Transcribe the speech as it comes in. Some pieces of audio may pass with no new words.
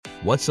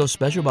What's so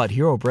special about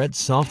Hero Bread's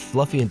soft,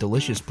 fluffy, and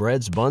delicious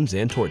breads, buns,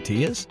 and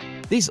tortillas?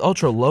 These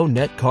ultra-low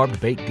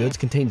net-carb baked goods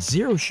contain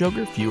zero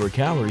sugar, fewer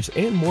calories,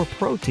 and more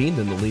protein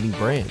than the leading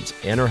brands,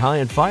 and are high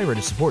in fiber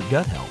to support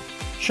gut health.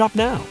 Shop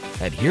now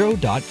at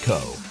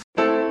Hero.co.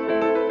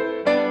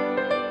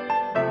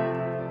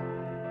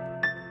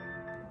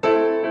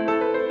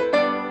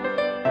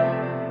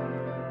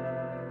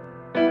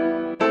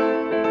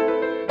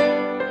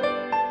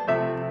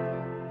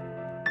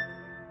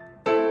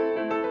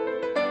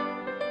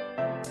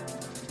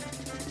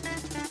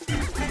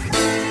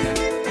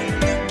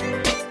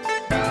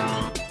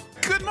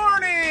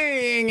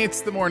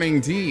 It's the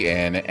morning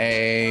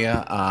DNA.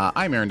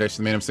 I'm Aaron Dice,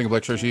 the man of single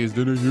lecture. She is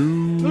Dana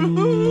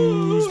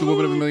Hughes, the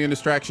woman of a million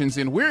distractions,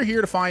 and we're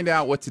here to find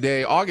out what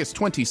today, August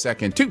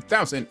 22nd,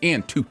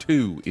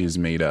 2022, is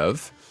made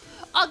of.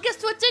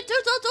 August 22nd,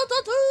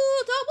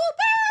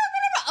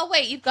 oh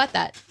wait, you've got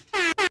that.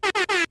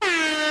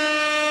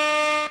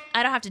 I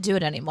don't have to do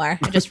it anymore.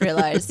 I just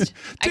realized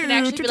I can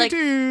actually be like,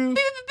 boo,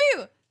 boo,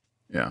 boo.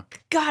 Yeah.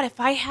 God,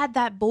 if I had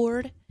that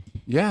board.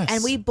 Yes.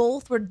 And we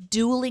both were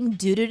dueling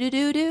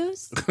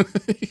doo-doo-doo-doo-doos.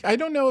 I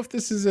don't know if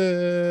this is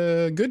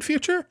a good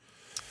future,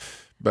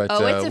 but it's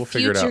we'll a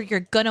figure it future out. you're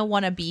going to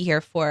want to be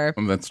here for.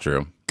 That's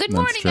true. Good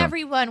morning,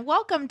 everyone.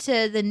 Welcome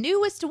to the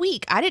newest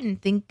week. I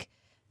didn't think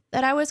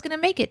that I was going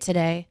to make it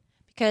today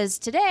because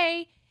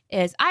today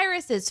is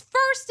Iris's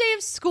first day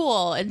of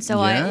school. And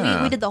so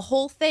we did the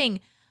whole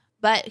thing.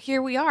 But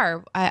here we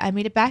are. I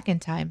made it back in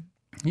time.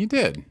 You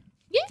did.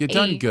 Yay. You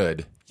done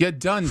good. You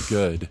done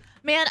good.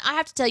 Man, I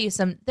have to tell you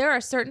there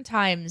are certain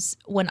times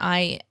when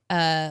I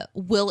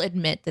will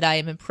admit that I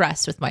am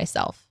impressed with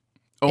myself.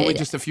 Only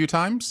just a few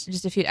times?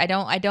 Just a few. I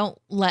don't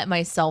let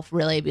myself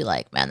really be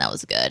like, man, that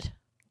was good.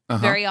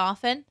 Very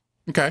often.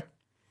 Okay.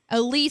 At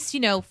least,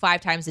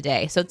 5 times a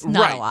day. So it's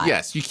not a lot.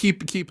 Yes, you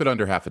keep it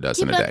under half a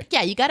dozen a day.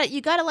 Yeah, you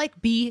gotta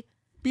like be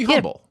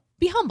humble.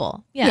 Be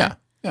humble. Yeah.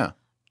 Yeah.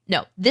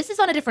 No, this is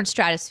on a different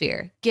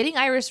stratosphere. Getting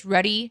Iris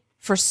ready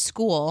for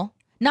school.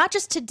 Not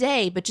just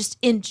today, but just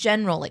in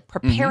general, like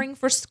preparing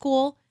for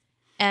school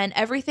and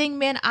everything.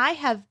 Man, I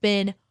have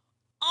been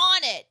on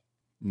it.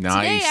 Nice.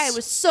 Today, I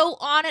was so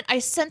on it. I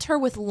sent her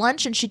with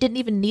lunch and she didn't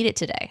even need it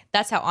today.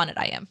 That's how on it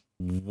I am.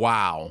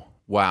 Wow.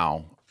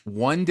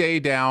 1 day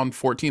down,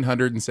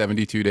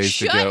 1,472 days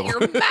to go. Shut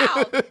your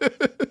mouth.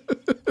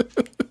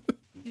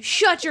 You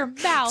shut your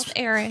mouth,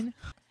 Aaron.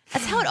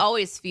 That's how it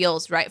always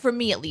feels, right? For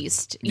me, at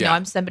least. You know,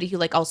 I'm somebody who,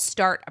 I'll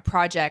start a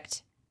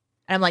project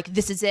and I'm like,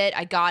 this is it.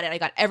 I got it. I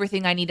got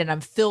everything I need. And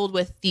I'm filled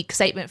with the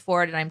excitement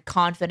for it. And I'm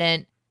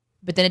confident.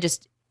 But then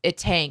it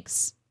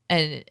tanks.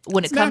 And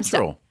when it comes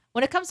to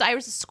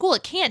Iris' school,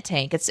 it can't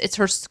tank. It's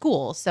her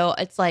school. So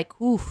it's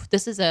like, ooh,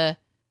 this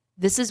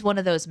is one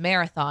of those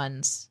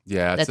marathons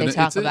that they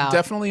talk about. It's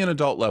definitely an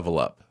adult level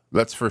up.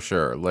 That's for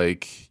sure.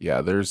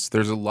 There's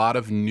a lot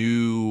of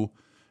new,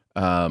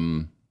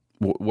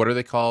 what are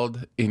they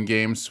called in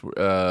games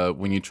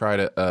when you try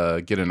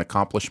to get an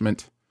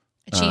accomplishment?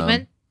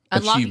 Achievement?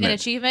 Unlocking an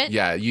achievement?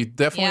 Yeah, you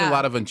definitely a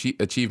lot of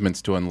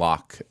achievements to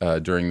unlock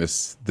during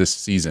this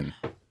season.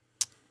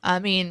 I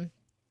mean,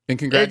 and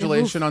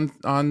congratulations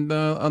on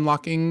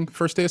unlocking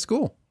first day of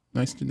school.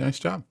 Nice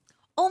job.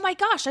 Oh my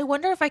gosh, I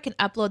wonder if I can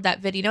upload that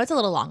video. No, it's a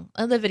little long.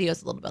 The video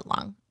is a little bit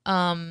long.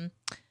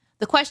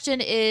 The question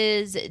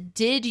is,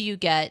 did you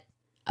get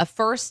a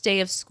first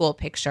day of school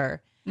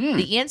picture?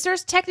 The answer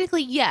is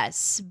technically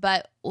yes,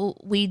 but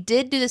we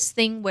did do this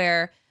thing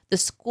where the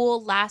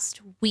school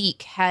last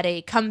week had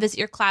a come visit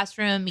your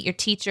classroom, meet your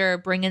teacher,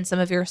 bring in some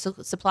of your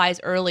supplies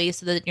early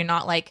so that you're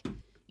not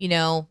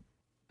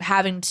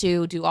having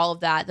to do all of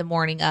that the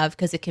morning of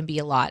because it can be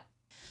a lot.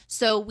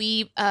 So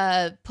we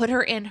put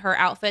her in her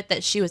outfit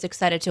that she was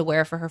excited to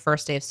wear for her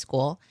first day of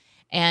school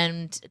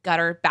and got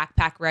her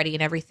backpack ready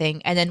and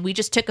everything. And then we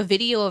just took a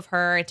video of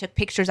her and took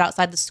pictures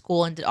outside the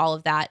school and did all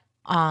of that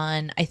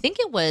on, I think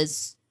it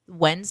was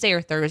Wednesday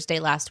or Thursday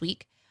last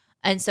week.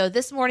 And so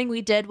this morning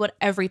we did what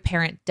every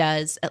parent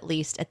does, at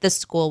least at this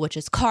school, which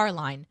is car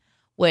line,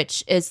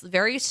 which is a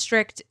very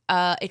strict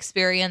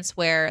experience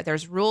where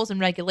there's rules and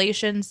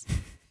regulations.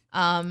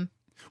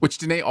 Which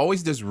Danae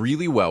always does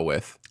really well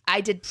with.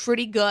 I did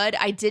pretty good.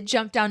 I did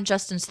jump down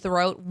Justin's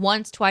throat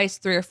once, twice,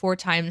 3 or 4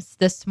 times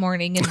this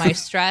morning in my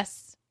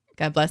stress.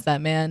 God bless that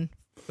man.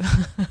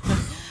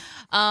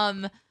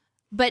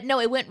 But no,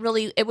 it went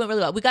really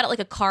well. We got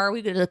a car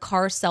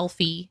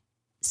selfie.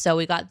 So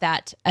we got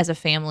that as a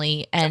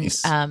family. And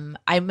nice.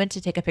 I meant to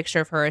take a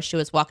picture of her as she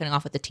was walking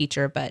off with the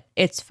teacher, but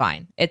it's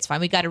fine.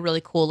 We got a really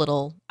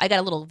cool I got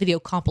a little video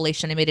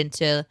compilation I made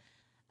into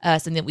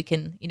something that we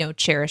can,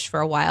 cherish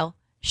for a while.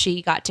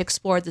 She got to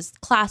explore this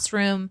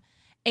classroom.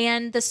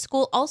 And the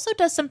school also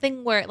does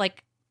something where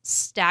it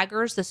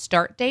staggers the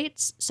start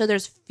dates. So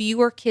there's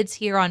fewer kids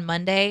here on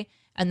Monday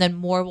and then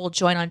more will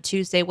join on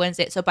Tuesday,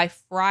 Wednesday. So by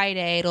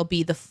Friday, it'll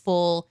be the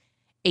full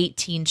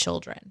 18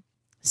 children.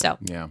 So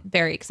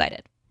very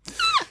excited.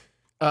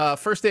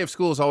 First day of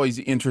school is always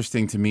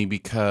interesting to me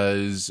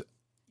because,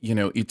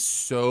 it's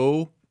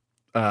so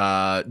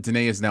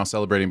Danae is now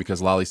celebrating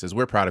because Lolly says,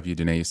 we're proud of you,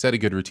 Danae. You set a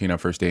good routine on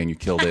first day and you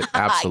killed it.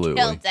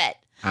 Absolutely. I killed it.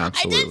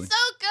 Absolutely. I did so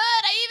good.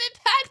 I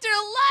even packed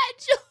her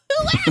lunch. Who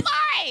am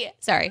I?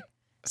 Sorry.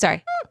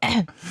 Sorry,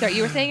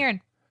 you were saying, Aaron?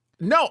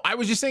 No, I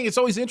was just saying it's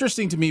always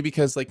interesting to me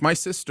because like my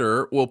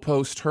sister will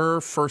post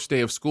her first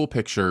day of school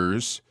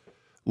pictures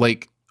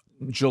like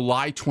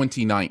July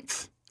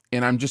 29th.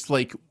 And I'm just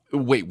like,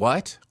 wait,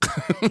 what?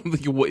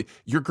 Like, what?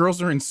 Your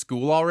girls are in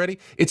school already?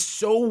 It's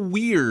so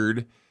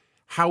weird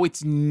how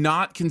it's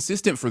not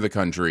consistent for the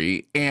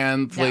country.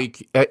 And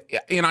like,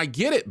 and I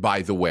get it,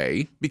 by the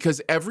way,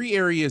 because every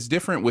area is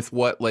different with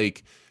what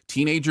like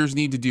teenagers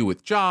need to do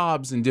with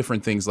jobs and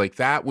different things like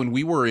that. When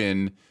we were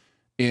in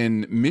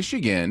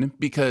Michigan,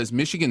 because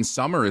Michigan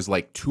summer is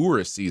like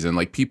tourist season,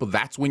 like people,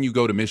 that's when you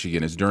go to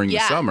Michigan is during the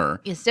summer.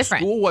 It's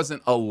different. School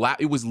wasn't allowed.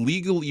 It was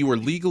legal. You were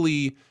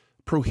legally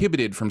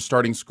prohibited from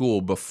starting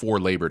school before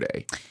Labor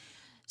Day.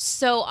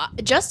 So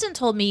Justin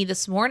told me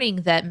this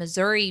morning that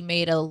Missouri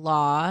made a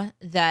law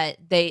that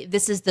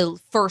this is the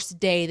first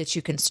day that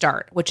you can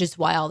start, which is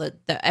why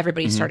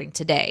everybody's starting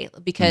today,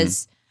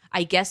 because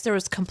I guess there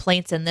was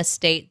complaints in this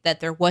state that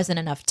there wasn't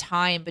enough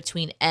time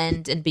between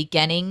end and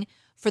beginning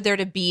for there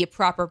to be a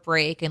proper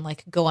break and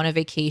like go on a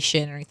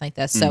vacation or anything like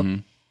this.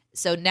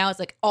 So now it's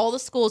like all the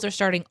schools are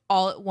starting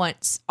all at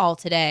once, all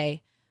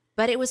today,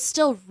 but it was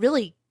still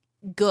really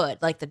good.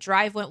 Like the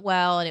drive went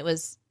well and it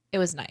was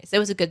nice. It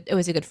was a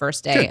good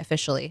first day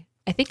officially.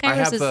 I think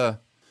Iris is going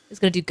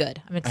to do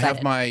good. I'm excited. I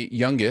have my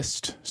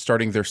youngest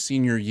starting their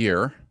senior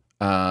year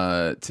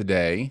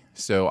today.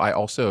 So I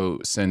also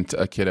sent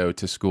a kiddo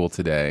to school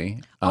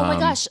today. Oh my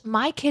gosh,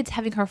 my kid's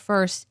having her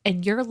first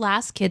and your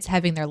last kid's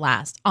having their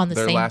last on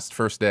their same. last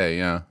first day.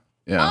 Yeah.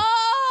 Yeah.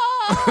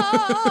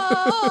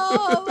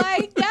 Oh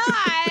my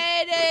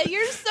God.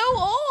 You're so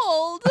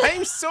old.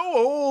 I'm so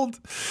old.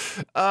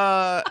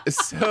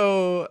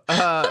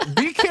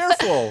 Be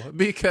careful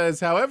because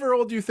however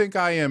old you think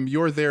I am,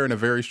 you're there in a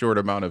very short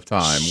amount of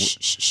time.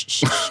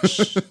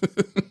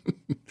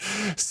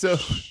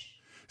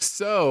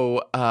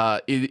 So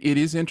it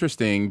is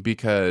interesting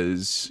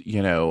because,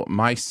 you know,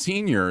 my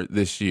senior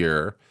this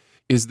year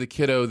is the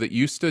kiddo that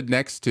you stood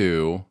next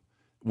to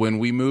when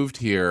we moved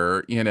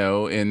here, you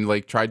know, and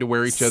like tried to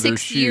wear each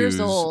other's 6 years shoes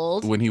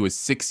old. when he was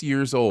 6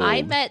 years old.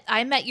 I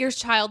met your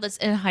child that's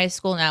in high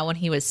school now when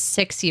he was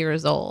 6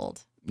 years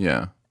old.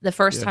 Yeah. The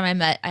first time I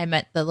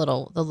met the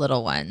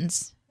little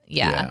ones.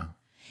 Yeah.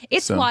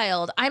 It's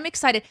wild. I'm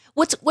excited.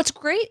 What's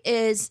great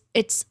is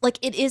it's like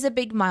it is a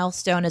big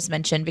milestone as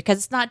mentioned because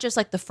it's not just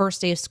like the first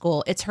day of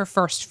school. It's her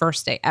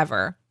first day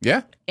ever.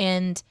 Yeah.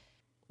 And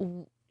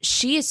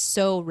she is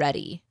so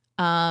ready.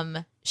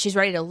 She's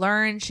ready to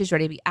learn. She's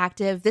ready to be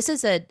active. This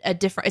is a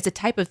different. It's a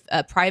type of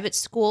private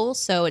school,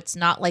 so it's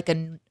not like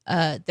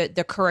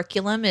the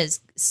curriculum is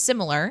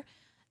similar.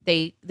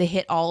 They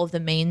hit all of the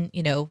main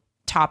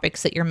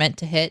topics that you're meant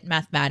to hit,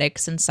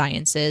 mathematics and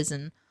sciences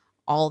and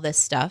all this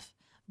stuff.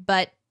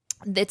 But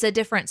it's a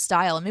different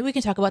style. And maybe we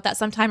can talk about that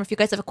sometime. Or if you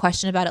guys have a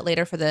question about it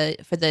later for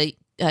the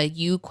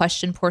you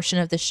question portion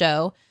of the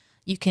show,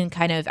 you can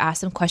kind of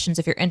ask some questions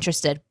if you're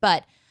interested.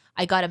 But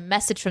I got a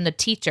message from the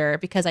teacher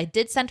because I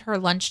did send her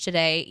lunch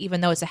today,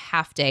 even though it's a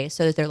half day.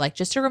 So they're like,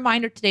 just a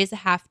reminder, today's a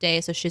half day,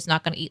 so she's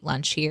not going to eat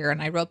lunch here.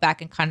 And I wrote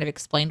back and kind of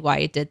explained why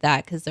I did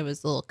that because there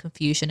was a little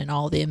confusion in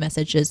all the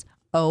messages.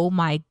 Oh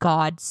my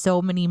God,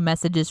 so many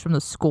messages from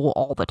the school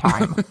all the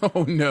time.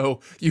 Oh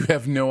no, you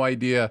have no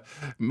idea.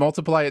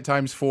 Multiply it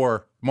times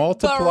 4.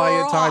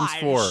 Multiply it times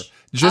 4.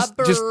 Just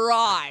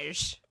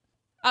barrage.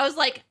 I was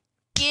like,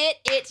 get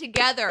it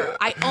together.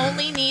 I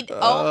only need.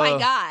 Oh my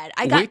God!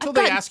 Wait till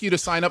they ask you to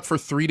sign up for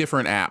 3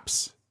 different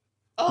apps.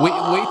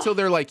 Oh. Wait till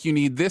they're like, you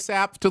need this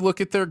app to look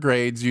at their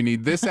grades. You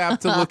need this app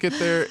to look at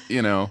their,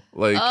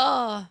 like.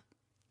 Oh.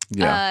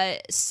 Yeah.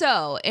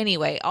 So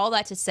anyway, all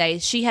that to say,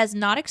 she has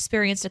not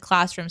experienced a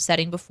classroom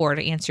setting before.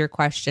 To answer your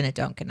question at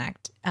Don't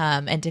Connect,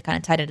 and to kind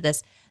of tie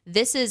into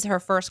this is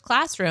her first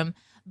classroom,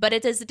 but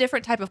it is a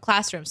different type of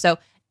classroom. So.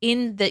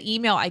 In the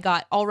email I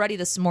got already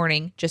this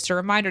morning, just a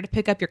reminder to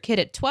pick up your kid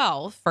at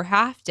 12 for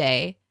half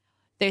day.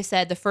 They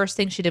said the first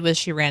thing she did was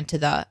she ran to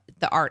the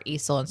art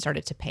easel and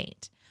started to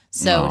paint.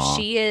 So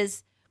she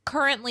is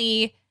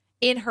currently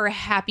in her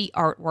happy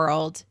art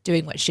world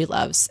doing what she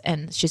loves,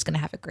 and she's going to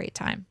have a great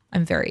time.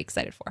 I'm very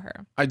excited for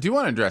her. I do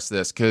want to address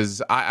this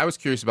because I was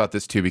curious about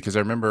this too, because I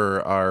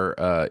remember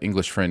our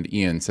English friend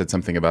Ian said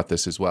something about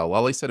this as well.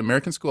 Lolly said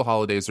American school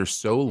holidays are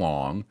so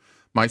long.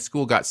 My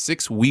school got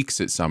 6 weeks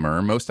at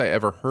summer. Most I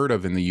ever heard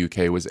of in the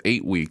UK was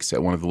 8 weeks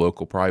at one of the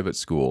local private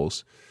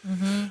schools.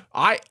 Mm-hmm.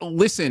 I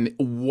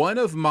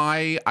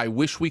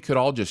wish we could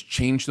all just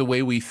change the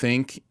way we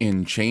think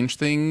and change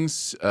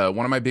things.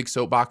 One of my big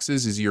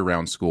soapboxes is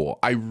year-round school.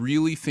 I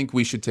really think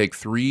we should take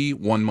 3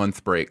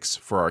 one-month breaks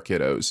for our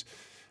kiddos.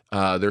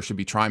 There should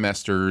be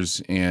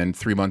trimesters and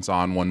 3 months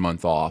on, 1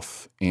 month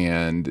off.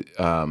 And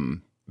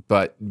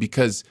but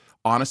because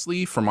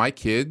honestly, for my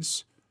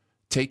kids,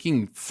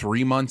 taking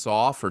 3 months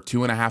off or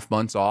 2.5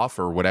 months off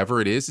or whatever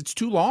it is, it's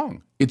too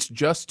long. It's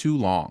just too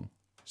long.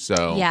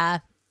 So yeah,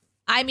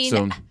 I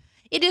mean,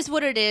 It is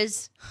what it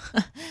is.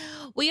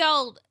 We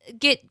all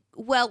get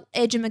well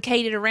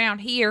educated around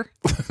here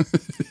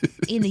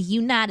in the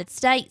United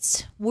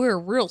States. We're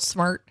real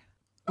smart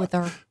with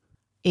our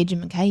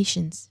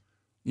educations.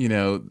 You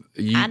know,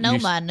 I know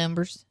my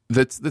numbers.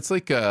 That's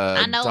like a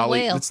I know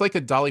Dolly. well. It's like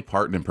a Dolly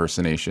Parton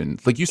impersonation.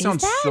 Like you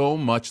sound that? so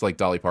much like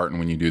Dolly Parton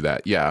when you do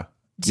that. Yeah.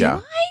 Do yeah.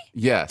 I?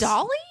 Yes.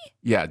 Dolly?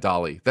 Yeah,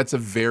 Dolly. That's a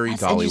very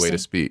That's Dolly way to interesting.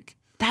 speak.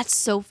 That's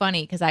so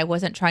funny because I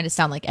wasn't trying to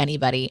sound like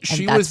anybody, and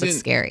She that's was what's in-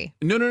 scary.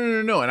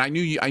 No. And I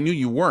knew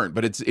you weren't,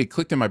 but it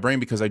clicked in my brain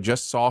because I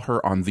just saw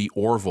her on The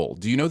Orville.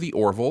 Do you know The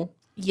Orville?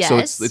 Yes.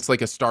 So it's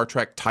like a Star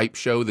Trek type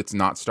show that's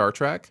not Star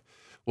Trek.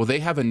 Well, they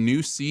have a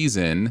new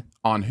season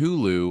on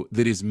Hulu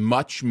that is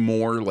much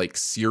more like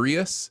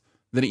serious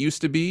than it used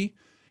to be.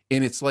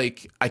 And it's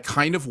like, I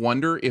kind of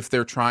wonder if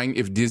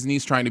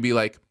Disney's trying to be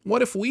like,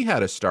 what if we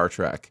had a Star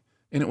Trek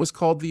and it was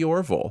called The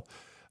Orville?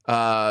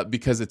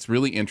 Because it's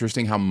really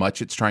interesting how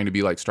much it's trying to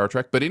be like Star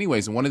Trek. But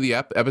anyways, in one of the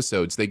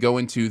episodes, they go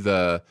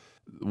into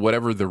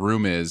whatever the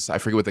room is. I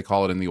forget what they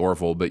call it in The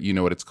Orville, but you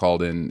know what it's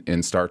called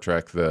in Star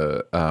Trek,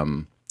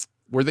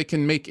 where they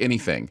can make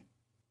anything.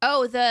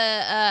 Oh,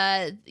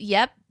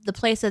 the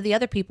place of the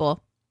other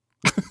people.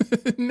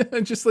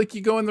 No, just like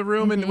you go in the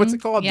room and what's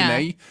it called? Yeah.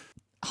 Danae?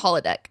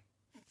 Holodeck.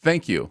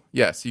 Thank you.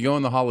 Yes, you go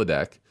in the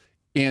holodeck.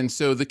 And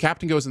so the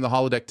captain goes in the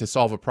holodeck to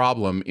solve a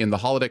problem. And the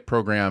holodeck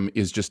program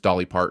is just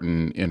Dolly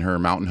Parton in her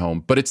mountain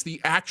home. But it's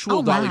the actual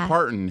Oh, Dolly my.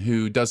 Parton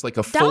who does like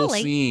a full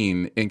Dolly?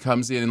 scene and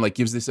comes in and like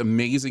gives this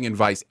amazing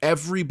advice.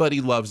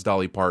 Everybody loves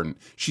Dolly Parton.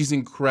 She's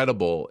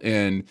incredible.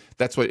 And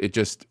that's what it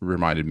just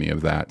reminded me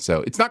of that.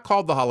 So it's not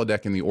called the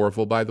holodeck in the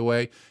Orville, by the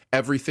way.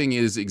 Everything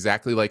is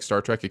exactly like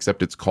Star Trek,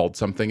 except it's called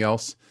something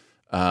else.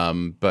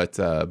 But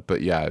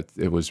yeah,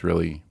 it was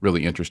really,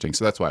 really interesting.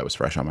 So that's why it was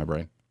fresh on my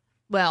brain.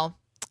 Well,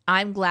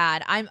 I'm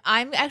glad. I'm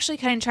actually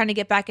kind of trying to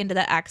get back into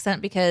that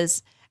accent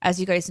because, as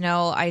you guys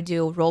know, I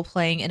do role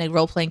playing in a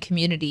role playing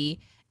community,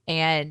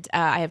 and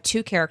I have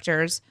two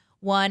characters.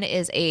 One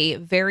is a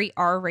very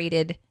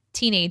R-rated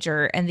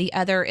teenager, and the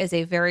other is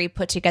a very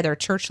put together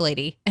church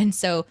lady. And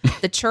so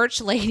the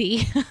church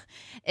lady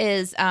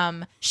is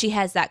she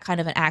has that kind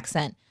of an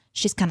accent.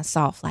 She's kind of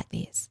soft like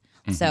this.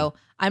 Mm-hmm. So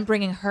I'm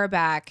bringing her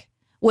back,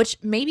 which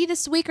maybe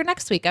this week or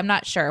next week. I'm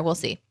not sure. We'll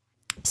see.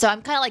 So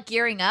I'm kind of like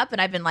gearing up,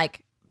 and I've been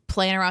like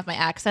playing around with my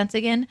accents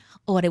again.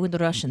 Oh, I went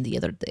Russian the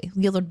other day.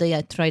 The other day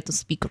I tried to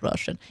speak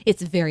Russian.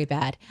 It's very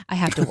bad. I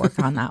have to work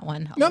on that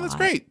one. No, that's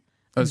great.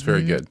 That was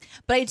very good.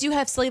 But I do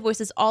have silly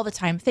voices all the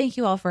time. Thank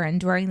you all for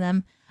enduring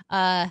them.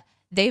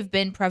 They've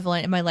been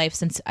prevalent in my life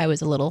since I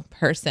was a little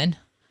person.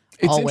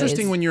 It's Always.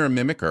 interesting when you're a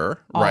mimicker,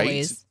 right?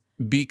 Always.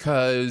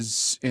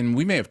 Because, and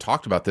we may have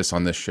talked about this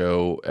on this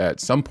show at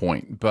some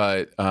point,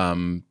 but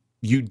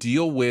you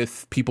deal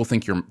with people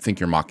think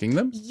you're mocking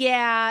them.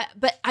 Yeah,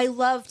 but I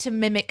love to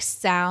mimic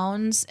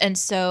sounds, and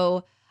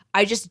so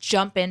I just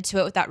jump into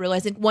it without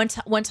realizing. One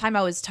time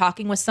I was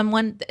talking with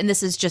someone, and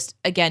this is just,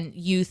 again,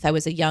 youth. I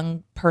was a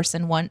young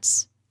person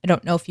once. I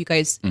don't know if you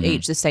guys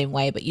age the same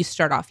way, but you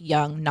start off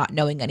young, not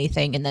knowing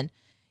anything, and then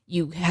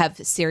you have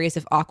a series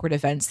of awkward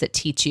events that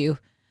teach you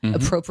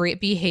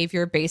appropriate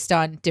behavior based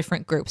on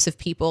different groups of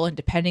people, and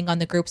depending on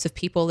the groups of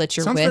people that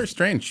you're Sounds with, very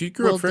strange. You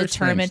grew will up very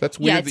determine. strange. That's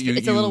weird. Yeah,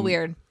 it's a little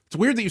weird. It's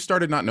weird that you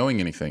started not knowing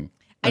anything.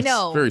 I That's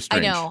know. Very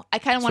strange. I know. I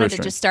kind of It's wanted very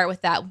to just strange. start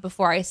with that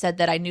before I said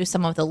that I knew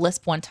someone with a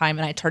lisp one time,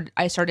 and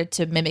I started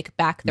to mimic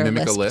back their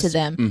Mimic a lisp to lisp?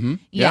 them. Mhm.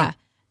 Yeah.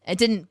 Yeah. It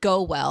didn't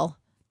go well.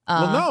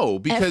 Well, no,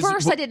 because At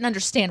first I didn't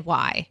understand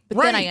why, but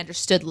then I Right.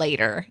 understood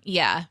later.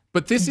 Yeah.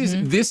 But this is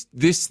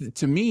this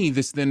to me.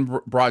 This then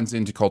broadens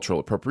into cultural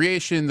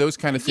appropriation, those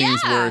kind of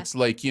things, where Yeah. it's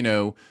like, you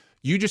know,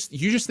 you just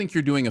think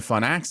you're doing a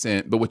fun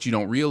accent, but what you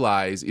don't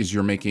realize is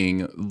you're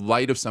making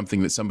light of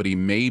something that somebody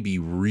may be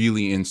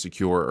really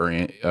insecure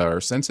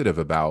or sensitive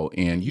about,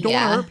 and you don't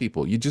want Yeah. to hurt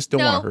people. You just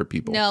don't want to hurt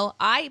people. No,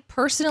 I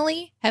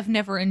personally have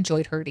never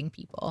enjoyed hurting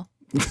people.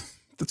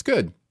 That's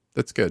good.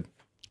 That's good.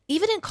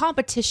 Even in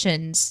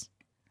competitions.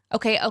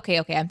 Okay.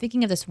 I'm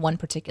thinking of this one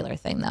particular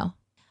thing though.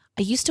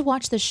 I used to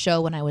watch this show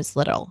when I was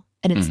little,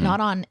 and it's not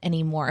on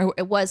anymore.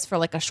 It was for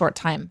like a short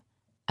time.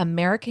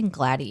 American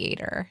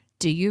Gladiator.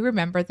 Do you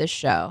remember this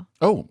show?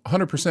 Oh,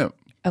 100%.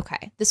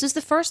 Okay. This was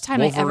the first time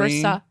I ever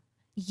Wolverine? saw.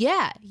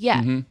 Yeah.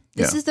 Mhm.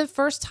 This Yeah. is the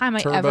first time I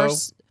Turbo? ever.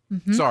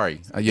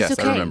 Sorry. Yes, It's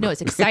okay. I remember. No,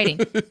 it's exciting.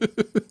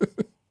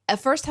 The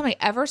first time I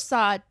ever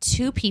saw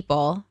two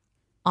people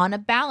on a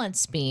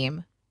balance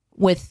beam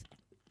with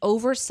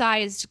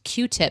oversized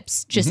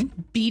Q-tips just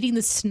beating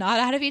the snot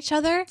out of each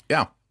other.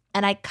 Yeah.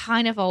 And I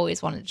kind of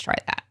always wanted to try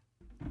that.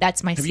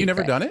 That's my Have you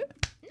never done it?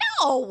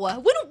 No.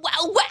 When,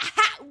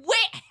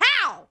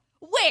 how?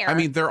 Where? I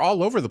mean, they're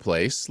all over the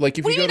place. Like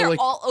if what you do you go mean to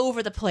they're all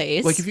over the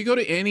place? like if you go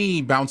to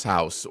any bounce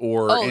house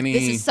or oh, any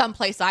this is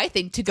someplace I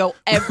think to go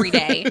every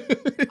day.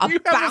 A you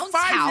have bounce a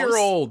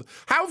 5-year-old.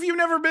 How have you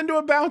never been to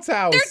a bounce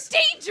house?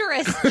 They're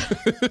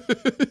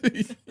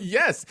dangerous.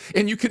 Yes,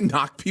 and you can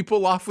knock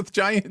people off with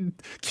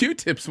giant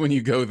Q-tips when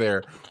you go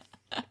there.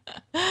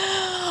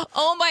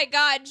 Oh my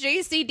God.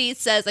 JCD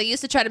says, I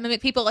used to try to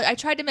mimic people. I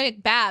tried to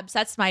mimic Babs.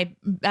 That's my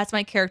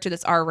character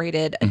that's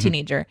R-rated, a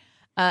teenager,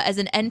 as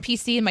an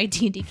NPC in my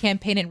D&D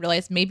campaign, and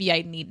realized maybe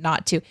I need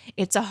not to.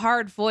 It's a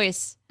hard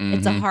voice.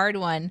 It's a hard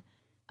one.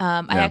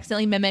 I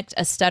accidentally mimicked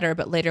a stutter,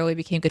 but later we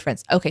became good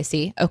friends. Okay,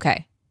 see?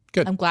 Okay.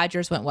 Good. I'm glad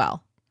yours went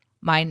well.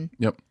 Mine,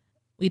 Yep.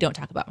 we don't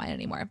talk about mine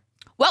anymore.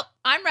 Well,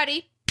 I'm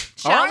ready. All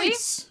Shall right.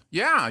 we?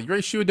 Yeah. You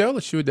ready to shoot a doe?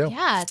 Let's shoot a doe.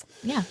 Yeah,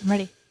 I'm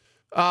ready.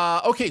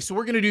 Okay, so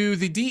we're going to do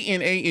the D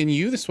and A in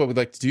U. This is what we'd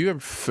like to do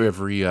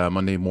every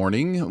Monday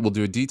morning. We'll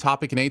do a D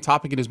topic and A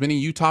topic and as many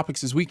U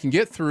topics as we can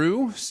get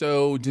through.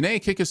 So, Danae,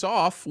 kick us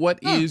off. What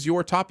is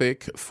your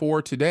topic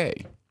for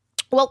today?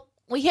 Well,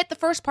 we hit the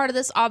first part of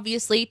this,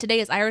 obviously.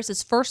 Today is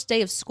Iris's first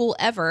day of school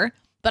ever.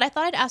 But I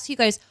thought I'd ask you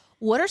guys,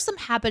 what are some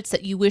habits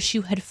that you wish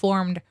you had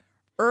formed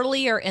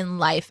earlier in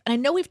life? And I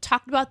know we've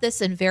talked about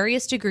this in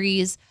various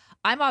degrees.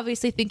 I'm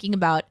obviously thinking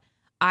about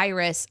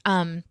Iris.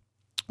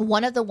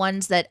 One of the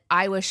ones that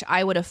I wish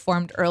I would have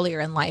formed earlier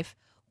in life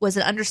was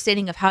an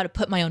understanding of how to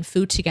put my own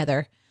food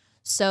together.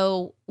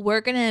 So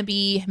we're going to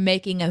be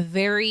making a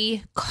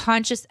very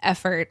conscious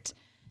effort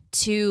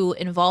to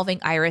involving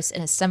Iris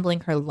in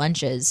assembling her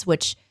lunches,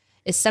 which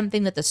is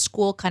something that the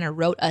school kind of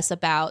wrote us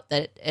about,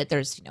 that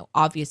there's,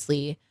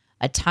 obviously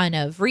a ton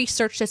of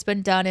research that's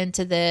been done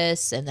into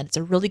this, and that it's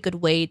a really good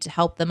way to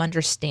help them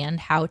understand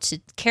how to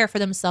care for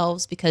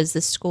themselves, because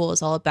this school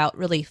is all about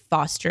really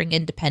fostering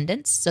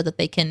independence so that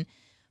they can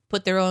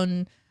put their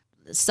own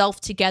self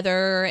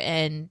together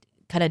and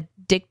kind of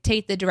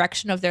dictate the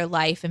direction of their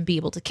life and be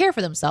able to care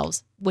for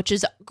themselves, which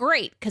is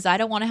great because I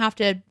don't want to have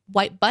to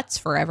wipe butts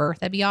forever.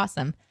 That'd be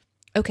awesome.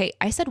 Okay,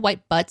 I said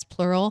wipe butts,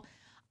 plural.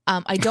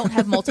 I don't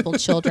have multiple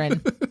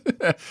children.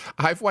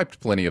 I've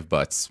wiped plenty of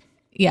butts.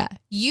 Yeah.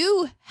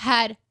 You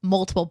had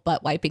multiple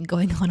butt wiping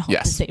going on all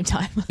at the same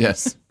time.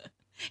 Yes.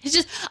 It's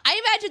just,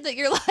 I imagine that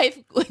your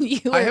life when you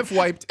were... I have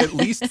wiped at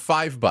least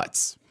 5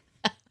 butts.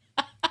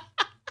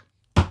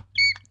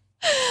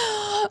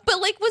 But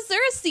was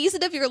there a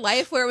season of your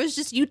life where it was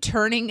just you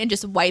turning and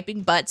just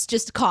wiping butts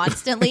just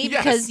constantly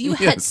because you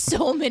had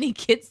so many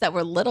kids that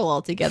were little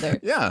altogether?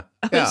 Yeah.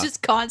 It was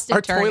just constant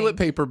Our turning. toilet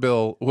paper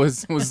bill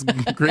was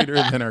greater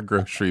than our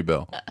grocery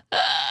bill.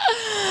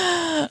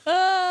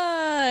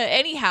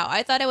 Anyhow,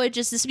 I thought it would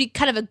this would be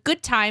kind of a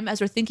good time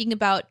as we're thinking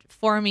about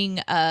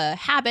forming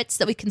habits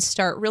that we can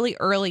start really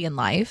early in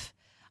life.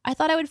 I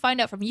thought I would find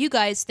out from you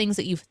guys things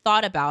that you've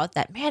thought about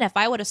that, man, if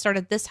I would have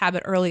started this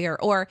habit earlier,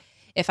 or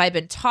if I'd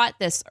been taught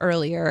this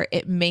earlier,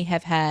 it may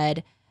have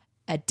had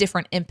a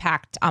different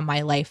impact on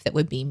my life that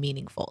would be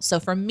meaningful. So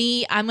for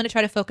me, I'm going to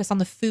try to focus on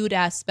the food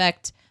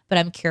aspect, but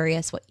I'm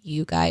curious what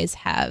you guys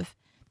have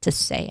to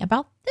say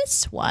about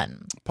this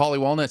one. Polly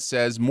Walnut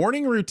says,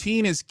 morning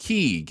routine is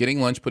key.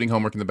 Getting lunch, putting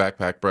homework in the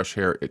backpack, brush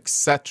hair,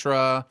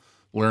 etc.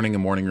 Learning a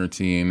morning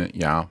routine.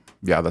 Yeah,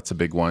 that's a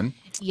big one.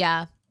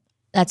 Yeah,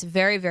 that's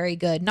very, very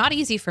good. Not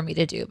easy for me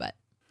to do, but.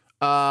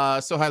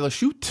 So Hyla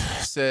Shoot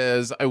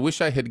says, I wish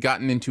I had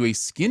gotten into a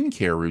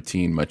skincare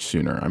routine much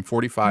sooner. I'm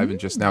 45 and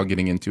just now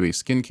getting into a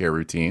skincare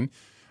routine.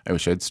 I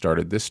wish I'd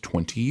started this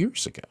 20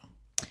 years ago.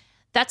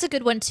 That's a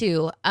good one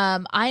too.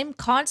 I'm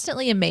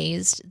constantly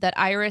amazed that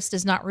Iris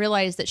does not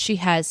realize that she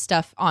has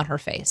stuff on her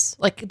face.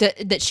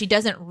 That she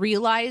doesn't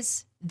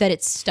realize that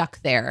it's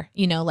stuck there.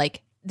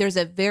 There's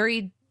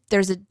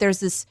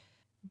this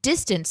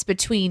distance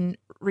between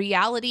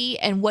reality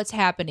and what's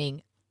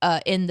happening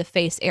in the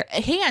face area.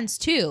 Hands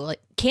too.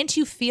 Can't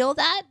you feel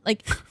that?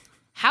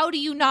 How do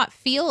you not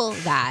feel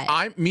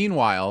that?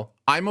 Meanwhile,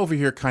 I'm over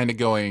here kind of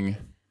going,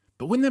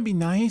 but wouldn't that be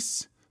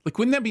nice?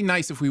 Wouldn't that be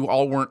nice if we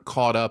all weren't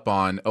caught up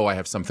on, oh, I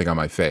have something on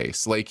my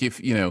face?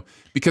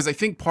 Because I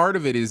think part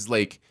of it is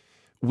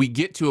we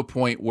get to a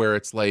point where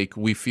it's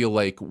we feel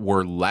like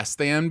we're less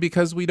than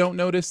because we don't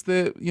notice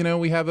that,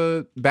 we have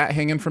a bat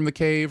hanging from the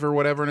cave or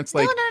whatever. And it's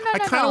I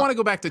kind of want to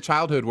go back to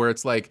childhood where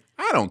it's I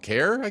don't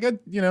care. I got,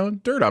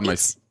 dirt on my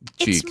cheek.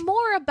 It's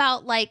more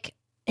about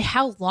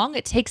how long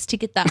it takes to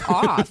get that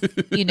off,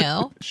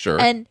 Sure.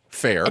 And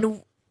fair.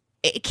 And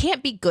it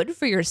can't be good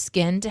for your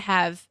skin to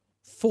have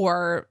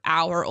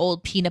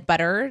 4-hour-old peanut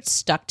butter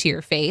stuck to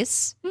your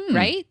face,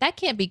 right? That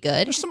can't be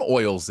good. There's some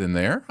oils in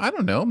there. I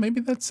don't know.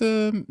 Maybe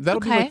that'll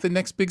be the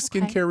next big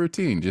skincare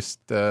routine.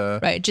 Just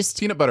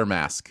peanut butter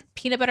mask.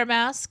 Peanut butter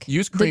mask.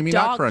 Use creamy,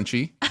 not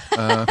crunchy.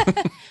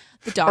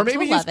 The dogs or maybe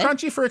will use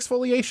crunchy for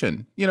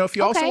exfoliation. If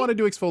you also want to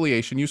do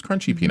exfoliation, use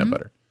crunchy peanut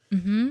butter.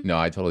 Mm-hmm. No,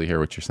 I totally hear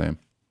what you're saying.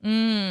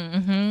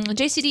 Mm-hmm.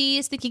 JCD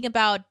is thinking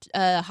about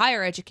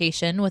higher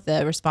education with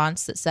a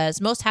response that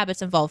says most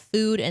habits involve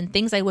food and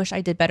things I wish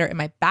I did better in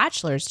my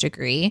bachelor's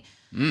degree,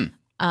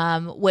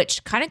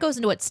 which kind of goes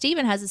into what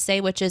Steven has to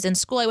say, which is in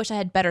school I wish I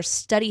had better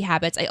study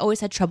habits. I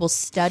always had trouble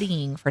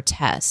studying for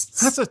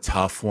tests. That's a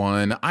tough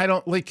one. I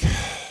don't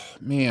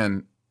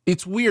man,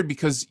 it's weird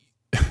because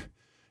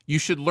you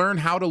should learn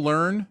how to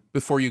learn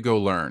before you go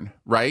learn,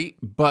 right?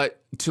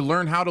 But to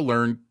learn how to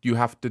learn, you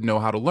have to know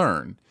how to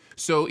learn.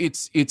 So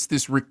it's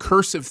this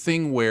recursive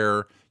thing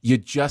where You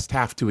just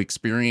have to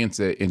experience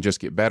it and just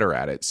get better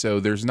at it. So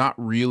there's not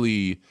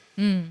really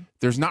an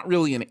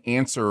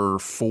answer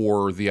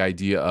for the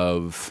idea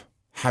of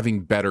having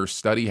better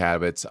study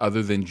habits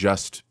other than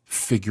just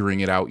figuring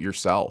it out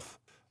yourself.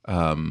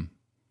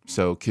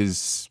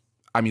 Because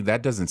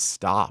that doesn't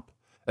stop.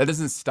 That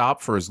doesn't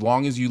stop for as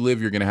long as you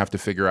live. You're going to have to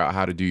figure out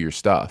how to do your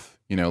stuff,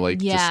 to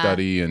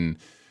study and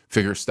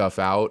figure stuff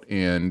out.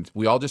 And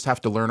we all just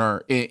have to learn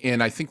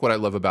and I think what I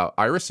love about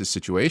Iris's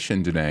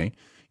situation, Danae,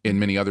 and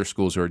many other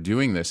schools who are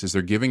doing this, is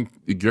they're giving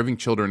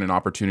children an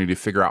opportunity to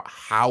figure out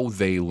how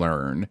they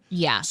learn,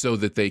 so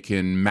that they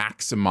can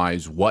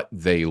maximize what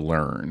they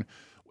learn,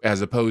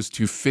 as opposed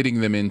to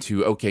fitting them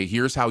into, okay,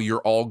 here's how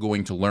you're all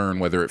going to learn,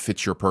 whether it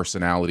fits your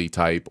personality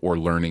type or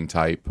learning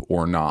type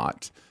or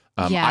not.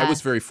 I was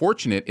very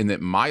fortunate in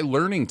that my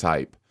learning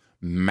type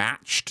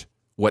matched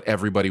what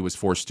everybody was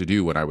forced to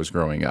do when I was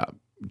growing up.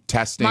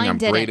 Testing, I'm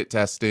great at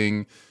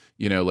testing.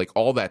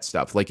 All that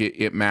stuff.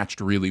 It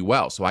matched really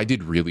well. So I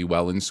did really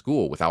well in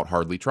school without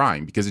hardly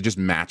trying because it just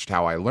matched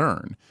how I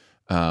learn.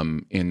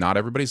 And not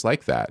everybody's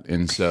like that.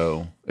 And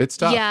so it's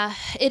tough. Yeah,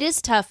 it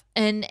is tough.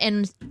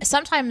 And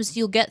sometimes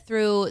you'll get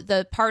through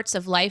the parts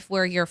of life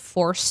where you're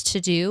forced to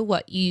do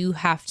what you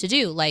have to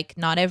do. Like,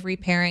 not every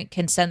parent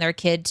can send their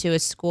kid to a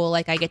school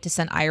like I get to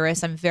send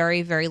Iris. I'm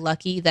very, very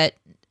lucky that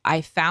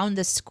I found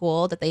this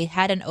school, that they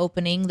had an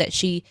opening,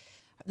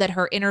 that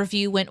her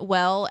interview went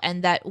well,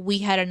 and that we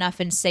had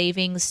enough in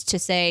savings to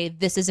say,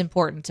 this is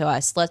important to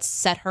us. Let's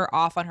set her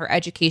off on her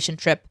education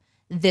trip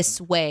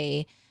this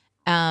way.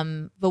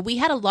 But we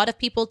had a lot of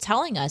people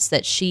telling us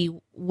that she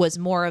was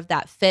more of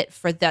that fit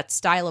for that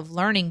style of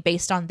learning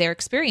based on their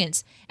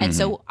experience. And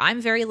so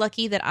I'm very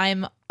lucky that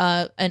I'm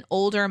an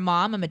older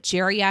mom. I'm a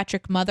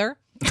geriatric mother,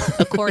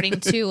 according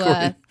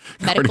to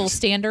medical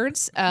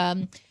standards.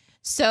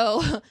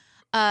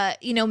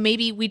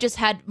 Maybe we just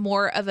had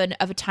more of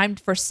a time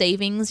for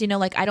savings.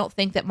 I don't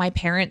think that my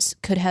parents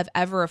could have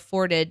ever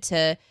afforded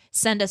to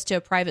send us to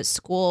a private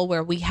school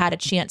where we had a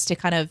chance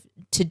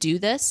to do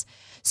this.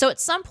 So at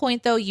some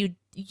point, though, you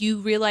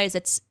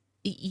realize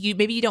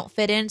maybe you don't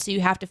fit in, so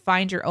you have to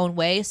find your own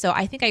way. So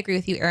I think I agree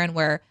with you, Aaron,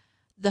 where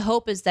the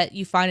hope is that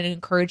you find an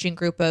encouraging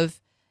group of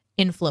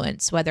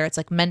influence, whether it's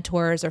like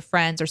mentors or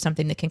friends or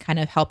something that can kind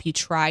of help you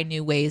try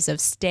new ways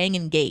of staying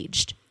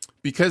engaged.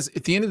 Because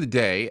at the end of the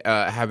day,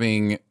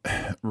 having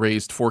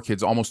raised 4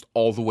 kids almost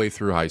all the way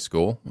through high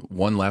school,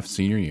 one left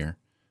senior year,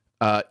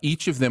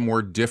 each of them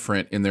were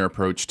different in their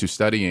approach to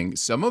studying.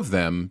 Some of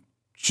them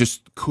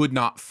just could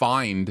not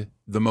find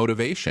the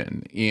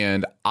motivation.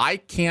 And I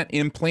can't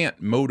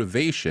implant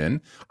motivation.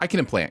 I can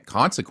implant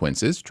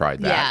consequences.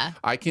 Tried that. Yeah.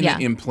 I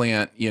can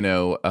implant,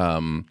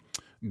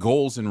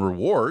 goals and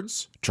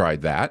rewards.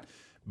 Tried that.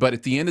 But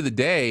at the end of the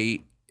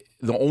day,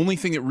 the only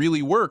thing that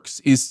really works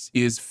is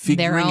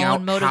figuring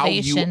out how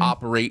you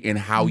operate and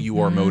how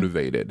you are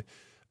motivated.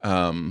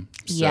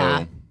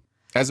 So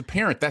as a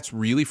parent, that's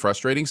really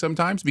frustrating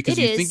sometimes, because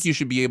you think you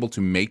should be able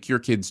to make your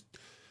kids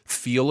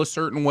feel a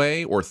certain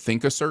way or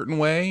think a certain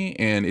way,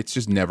 and it's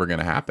just never going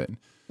to happen.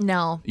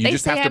 No. You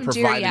just have to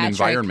provide an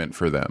environment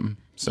for them.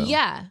 So.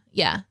 Yeah.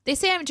 They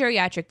say I'm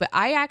geriatric, but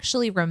I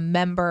actually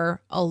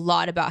remember a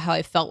lot about how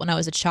I felt when I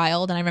was a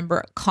child. And I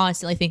remember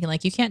constantly thinking,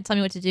 like, you can't tell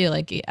me what to do.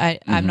 Like,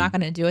 I'm not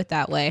going to do it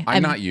that way.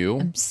 I'm not you.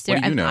 What do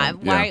you know?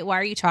 Why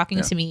are you talking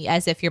to me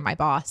as if you're my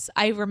boss?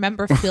 I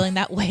remember feeling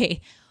that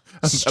way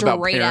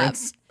straight up.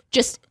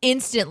 Just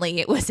instantly,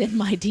 it was in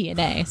my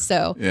DNA.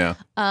 So,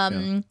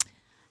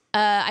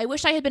 I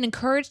wish I had been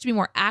encouraged to be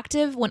more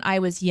active when I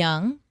was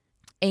young.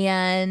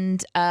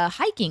 And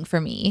hiking for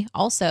me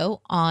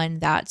also on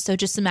that. So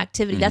just some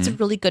activity. That's a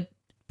really good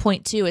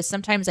point too, is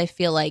sometimes I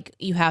feel like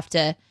you have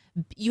to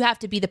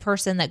be the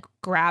person that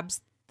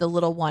grabs the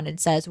little one and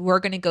says, we're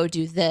going to go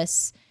do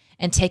this,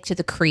 and take to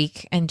the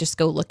creek and just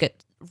go look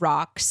at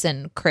rocks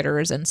and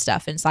critters and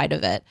stuff inside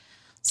of it.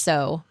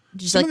 So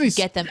just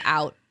get them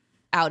out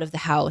of the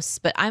house.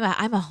 But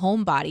I'm a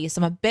homebody, so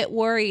I'm a bit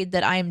worried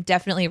that I'm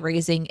definitely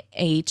raising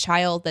a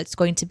child that's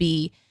going to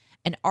be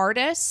an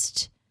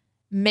artist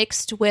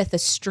mixed with a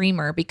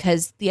streamer,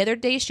 because the other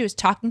day she was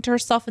talking to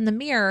herself in the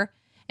mirror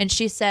and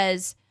she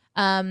says,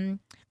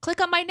 click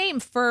on my name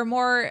for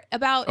more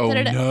about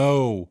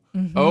no.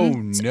 Oh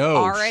no.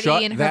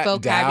 Already in her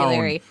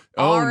vocabulary.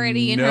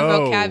 In her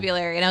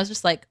vocabulary. And I was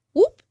just like,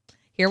 whoop,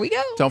 here we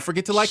go. Don't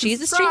forget to like and subscribe.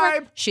 She's a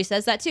streamer. She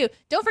says that too.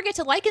 Don't forget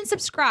to like and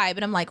subscribe.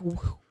 And I'm like,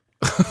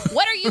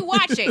 what are you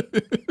watching?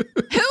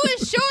 Who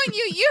is showing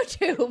you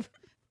YouTube?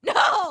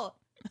 No.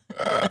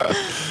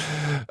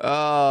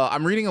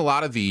 I'm reading a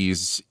lot of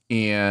these,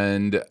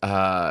 and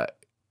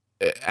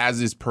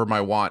as is per my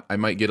want, I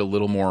might get a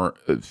little more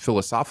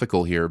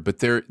philosophical here, but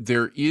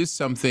there is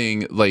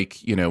something like,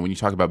 when you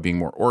talk about being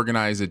more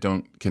organized,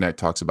 Don't Connect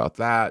talks about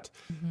that,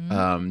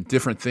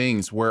 different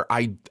things where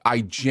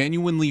I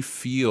genuinely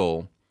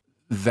feel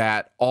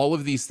that all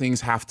of these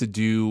things have to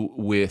do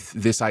with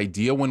this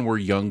idea when we're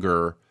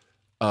younger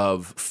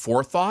of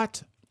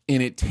forethought.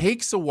 And it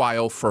takes a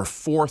while for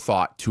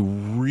forethought to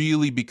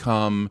really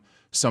become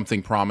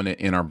something prominent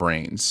in our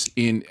brains.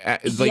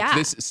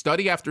 This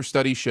study after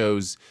study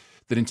shows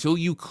that until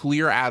you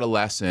clear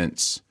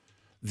adolescence,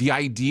 the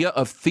idea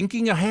of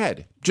thinking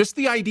ahead, just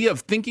the idea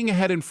of thinking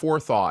ahead and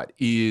forethought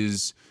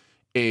is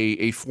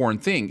a foreign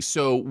thing.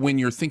 So when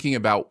you're thinking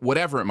about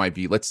whatever it might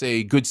be, let's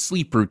say good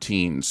sleep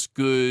routines,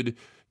 good,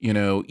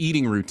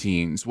 eating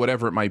routines,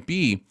 whatever it might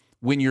be,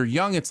 when you're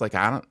young, it's like,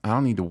 I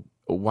don't need to,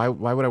 why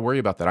would I worry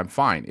about that? I'm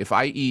fine. If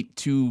I eat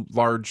 2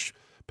 large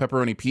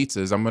pepperoni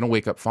pizzas, I'm going to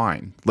wake up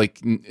fine.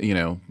 Like,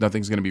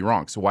 nothing's going to be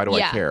wrong. So why do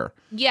I care?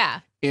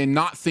 Yeah. And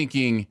not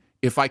thinking,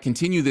 if I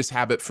continue this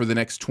habit for the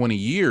next 20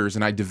 years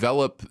and I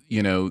develop,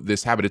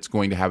 this habit, it's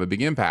going to have a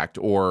big impact.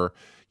 Or,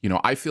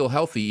 I feel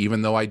healthy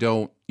even though I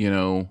don't,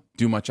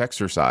 do much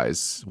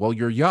exercise. Well,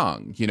 you're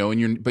young,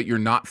 but you're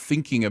not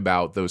thinking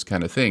about those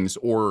kind of things.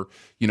 Or,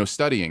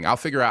 studying. I'll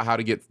figure out how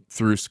to get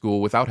through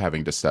school without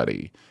having to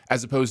study,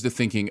 as opposed to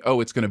thinking,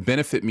 oh, it's going to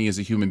benefit me as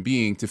a human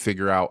being to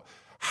figure out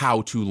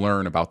how to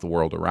learn about the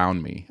world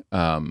around me.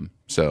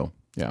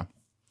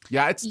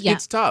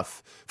 It's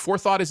tough.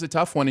 Forethought is a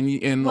tough one,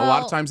 and a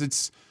lot of times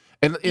it's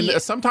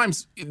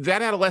sometimes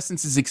that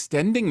adolescence is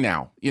extending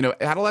now.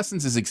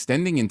 Adolescence is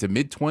extending into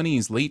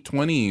mid-20s, late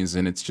 20s,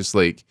 and it's just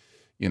like,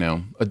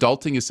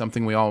 adulting is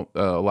something a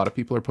lot of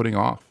people are putting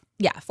off.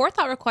 Yeah,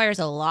 forethought requires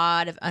a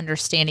lot of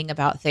understanding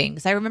about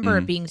things. I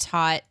remember being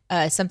taught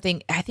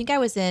something. I think I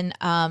was in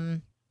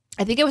the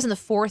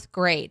 4th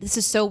grade. This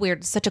is so weird.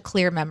 It's such a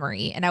clear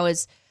memory. And it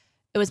was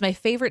my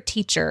favorite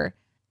teacher.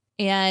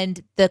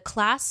 And the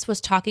class was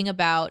talking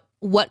about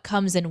what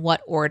comes in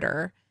what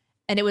order.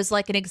 And it was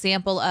like an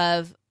example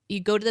of you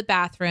go to the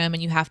bathroom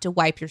and you have to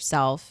wipe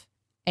yourself.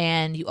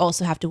 And you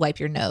also have to wipe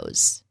your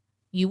nose.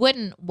 You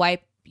wouldn't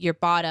wipe your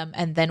bottom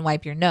and then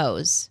wipe your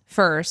nose.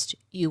 First,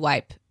 you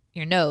wipe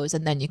your nose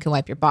and then you can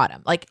wipe your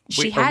bottom. Like,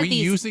 are we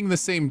using the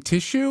same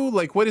tissue?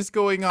 Like, what is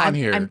going on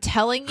here? I'm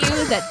telling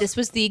you that this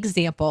was the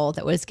example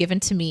that was given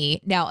to me.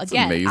 Now,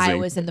 again, I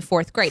was in the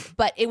 4th grade,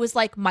 but it was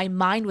like my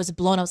mind was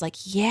blown. I was like,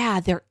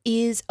 yeah, there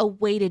is a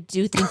way to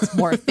do things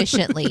more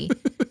efficiently.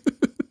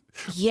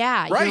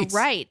 Yeah, right. You're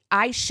right.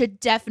 I should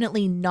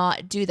definitely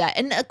not do that.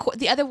 And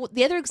the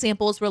other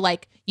examples were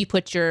like, you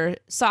put your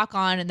sock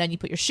on and then you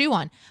put your shoe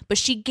on. But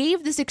she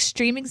gave this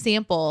extreme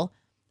example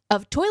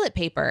of toilet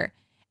paper.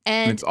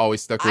 And it's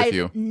always stuck with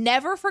you. I've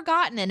never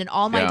forgotten it in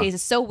all my days.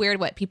 It's so weird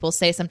what people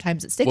say.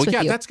 Sometimes it sticks with you.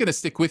 Well, yeah, that's going to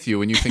stick with you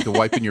when you think of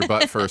wiping your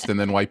butt first and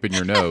then wiping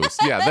your nose.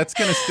 Yeah, that's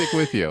going to stick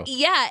with you.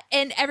 Yeah,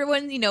 and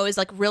everyone, is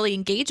like really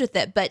engaged with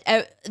it. But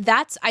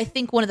that's, I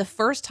think, one of the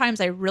first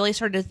times I really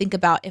started to think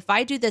about, if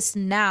I do this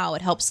now,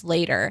 it helps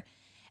later.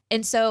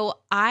 And so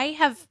I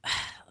have,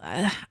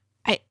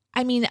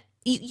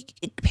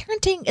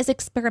 parenting is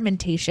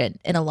experimentation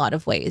in a lot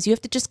of ways. You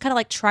have to just kind of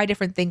like try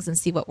different things and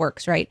see what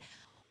works, right?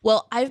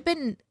 Well, I've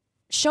been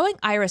showing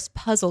Iris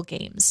puzzle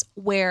games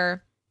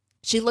where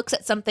she looks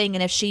at something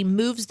and if she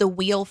moves the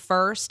wheel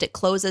first, it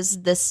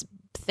closes this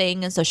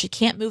thing. And so she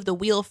can't move the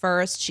wheel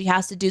first. She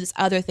has to do this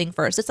other thing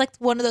first. It's like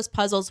one of those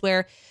puzzles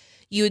where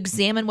you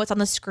examine what's on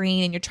the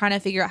screen and you're trying to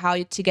figure out how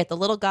to get the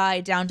little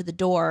guy down to the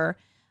door.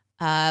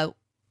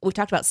 We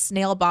talked about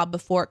Snail Bob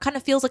before. It kind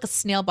of feels like a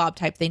Snail Bob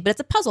type thing, but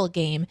it's a puzzle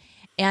game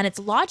and it's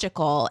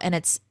logical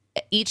and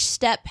each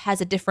step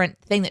has a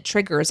different thing that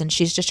triggers and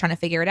she's just trying to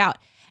figure it out.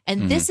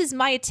 And this is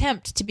my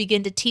attempt to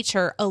begin to teach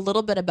her a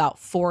little bit about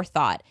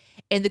forethought.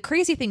 And the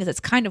crazy thing is it's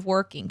kind of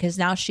working because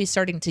now she's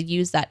starting to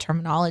use that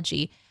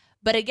terminology.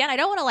 But again, I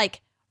don't want to like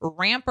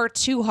ramp her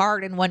too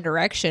hard in one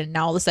direction.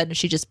 Now all of a sudden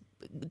she just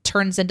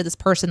turns into this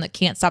person that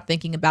can't stop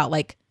thinking about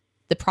like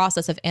the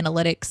process of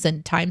analytics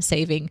and time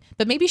saving.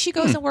 But maybe she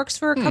goes and works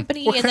for a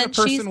company. What kind of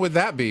person would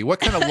that be? What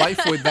kind of life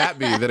would that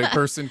be that a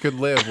person could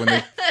live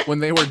when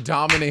they were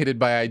dominated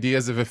by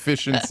ideas of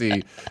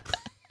efficiency?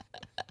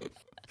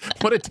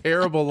 What a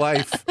terrible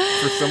life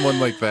for someone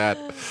like that.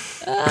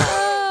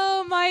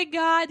 Oh my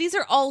God. These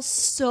are all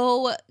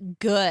so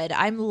good.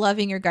 I'm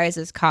loving your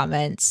guys'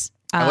 comments.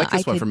 I like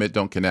this one from It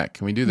Don't Connect.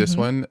 Can we do this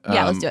one?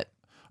 Yeah, let's do it.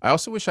 I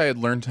also wish I had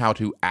learned how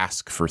to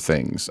ask for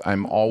things. I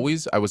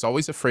was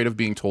always afraid of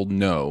being told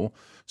no,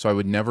 so I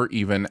would never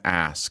even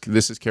ask.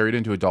 This is carried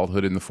into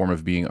adulthood in the form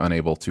of being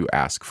unable to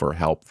ask for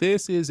help.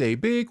 This is a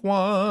big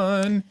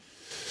one.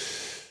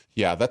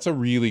 Yeah, that's a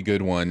really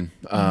good one.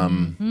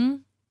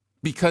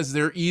 Because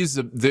there is,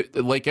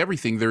 like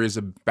everything, there is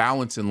a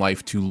balance in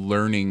life to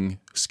learning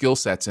skill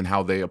sets and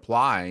how they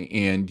apply.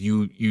 And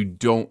you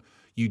don't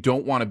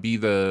want to be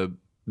the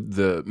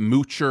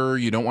moocher.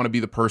 You don't want to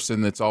be the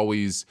person that's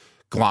always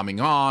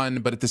glomming on.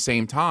 But at the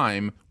same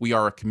time, we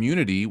are a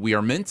community. We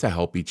are meant to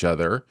help each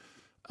other.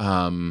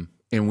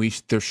 And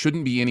there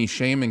shouldn't be any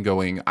shame in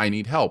going, I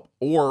need help.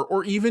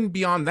 Or even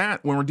beyond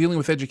that, when we're dealing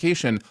with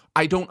education,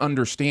 I don't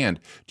understand.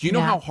 Do you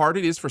know how hard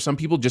it is for some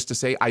people just to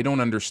say, I don't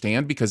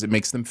understand, because it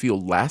makes them feel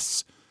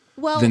less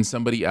than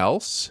somebody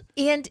else?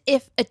 And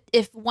if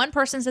one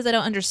person says, I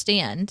don't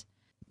understand,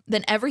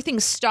 then everything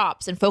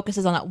stops and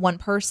focuses on that one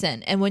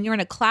person. And when you're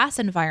in a class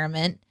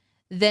environment,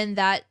 then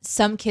that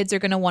some kids are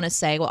going to want to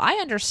say, well, I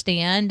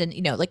understand. And,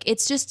 like,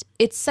 it's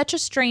such a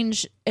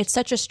strange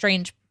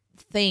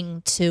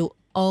thing to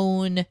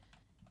own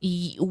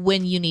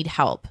when you need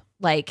help.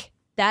 Like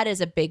that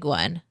is a big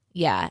one.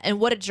 Yeah. And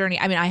what a journey.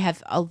 I mean, I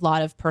have a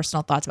lot of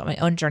personal thoughts about my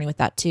own journey with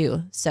that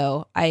too.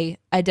 So I'm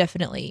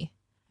definitely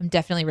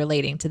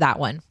relating to that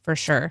one for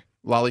sure.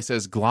 Lolly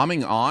says,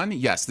 glomming on.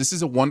 Yes, this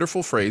is a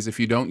wonderful phrase. If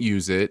you don't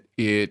use it,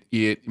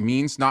 it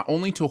means not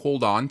only to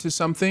hold on to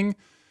something,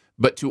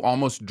 but to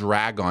almost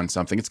drag on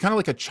something. It's kind of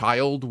like a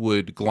child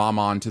would glom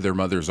on to their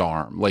mother's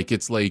arm. Like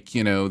it's like,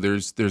 you know,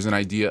 there's an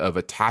idea of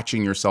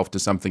attaching yourself to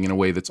something in a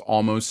way that's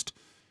almost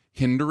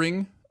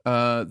hindering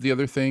the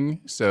other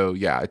thing. So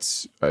yeah,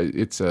 it's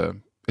a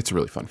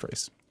really fun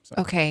phrase. So.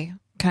 Okay.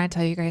 Can I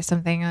tell you guys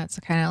something that's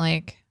kind of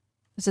like,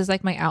 this is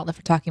like my outlet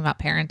for talking about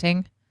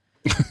parenting.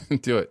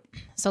 Do it.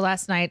 So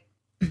last night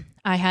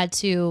I had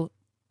to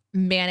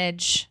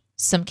manage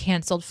some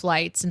canceled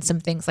flights and some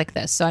things like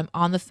this. So I'm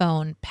on the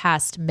phone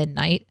past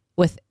midnight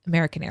with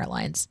American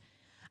Airlines.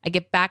 I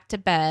get back to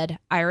bed.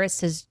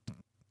 Iris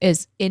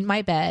is in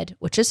my bed,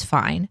 which is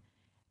fine,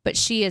 but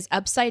she is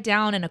upside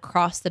down and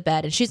across the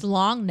bed, and she's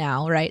long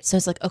now, right? So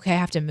it's like, okay, I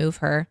have to move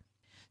her.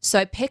 So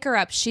I pick her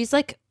up. She's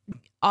like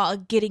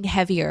getting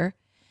heavier,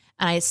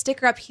 and I stick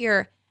her up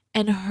here.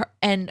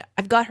 And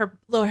I've got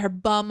her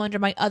bum under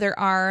my other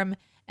arm,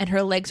 and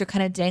her legs are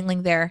kind of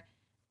dangling there,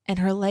 and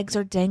her legs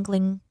are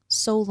dangling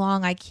so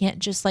long I can't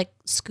just like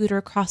scoot her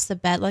across the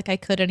bed like I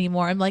could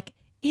anymore. I'm like,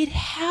 it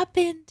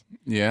happened.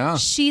 Yeah.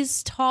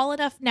 She's tall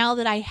enough now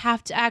that I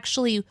have to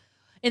actually,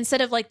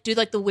 instead of like do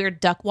like the weird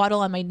duck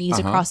waddle on my knees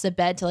across the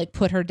bed to like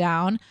put her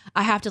down,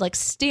 I have to like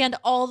stand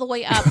all the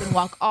way up and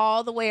walk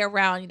all the way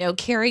around, you know,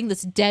 carrying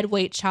this dead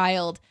weight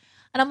child.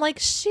 And I'm like,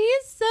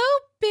 she's so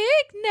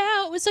big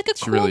now. It was like a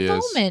cool really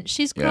moment.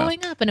 She's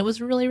growing up, and it was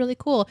really, really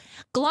cool.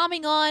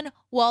 Glomming on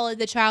while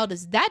the child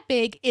is that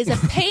big is a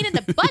pain in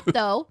the butt,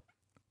 though,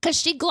 because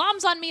she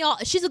gloms on me all.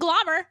 She's a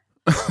glommer.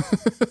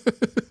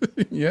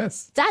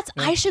 Yes.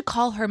 I should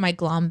call her my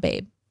glom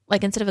babe.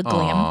 Like instead of a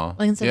glam. Aww.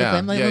 Like instead of a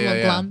glam, like a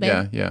little glom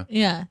babe. Yeah.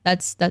 Yeah,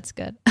 that's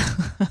good.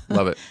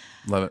 Love it.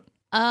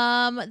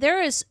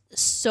 There's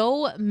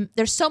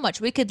so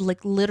much. We could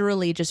like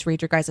literally just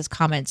read your guys'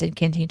 comments and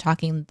continue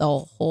talking the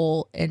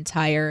whole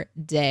entire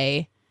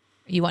day.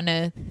 You want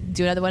to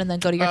do another one and then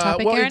go to your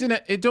topic, Aaron?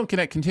 It Don't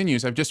Connect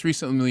continues. I've just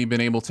recently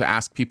been able to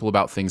ask people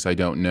about things I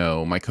don't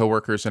know. My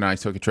coworkers and I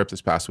took a trip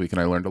this past week,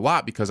 and I learned a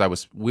lot because I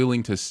was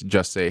willing to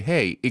just say,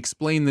 hey,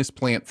 explain this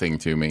plant thing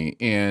to me.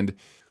 And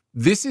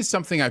this is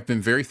something I've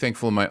been very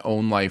thankful in my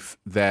own life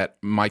that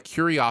my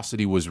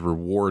curiosity was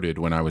rewarded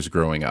when I was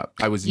growing up.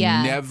 I was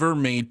never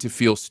made to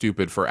feel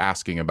stupid for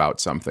asking about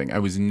something. I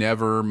was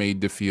never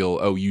made to feel,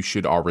 oh, you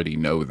should already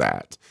know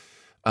that.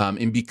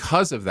 And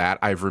because of that,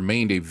 I've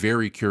remained a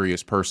very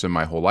curious person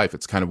my whole life.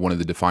 It's kind of one of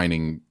the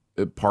defining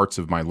parts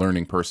of my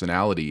learning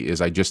personality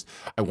is I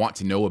want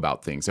to know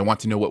about things. I want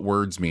to know what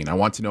words mean. I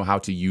want to know how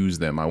to use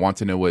them. I want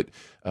to know what,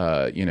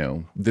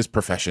 this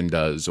profession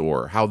does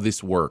or how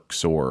this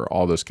works or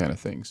all those kind of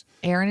things.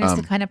 Aaron is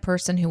the kind of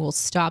person who will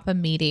stop a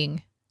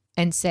meeting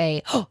and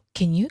say, oh,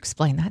 can you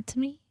explain that to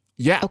me?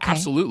 Yeah, okay.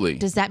 Absolutely.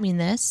 Does that mean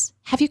this?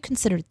 Have you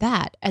considered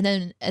that? And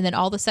then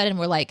all of a sudden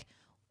we're like,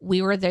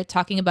 we were there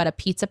talking about a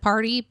pizza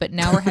party, but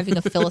now we're having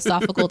a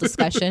philosophical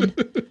discussion.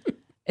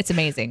 It's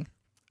amazing.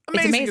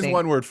 Amazing is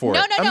one word for it.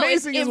 No.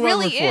 Amazing It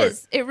really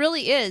is. It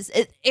really is.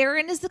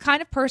 Aaron is the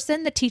kind of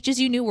person that teaches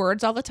you new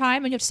words all the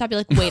time, and you have to stop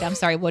and be like, wait, I'm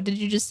sorry, what did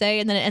you just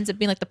say? And then it ends up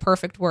being like the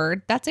perfect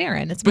word. That's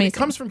Aaron. It's amazing. But it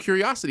comes from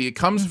curiosity. It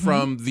comes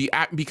from the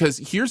act, because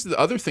here's the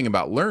other thing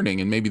about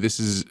learning, and maybe this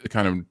is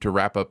kind of to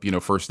wrap up,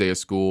 first day of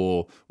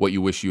school, what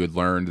you wish you had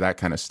learned, that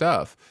kind of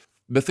stuff.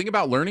 The thing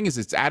about learning is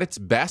it's at its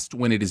best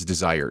when it is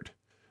desired.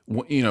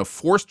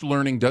 Forced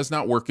learning does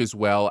not work as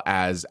well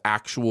as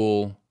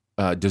actual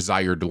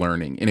desired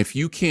learning. And if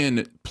you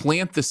can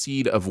plant the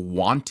seed of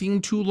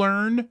wanting to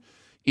learn,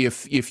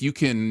 if you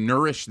can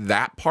nourish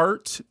that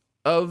part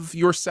of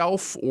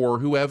yourself or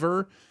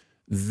whoever,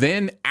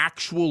 then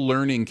actual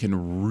learning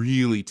can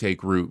really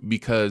take root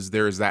because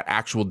there's that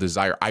actual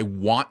desire. I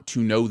want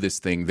to know this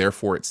thing,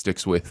 therefore it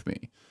sticks with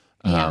me.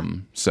 Yeah.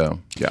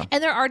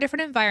 And there are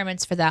different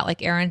environments for that.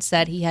 Like Aaron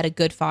said, he had a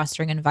good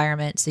fostering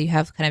environment. So you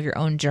have kind of your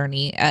own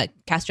journey.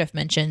 Castreff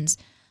mentions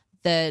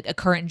a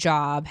current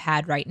job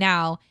had right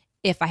now.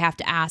 If I have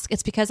to ask,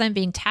 it's because I'm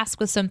being tasked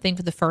with something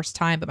for the first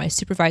time, but my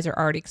supervisor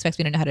already expects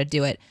me to know how to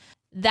do it.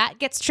 That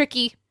gets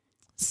tricky.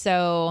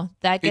 So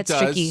that gets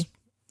tricky.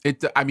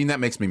 That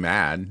makes me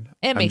mad.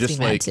 It makes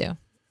me mad too.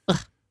 Ugh.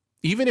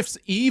 Even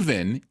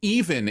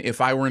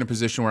if I were in a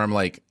position where I'm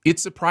like, it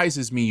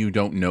surprises me you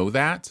don't know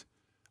that,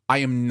 I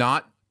am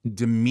not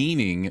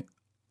demeaning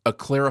a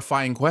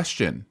clarifying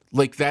question.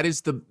 Like that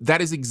is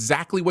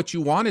exactly what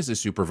you want as a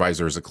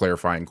supervisor, is a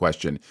clarifying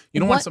question.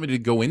 You don't want somebody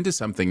to go into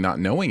something not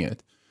knowing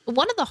it.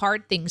 One of the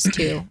hard things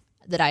too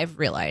that I've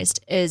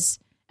realized is,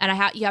 and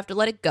you have to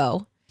let it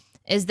go,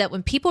 is that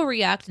when people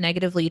react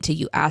negatively to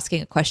you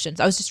asking a question.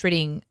 So I was just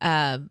reading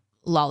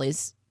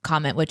Lolly's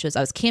comment, which was, I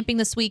was camping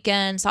this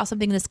weekend, saw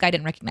something this guy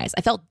didn't recognize.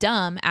 I felt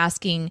dumb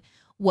asking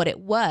what it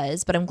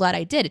was, but I'm glad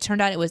I did. It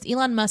turned out it was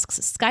Elon Musk's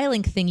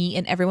Skylink thingy,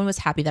 and everyone was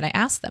happy that I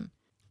asked them.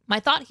 My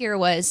thought here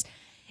was,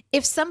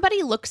 if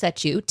somebody looks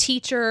at you,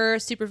 teacher,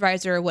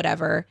 supervisor,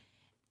 whatever,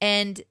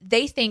 and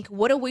they think,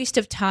 what a waste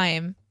of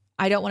time.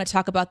 I don't want to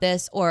talk about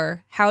this,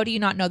 or how do you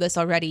not know this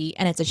already?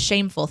 And it's a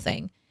shameful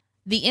thing.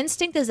 The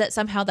instinct is that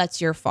somehow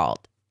that's your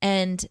fault.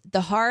 And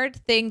the hard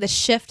thing, the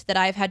shift that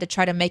I've had to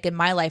try to make in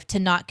my life to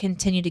not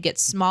continue to get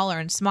smaller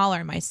and smaller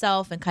in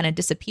myself and kind of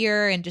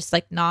disappear and just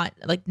not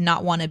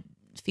want to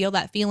feel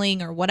that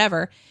feeling or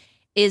whatever,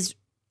 is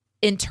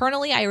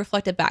internally I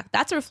reflected back.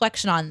 That's a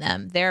reflection on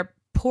them. Their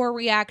poor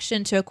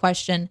reaction to a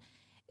question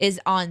is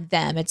on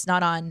them. It's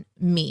not on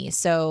me.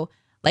 So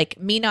like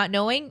me not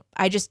knowing,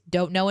 I just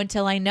don't know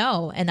until I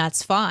know, and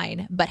that's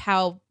fine. But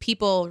how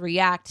people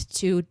react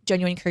to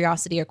genuine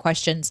curiosity or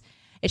questions,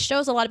 it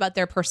shows a lot about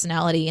their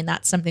personality, and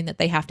that's something that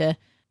they have to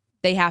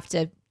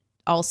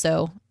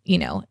also,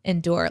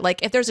 endure.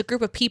 Like if there's a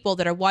group of people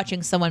that are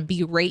watching someone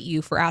berate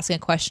you for asking a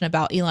question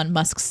about Elon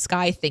Musk's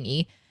sky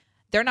thingy,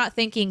 they're not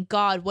thinking,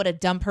 God, what a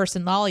dumb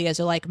person Lolly is.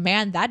 They're like,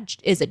 man, that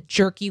is a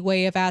jerky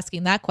way of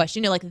asking that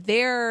question. Like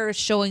they're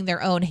showing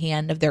their own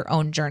hand of their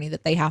own journey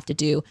that they have to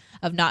do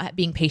of not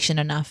being patient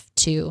enough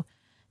to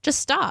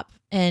just stop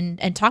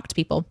and talk to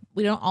people.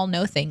 We don't all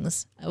know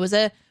things. It was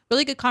a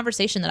really good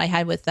conversation that I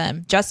had with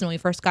Justin when we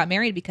first got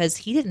married, because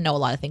he didn't know a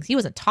lot of things. He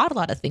wasn't taught a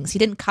lot of things. He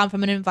didn't come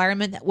from an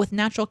environment with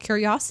natural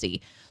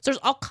curiosity. So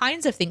there's all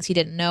kinds of things he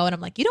didn't know. And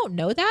I'm like, you don't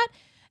know that?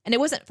 And it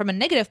wasn't from a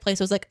negative place.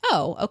 It was like,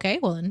 oh, okay,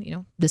 well,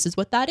 then, this is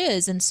what that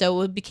is. And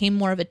so it became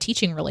more of a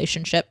teaching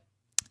relationship.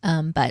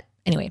 But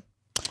anyway.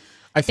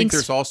 I think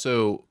there's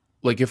also,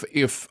 like,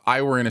 if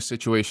I were in a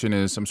situation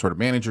as some sort of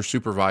manager,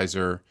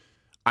 supervisor,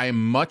 I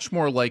am much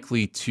more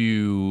likely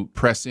to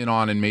press in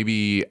on and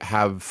maybe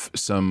have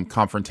some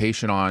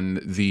confrontation on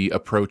the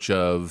approach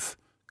of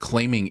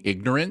claiming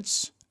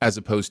ignorance as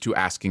opposed to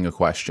asking a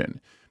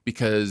question.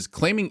 Because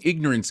claiming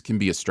ignorance can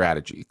be a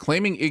strategy.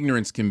 Claiming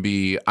ignorance can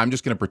be, I'm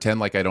just going to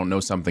pretend like I don't know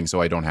something so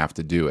I don't have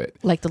to do it.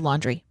 Like the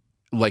laundry.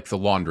 Like the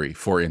laundry,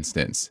 for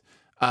instance.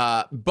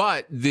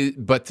 But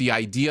the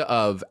idea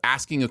of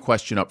asking a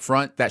question up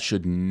front, that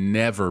should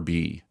never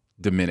be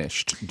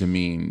diminished,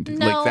 demeaned.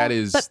 No, like that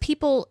is. But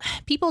people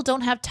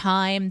don't have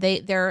time.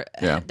 They're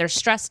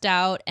stressed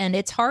out, and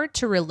it's hard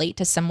to relate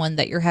to someone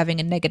that you're having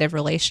a negative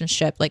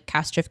relationship, like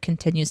Kastriv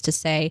continues to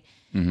say.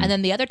 Mm-hmm. And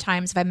then the other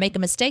times, if I make a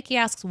mistake, he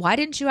asks, why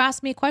didn't you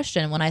ask me a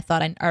question when I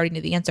thought I already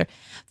knew the answer?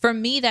 For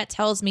me, that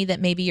tells me that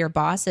maybe your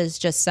boss is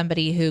just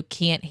somebody who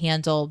can't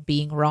handle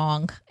being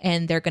wrong,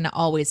 and they're going to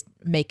always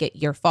make it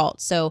your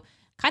fault. So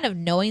kind of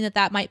knowing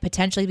that might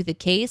potentially be the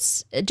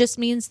case, it just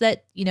means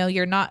that,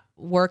 you're not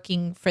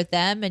working for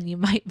them, and you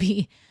might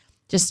be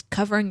just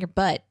covering your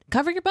butt.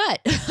 Cover your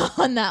butt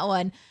on that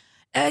one.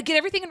 Get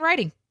everything in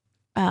writing.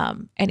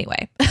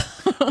 Anyway.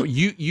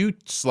 You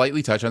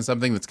slightly touch on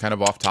something that's kind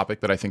of off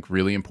topic, but I think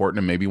really important,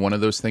 and maybe one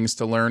of those things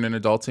to learn in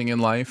adulting in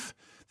life.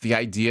 The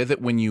idea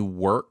that when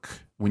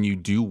you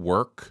do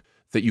work,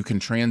 that you can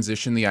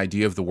transition the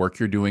idea of the work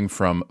you're doing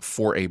from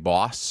for a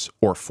boss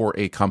or for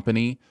a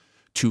company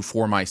to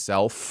for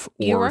myself,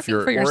 or if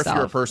you're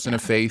a person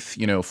of faith,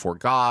 for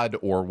God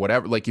or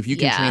whatever. Like if you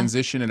can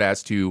transition it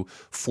as to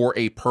for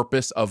a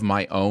purpose of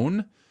my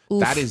own. Oof.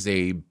 That is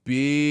a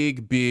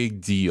big, big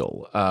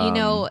deal.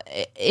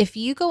 If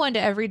you go into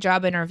every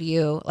job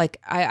interview, like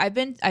I've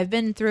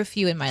been through a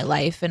few in my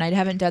life, and I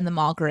haven't done them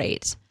all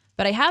great,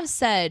 but I have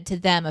said to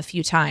them a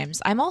few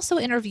times, I'm also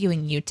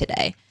interviewing you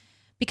today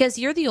because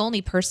you're the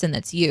only person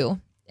that's you.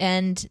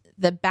 And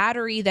the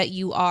battery that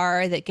you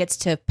are that gets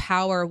to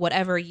power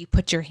whatever you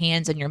put your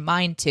hands and your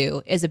mind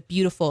to is a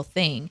beautiful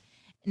thing.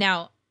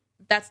 Now,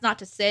 that's not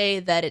to say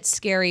that it's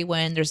scary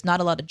when there's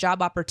not a lot of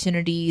job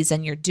opportunities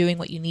and you're doing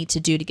what you need to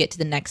do to get to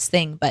the next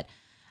thing. But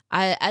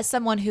as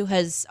someone who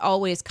has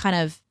always kind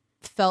of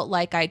felt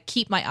like I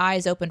keep my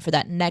eyes open for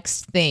that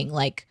next thing,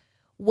 like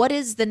what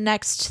is the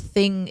next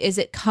thing? Is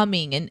it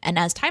coming? And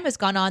as time has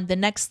gone on, the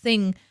next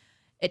thing,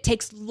 it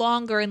takes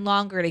longer and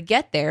longer to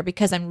get there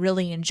because I'm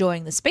really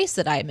enjoying the space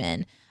that I'm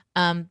in.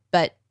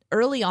 But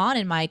early on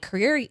in my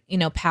career,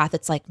 path,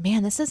 it's like,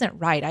 man, this isn't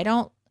right.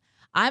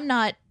 I'm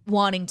not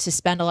wanting to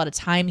spend a lot of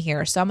time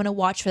here. So I'm going to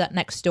watch for that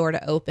next door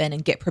to open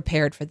and get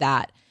prepared for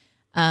that.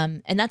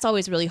 And that's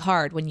always really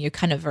hard when you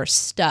kind of are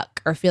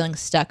stuck or feeling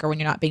stuck or when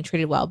you're not being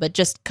treated well. But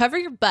just cover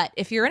your butt.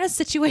 If you're in a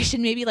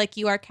situation maybe like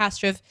you are,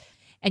 Kastriv,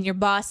 and your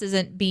boss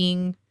isn't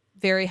being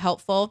very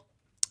helpful,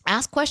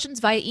 ask questions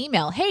via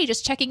email. Hey,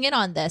 just checking in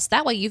on this.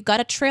 That way you've got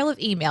a trail of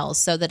emails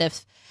so that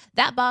if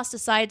that boss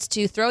decides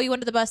to throw you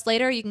under the bus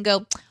later, you can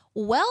go,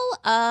 well,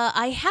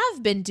 I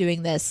have been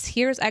doing this.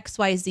 Here's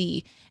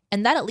XYZ.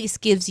 And that at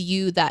least gives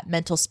you that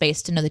mental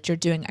space to know that you're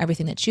doing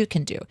everything that you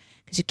can do,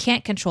 because you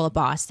can't control a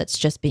boss that's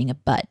just being a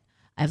butt.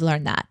 I've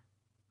learned that.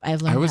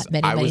 That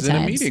many times. I was in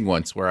a meeting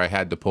once where I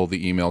had to pull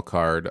the email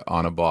card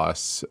on a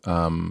boss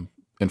in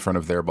front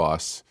of their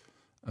boss.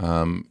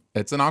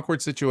 It's an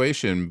awkward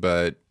situation,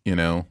 but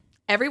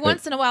every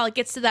once in a while it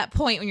gets to that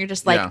point when you're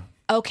just like,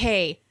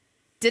 okay,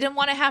 didn't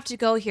want to have to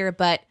go here,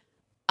 but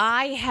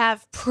I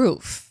have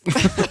proof.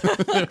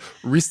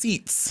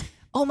 Receipts.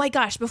 Oh my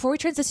gosh, before we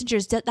transition to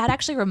yours, that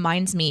actually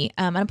reminds me,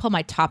 I'm going to pull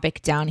my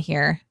topic down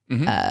here.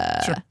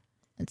 Mm-hmm. Sure.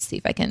 Let's see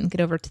if I can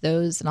get over to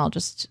those, and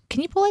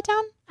can you pull it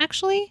down?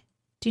 Actually,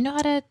 do you know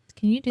how to?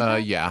 Can you do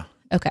that? Yeah.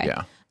 Okay.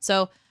 Yeah.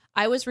 So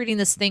I was reading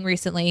this thing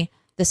recently.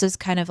 This is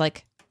kind of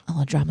like a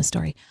little drama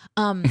story.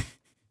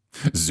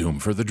 Zoom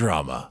for the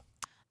drama.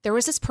 There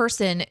was this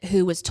person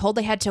who was told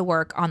they had to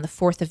work on the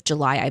 4th of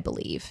July, I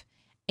believe.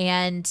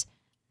 And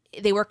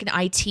they work in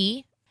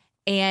IT.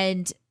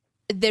 And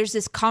there's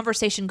this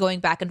conversation going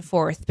back and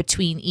forth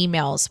between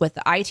emails with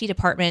the IT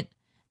department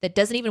that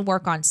doesn't even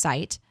work on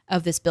site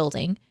of this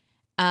building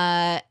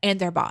and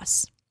their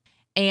boss.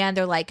 And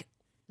they're like,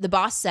 the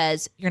boss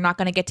says, you're not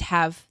going to get to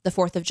have the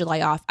 4th of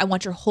July off. I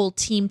want your whole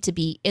team to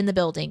be in the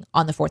building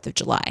on the 4th of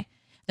July.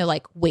 They're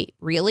like, wait,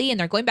 really? And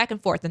they're going back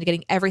and forth and they're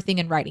getting everything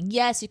in writing.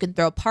 Yes, you can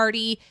throw a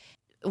party,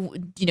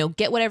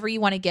 get whatever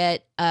you want to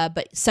get,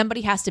 but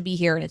somebody has to be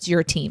here and it's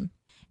your team.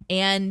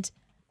 And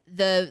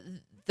the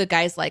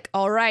guy's like,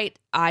 all right,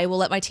 I will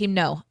let my team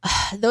know.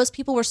 Those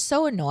people were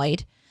so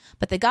annoyed,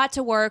 but they got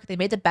to work. They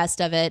made the best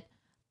of it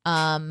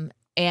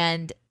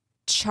and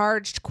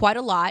charged quite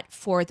a lot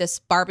for this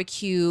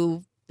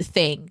barbecue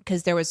thing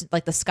because there was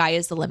like the sky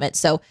is the limit.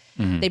 So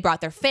they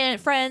brought their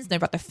friends and they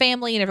brought their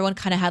family and everyone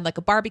kind of had like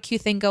a barbecue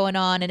thing going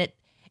on. And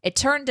it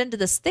turned into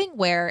this thing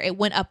where it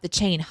went up the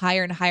chain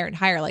higher and higher and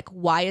higher. Like,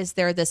 why is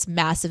there this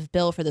massive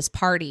bill for this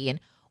party? And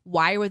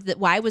why was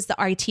the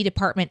IT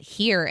department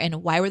here?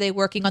 And why were they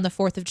working on the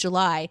 4th of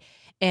July?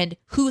 And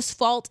whose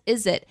fault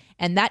is it?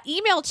 And that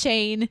email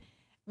chain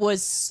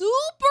was super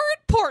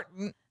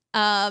important.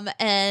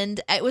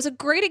 And it was a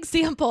great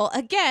example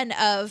again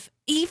of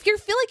if you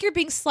feel like you're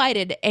being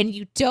slighted and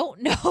you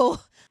don't know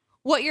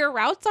what your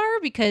routes are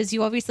because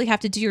you obviously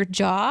have to do your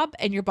job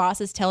and your boss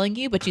is telling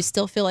you, but you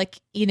still feel like,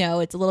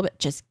 it's a little bit,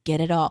 just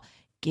get it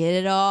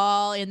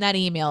all in that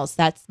emails.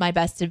 That's my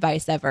best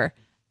advice ever.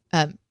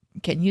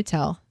 Can you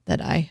tell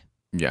that I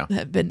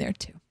have been there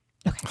too?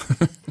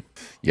 Okay.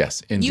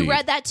 Yes, indeed. You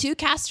read that too,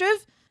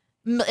 Kastrov?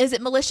 Is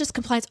it malicious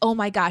compliance? Oh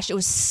my gosh. It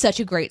was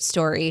such a great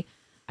story.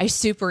 I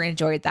super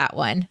enjoyed that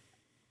one.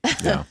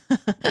 Yeah.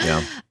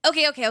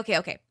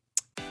 Okay.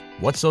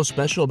 What's so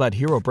special about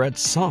Hero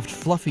Bread's soft,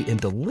 fluffy, and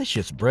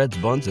delicious breads,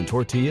 buns, and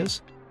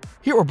tortillas?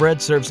 Hero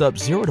Bread serves up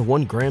 0 to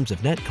 1 grams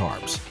of net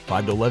carbs,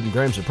 5 to 11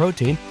 grams of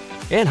protein,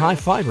 and high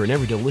fiber in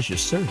every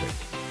delicious serving.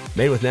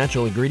 Made with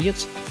natural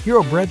ingredients,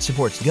 Hero Bread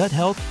supports gut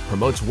health,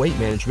 promotes weight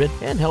management,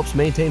 and helps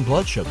maintain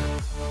blood sugar.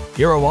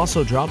 Hero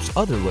also drops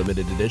other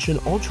limited edition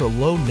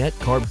ultra-low net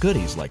carb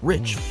goodies like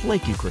rich,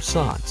 flaky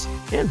croissants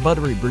and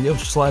buttery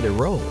brioche slider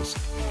rolls.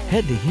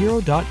 Head to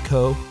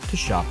hero.co to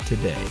shop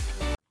today.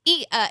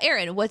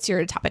 Aaron, what's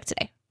your topic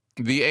today?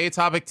 The A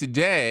topic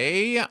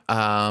today,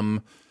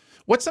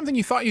 what's something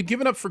you thought you'd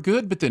given up for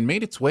good but then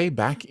made its way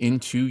back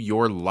into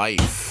your life?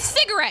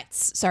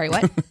 Cigarettes. Sorry,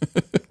 what?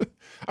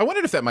 I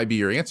wondered if that might be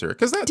your answer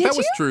because that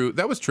was true.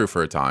 That was true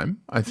for a time,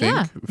 I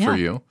think, for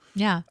you.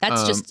 Yeah,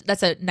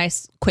 that's a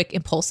nice, quick,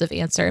 impulsive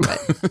answer.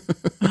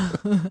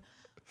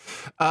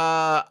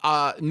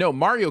 But no,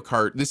 Mario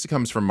Kart. This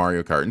comes from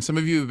Mario Kart, and some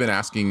of you have been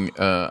asking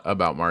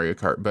about Mario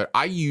Kart. But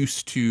I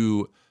used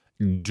to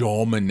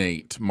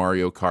dominate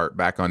Mario Kart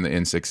back on the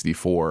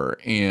N64,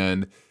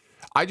 and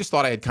I just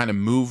thought I had kind of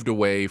moved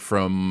away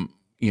from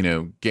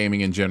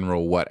gaming in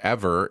general,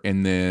 whatever.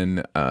 And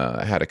then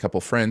I had a couple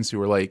friends who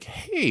were like,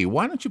 "Hey,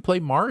 why don't you play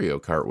Mario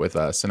Kart with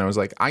us?" And I was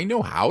like, "I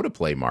know how to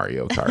play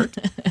Mario Kart."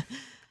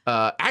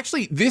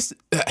 Actually, this,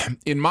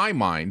 in my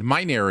mind,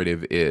 my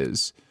narrative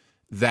is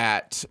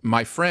that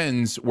my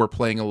friends were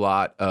playing a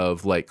lot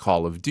of like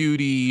Call of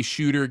Duty,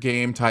 shooter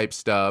game type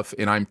stuff,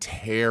 and I'm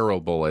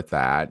terrible at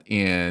that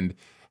and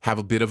have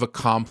a bit of a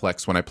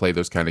complex when I play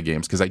those kind of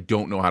games because I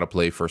don't know how to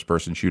play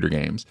first-person shooter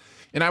games.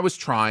 And I was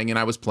trying and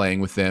I was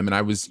playing with them and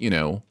I was,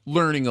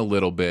 learning a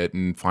little bit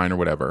and fine or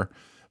whatever.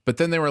 But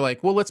then they were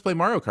like, well, let's play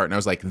Mario Kart. And I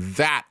was like,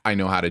 that I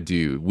know how to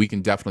do. We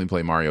can definitely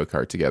play Mario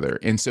Kart together.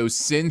 And so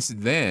since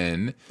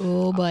then,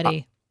 oh,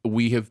 buddy,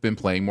 we have been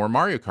playing more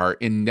Mario Kart.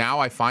 And now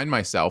I find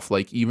myself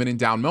like even in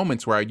down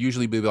moments where I'd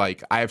usually be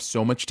like, I have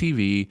so much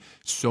TV,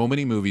 so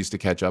many movies to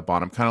catch up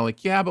on. I'm kind of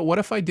like, yeah, but what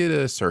if I did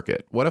a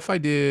circuit? What if I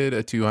did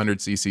a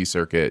 200cc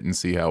circuit and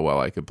see how well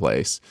I could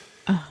place?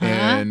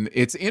 And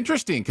it's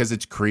interesting because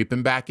it's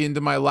creeping back into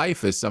my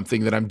life as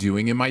something that I'm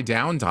doing in my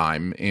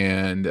downtime.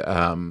 And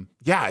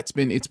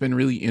it's been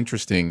really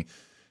interesting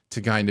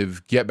to kind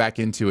of get back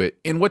into it.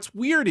 And what's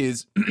weird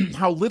is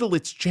how little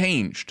it's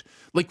changed.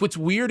 Like what's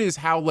weird is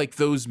how like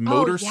those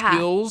motor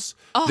skills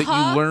that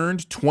you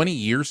learned 20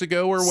 years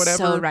ago or whatever.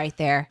 So right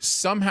there.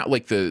 Somehow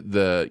like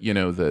the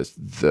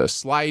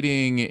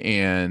sliding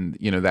and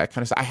that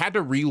kind of stuff. I had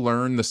to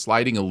relearn the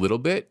sliding a little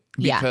bit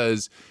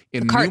because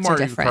in new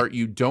Mario Kart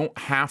you don't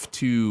have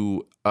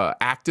to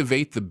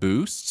activate the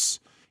boosts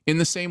in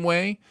the same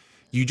way.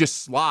 You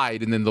just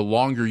slide, and then the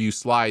longer you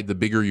slide, the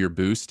bigger your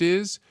boost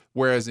is.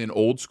 Whereas in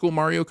old school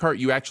Mario Kart,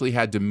 you actually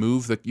had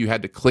to you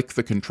had to click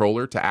the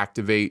controller to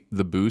activate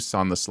the boosts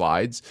on the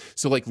slides.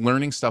 So like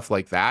learning stuff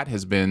like that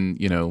has been,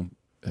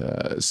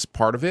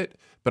 part of it.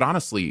 But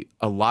honestly,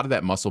 a lot of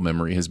that muscle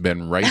memory has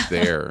been right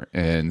there.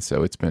 And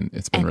so it's been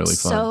really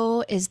fun.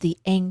 So is the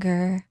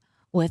anger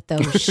with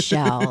those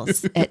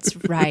shells. It's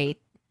right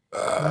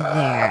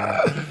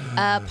there.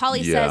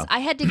 Polly says, I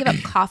had to give up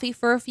coffee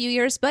for a few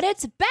years, but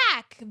it's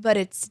back. But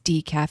it's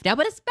decaf now,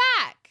 but it's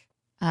back.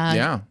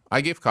 Yeah.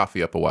 I gave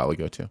coffee up a while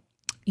ago too.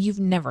 I've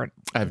never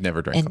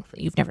drank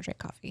coffee. You've never drank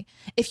coffee.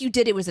 If you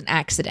did, it was an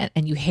accident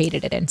and you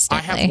hated it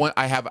instantly.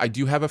 I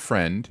do have a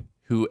friend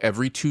who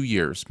every 2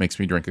 years makes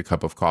me drink a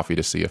cup of coffee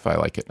to see if I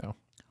like it now.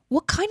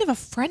 What kind of a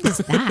friend is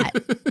that?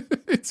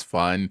 It's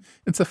fun.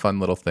 It's a fun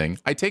little thing.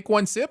 I take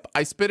one sip,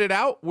 I spit it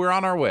out, we're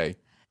on our way.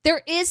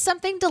 There is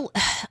something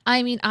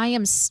I'm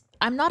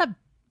not a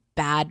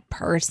bad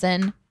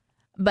person,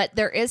 but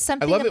there is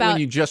something I love it when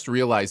you just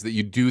realize that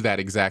you do that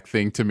exact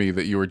thing to me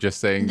that you were just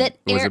saying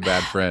was a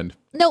bad friend.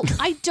 No,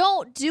 I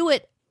don't do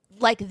it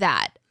like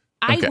that.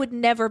 Okay. I would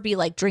never be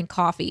like, drink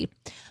coffee.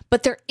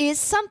 But there is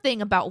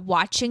something about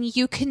watching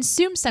you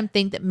consume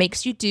something that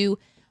makes you do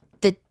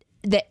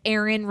the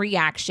Aaron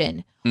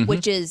reaction,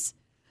 which is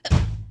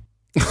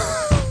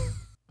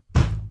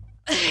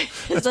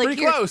That's like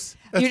pretty close.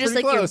 You're just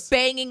like close. You're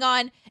banging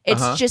on.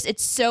 It's just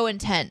it's so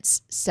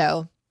intense.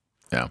 So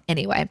yeah.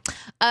 Anyway,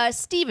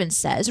 Steven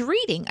says,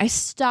 reading. I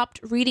stopped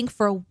reading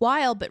for a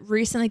while, but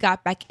recently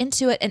got back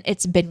into it, and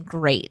it's been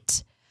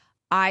great.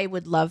 I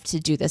would love to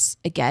do this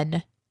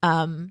again.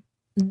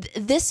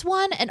 This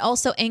one, and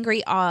also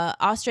Angry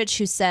Ostrich,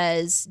 who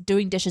says,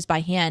 doing dishes by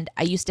hand.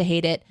 I used to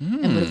hate it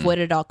and would avoid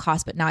it at all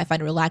costs, but now I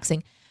find it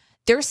relaxing.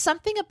 There's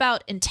something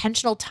about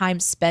intentional time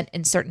spent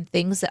in certain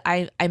things that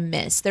I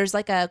miss. There's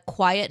like a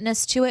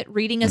quietness to it.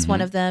 Reading is one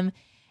of them.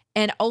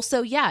 And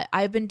also, yeah,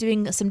 I've been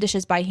doing some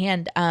dishes by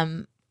hand,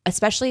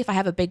 especially if I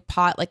have a big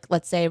pot, like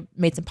let's say I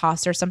made some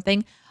pasta or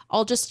something.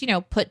 I'll just,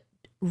 put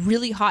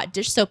really hot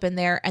dish soap in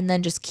there and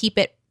then just keep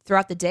it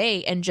throughout the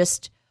day and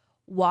just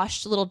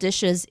wash little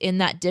dishes in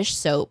that dish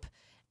soap.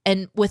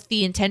 And with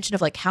the intention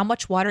of like, how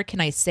much water can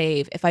I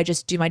save if I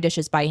just do my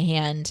dishes by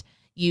hand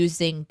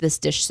using this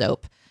dish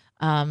soap?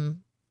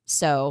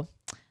 So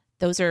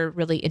those are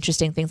really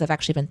interesting things. I've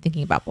actually been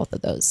thinking about both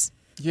of those.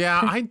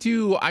 Yeah, I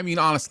do. I mean,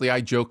 honestly,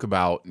 I joke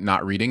about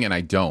not reading, and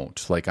I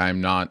don't. Like,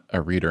 I'm not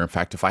a reader. In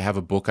fact, if I have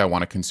a book I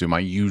want to consume, I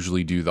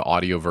usually do the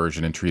audio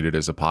version and treat it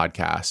as a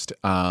podcast.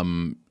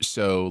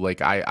 So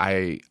like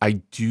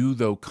I do,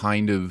 though,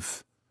 kind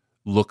of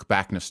look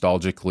back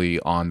nostalgically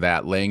on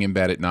that, laying in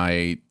bed at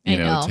night, you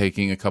know,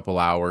 taking a couple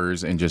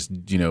hours and just,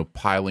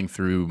 piling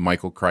through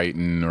Michael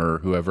Crichton or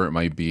whoever it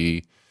might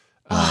be.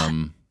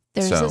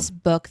 There's this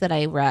book that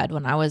I read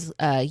when I was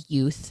a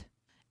youth,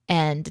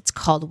 and it's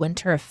called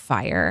Winter of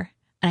Fire.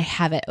 And I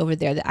have it over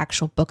there, the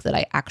actual book that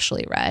I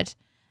actually read.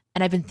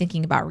 And I've been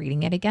thinking about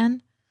reading it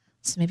again.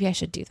 So maybe I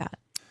should do that.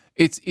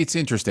 It's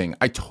interesting.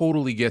 I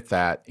totally get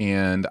that.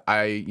 And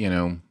I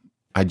don't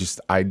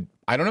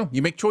know.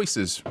 You make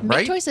choices,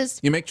 right?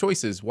 You make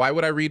choices. Why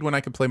would I read when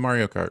I could play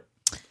Mario Kart?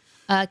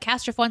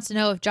 Castrif wants to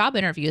know if job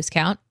interviews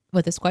count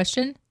with this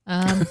question.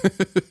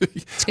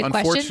 It's a good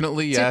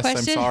Unfortunately, question. yes. I'm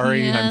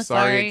sorry. Yeah, I'm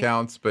sorry it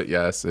counts, but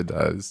yes, it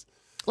does.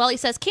 Well, he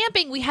says,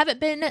 camping, we haven't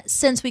been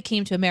since we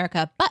came to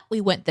America, but we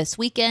went this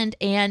weekend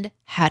and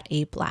had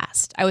a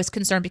blast. I was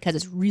concerned because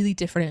it's really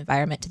different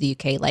environment to the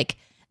UK. Like,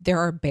 there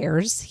are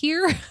bears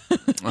here.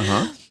 It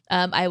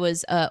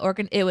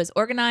was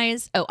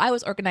organized. Oh, I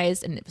was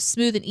organized, and it was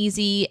smooth and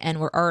easy,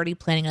 and we're already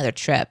planning another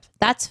trip.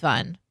 That's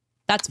fun.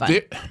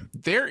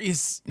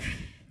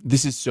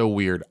 This is so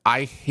weird.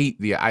 I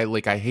hate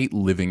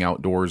living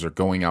outdoors or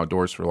going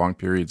outdoors for long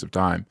periods of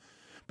time.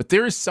 But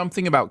there is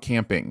something about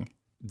camping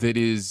that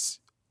is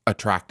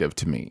attractive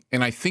to me.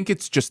 And I think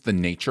it's just the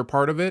nature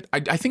part of it.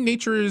 I think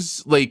nature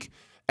is like,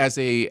 as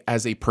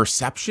a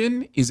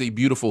perception, is a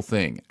beautiful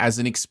thing. As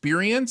an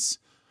experience,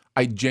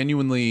 I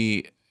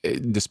genuinely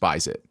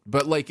despise it.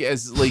 But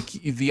as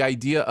the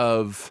idea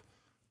of,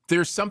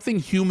 there's something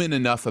human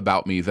enough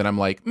about me that I'm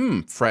like,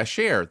 fresh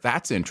air,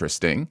 that's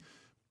interesting.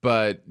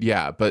 But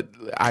yeah,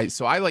 I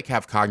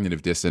have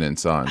cognitive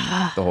dissonance on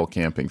the whole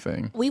camping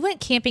thing. We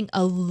went camping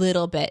a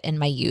little bit in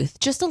my youth,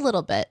 just a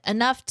little bit,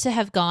 enough to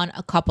have gone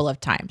a couple of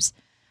times.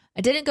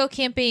 I didn't go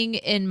camping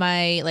in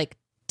my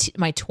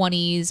my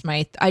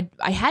 20s.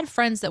 I had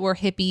friends that were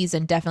hippies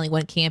and definitely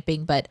went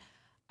camping, but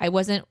I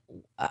was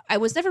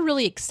never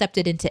really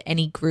accepted into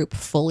any group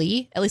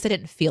fully. At least I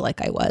didn't feel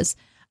like I was.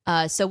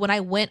 So when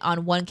I went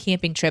on one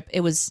camping trip,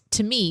 it was,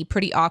 to me,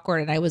 pretty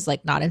awkward, and I was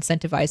not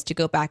incentivized to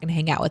go back and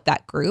hang out with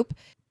that group.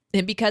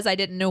 And because I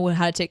didn't know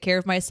how to take care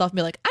of myself and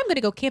be like, I'm going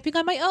to go camping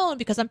on my own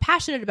because I'm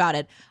passionate about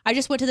it, I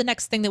just went to the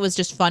next thing that was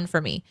just fun for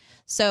me.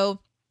 So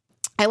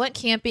I went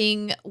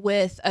camping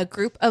with a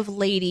group of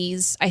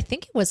ladies. I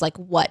think it was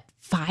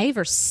 5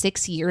 or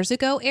 6 years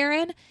ago,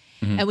 Aaron.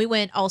 Mm-hmm. And we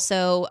went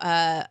also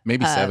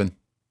maybe 7.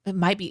 It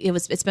might be.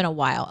 It's been a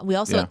while. We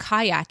also went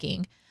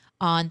kayaking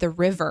on the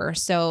river.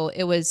 So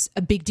it was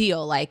a big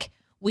deal.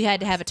 We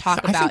had to have a talk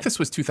about. I think this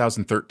was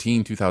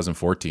 2013,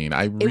 2014.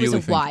 It was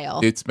a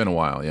while. It's been a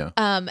while, yeah.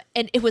 And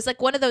it was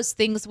one of those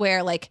things where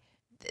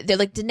they're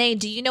like, Danae,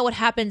 do you know what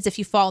happens if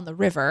you fall in the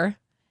river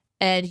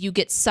and you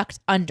get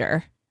sucked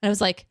under? And I was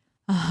like,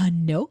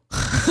 no.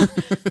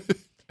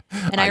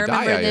 And I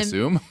remember I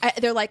assume.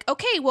 They're like,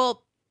 okay,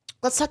 well,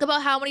 let's talk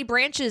about how many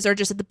branches are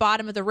just at the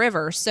bottom of the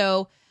river.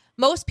 So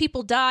most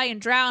people die and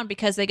drown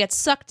because they get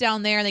sucked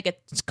down there and they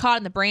get caught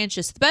in the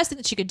branches. So the best thing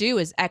that you could do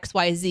is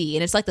XYZ.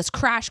 And it's like this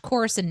crash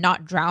course in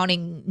not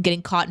drowning,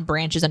 getting caught in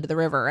branches under the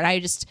river. And I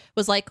just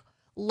was like,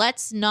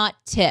 let's not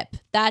tip.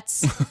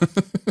 That's.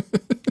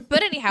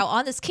 But anyhow,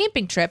 on this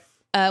camping trip,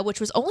 which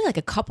was only like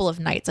a couple of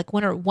nights, like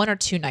one or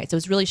two nights, it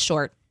was really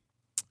short.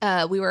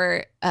 We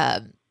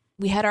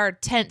had our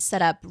tent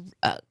set up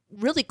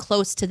really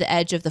close to the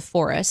edge of the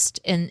forest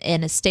in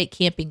a state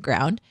camping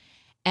ground.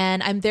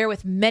 And I'm there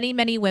with many,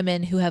 many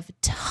women who have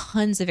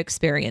tons of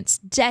experience,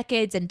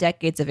 decades and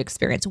decades of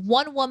experience.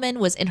 One woman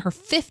was in her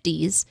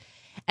 50s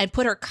and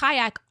put her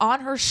kayak on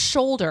her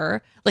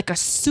shoulder like a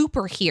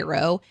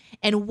superhero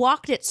and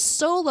walked it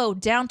solo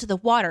down to the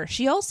water.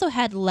 She also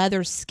had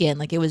leather skin,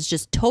 like it was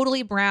just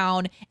totally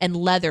brown and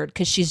leathered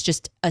because she's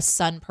just a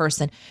sun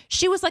person.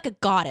 She was like a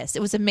goddess.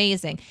 It was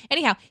amazing.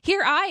 Anyhow,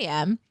 here I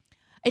am.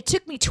 It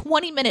took me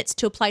 20 minutes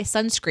to apply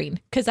sunscreen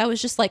because I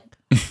was just like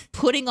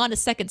putting on a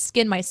second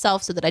skin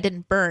myself so that I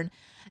didn't burn.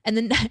 And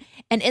then,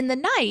 and in the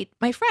night,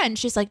 my friend,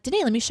 she's like,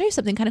 Danae, let me show you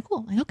something kind of cool.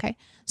 I'm like, okay.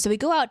 So we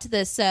go out to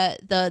this,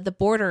 the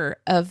border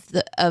of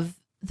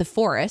the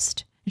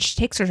forest, and she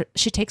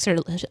takes her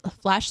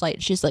flashlight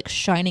and she's like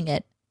shining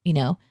it,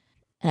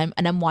 and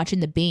I'm watching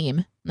the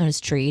beam. There's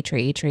tree,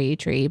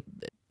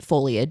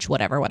 foliage,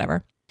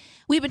 whatever.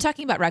 We've been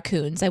talking about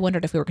raccoons. I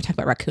wondered if we were going to talk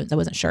about raccoons. I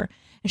wasn't sure.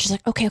 And she's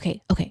like,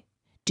 okay.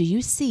 Do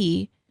you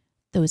see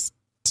those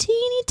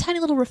teeny tiny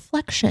little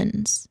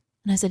reflections?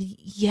 And I said,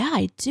 yeah,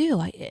 I do.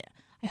 I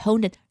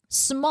honed it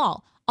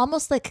small,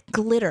 almost like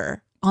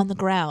glitter on the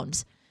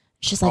ground.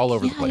 She's like, all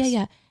over the place.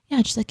 Yeah.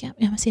 She's like, yeah,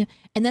 I see it.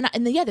 And then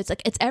it's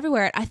like, it's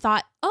everywhere. I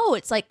thought, oh,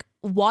 it's like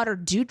water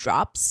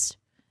dewdrops,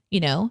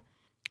 And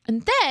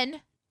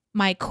then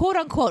my quote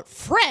unquote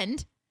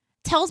friend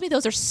tells me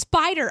those are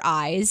spider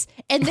eyes.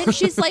 And then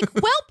she's like,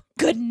 well,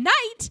 good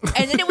night.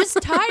 And then it was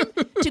time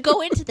to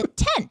go into the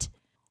tent,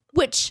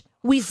 which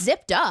we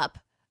zipped up,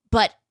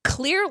 but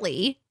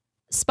clearly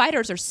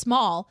spiders are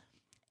small.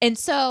 And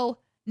so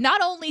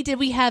not only did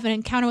we have an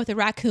encounter with a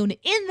raccoon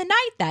in the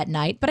night that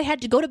night, but I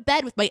had to go to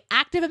bed with my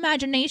active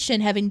imagination,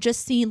 having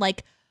just seen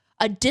like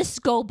a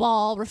disco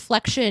ball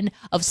reflection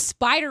of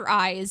spider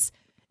eyes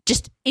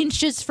just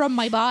inches from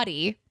my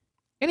body.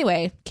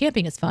 Anyway,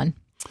 camping is fun.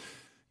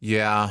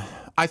 Yeah,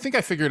 I think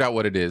I figured out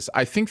what it is.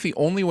 I think the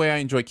only way I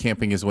enjoy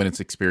camping is when it's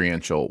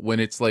experiential, when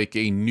it's like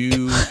a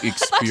new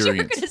experience. I thought you were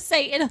going to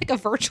say in like a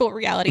virtual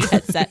reality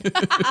headset.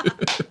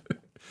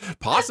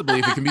 Possibly,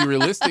 if it can be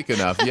realistic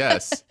enough,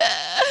 yes.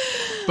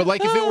 But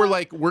like if it were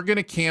like, we're going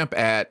to camp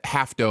at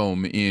Half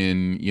Dome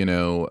in,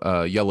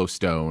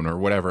 Yellowstone or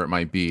whatever it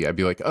might be, I'd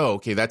be like, oh,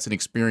 okay, that's an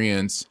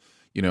experience.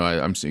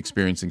 I'm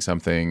experiencing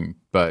something.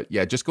 But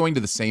yeah, just going to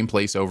the same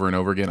place over and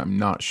over again, I'm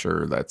not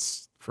sure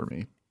that's for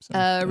me.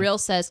 So, Real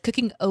says,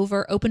 cooking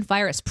over open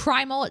fire is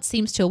primal. It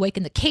seems to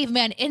awaken the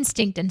caveman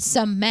instinct in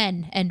some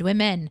men and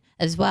women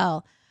as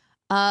well.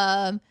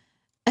 No.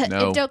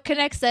 Don't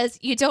Connect says,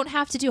 you don't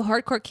have to do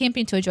hardcore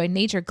camping to enjoy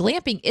nature.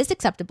 Glamping is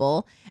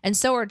acceptable, and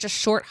so are just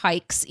short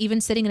hikes. Even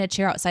sitting in a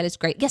chair outside is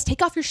great. Yes,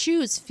 take off your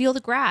shoes. Feel the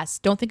grass.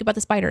 Don't think about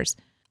the spiders.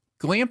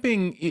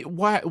 Glamping,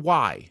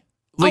 why?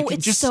 Like,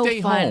 it's just so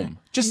stay fun. home.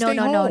 Just stay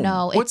home.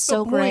 No. What's it's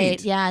so the great.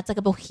 point? Yeah, it's like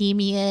a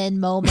bohemian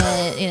moment.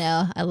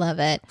 I love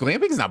it.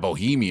 Glamping is not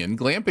bohemian.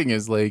 Glamping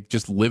is like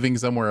just living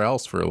somewhere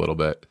else for a little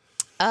bit.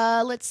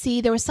 Let's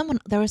see. There was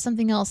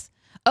something else.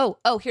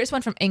 Oh, here's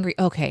one from Angry.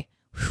 Okay.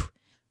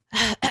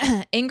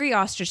 Angry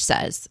Ostrich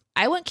says,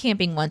 I went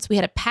camping once. We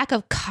had a pack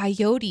of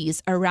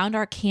coyotes around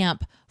our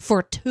camp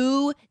for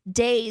 2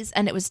 days,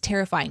 and it was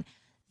terrifying.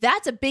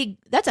 That's a big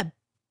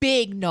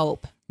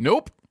nope.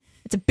 Nope.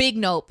 It's a big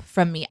nope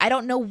from me. I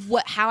don't know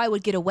how I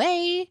would get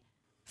away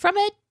from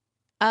it.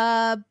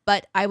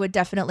 But I would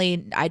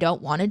definitely, I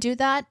don't want to do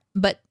that.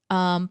 But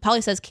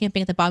Polly says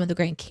camping at the bottom of the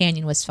Grand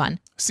Canyon was fun.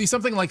 See,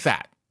 something like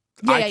that.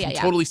 I can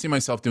totally see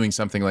myself doing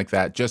something like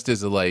that, just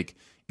as a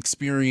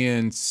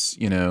experience,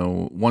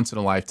 once in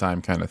a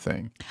lifetime kind of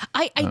thing.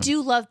 I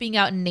do love being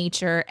out in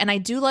nature, and I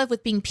do love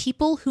with being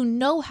people who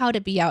know how to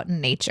be out in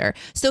nature.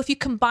 So if you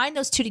combine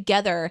those two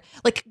together,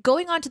 like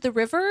going onto the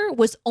river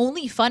was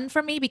only fun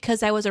for me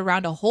because I was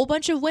around a whole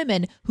bunch of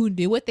women who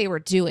knew what they were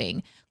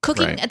doing.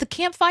 Cooking at the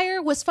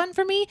campfire was fun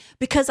for me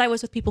because I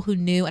was with people who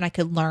knew and I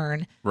could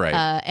learn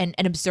and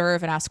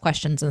observe and ask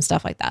questions and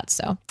stuff like that.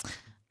 So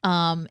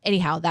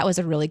anyhow, that was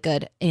a really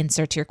good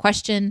answer to your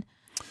question.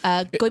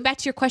 Going back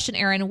to your question,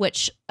 Aaron,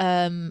 which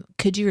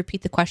could you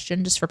repeat the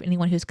question just for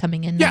anyone who's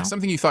coming in now? Yeah,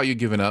 something you thought you'd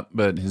given up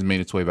but has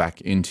made its way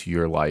back into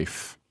your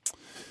life.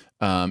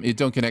 It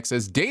Don't Connect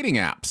says dating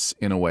apps,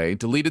 in a way,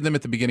 deleted them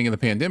at the beginning of the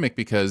pandemic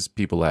because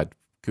people had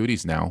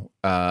cooties now.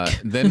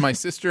 Then my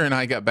sister and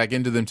I got back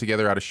into them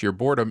together out of sheer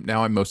boredom.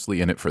 Now I'm mostly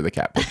in it for the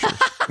cat pictures.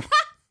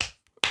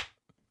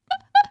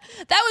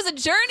 That was a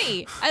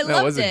journey. I loved it.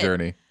 That was a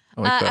journey.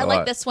 I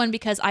like this one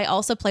because I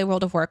also play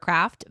World of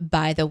Warcraft,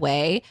 by the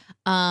way.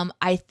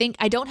 I think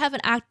I don't have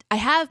I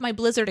have my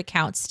Blizzard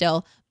account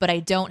still, but I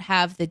don't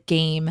have the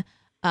game.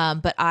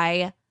 But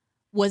I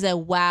was a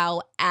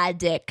WoW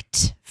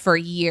addict for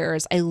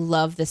years. I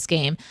love this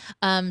game.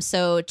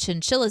 So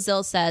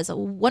Chinchillazil says,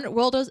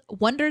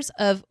 Wonders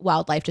of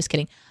Wildlife. Just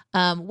kidding.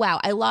 Wow,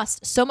 I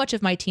lost so much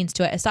of my teens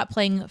to it. I stopped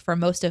playing for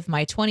most of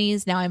my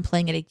 20s. Now I'm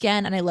playing it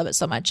again, and I love it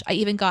so much. I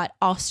even got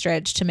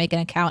Ostrich to make an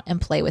account and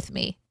play with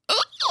me.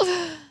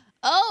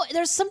 Oh,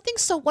 there's something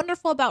so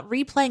wonderful about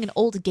replaying an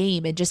old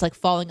game and just like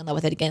falling in love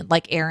with it again,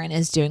 like Aaron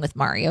is doing with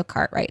Mario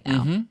Kart right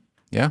now. Mm-hmm.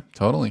 Yeah,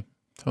 totally.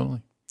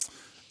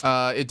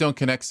 It Don't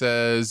Connect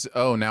says,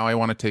 oh, now I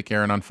want to take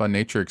Aaron on fun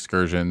nature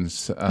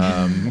excursions.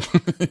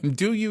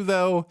 Do you,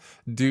 though?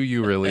 Do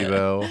you really,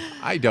 though?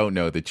 I don't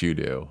know that you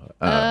do.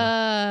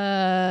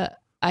 I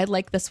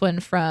like this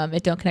one from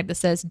It Don't Connect that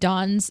says,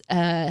 Dawn's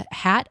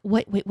hat.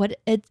 What?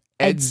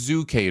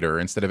 Educator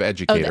instead of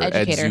educator. Oh, the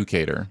educator.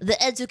 Educator.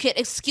 The educator.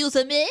 Excuse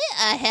me,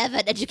 I have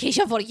an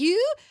education for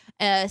you.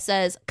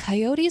 Says,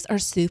 coyotes are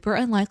super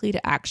unlikely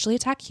to actually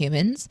attack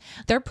humans.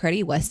 They're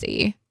pretty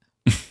wussy.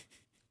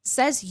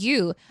 Says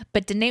you,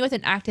 but Danae with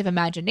an active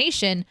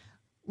imagination,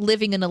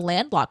 living in a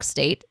landlocked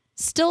state,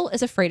 still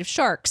is afraid of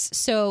sharks.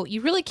 So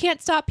you really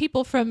can't stop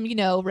people from,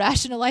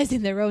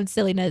 rationalizing their own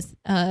silliness.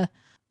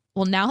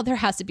 Well, now there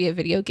has to be a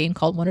video game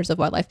called Wonders of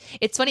Wildlife.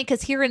 It's funny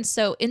because here in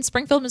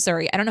Springfield,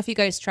 Missouri, I don't know if you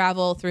guys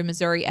travel through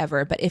Missouri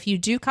ever, but if you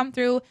do come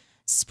through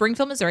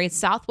Springfield, Missouri,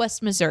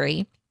 Southwest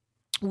Missouri,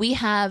 we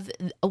have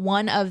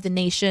one of the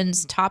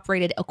nation's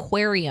top-rated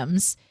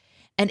aquariums.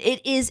 And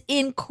it is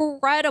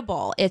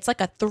incredible. It's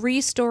like a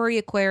 3-story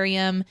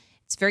aquarium.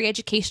 It's very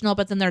educational,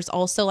 but then there's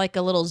also like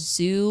a little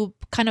zoo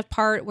kind of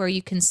part where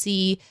you can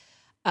see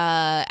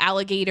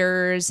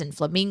alligators and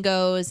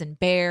flamingos and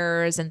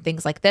bears and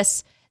things like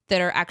this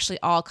that are actually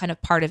all kind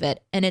of part of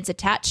it. And it's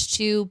attached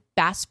to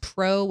Bass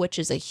Pro, which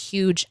is a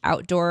huge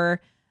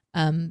outdoor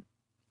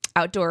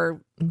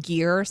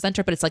gear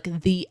center, but it's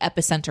like the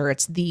epicenter.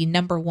 It's the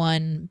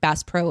 #1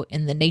 Bass Pro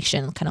in the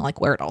nation, kind of like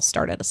where it all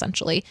started,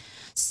 essentially.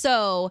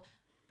 So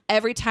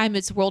every time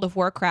it's World of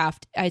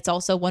Warcraft, it's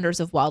also Wonders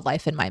of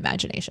Wildlife in my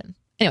imagination.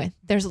 Anyway,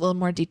 there's a little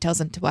more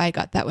details into why I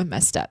got that one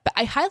messed up. But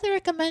I highly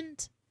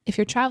recommend, if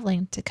you're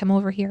traveling, to come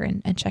over here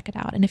and check it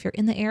out. And if you're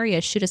in the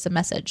area, shoot us a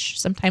message.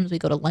 Sometimes we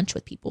go to lunch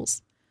with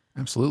peoples.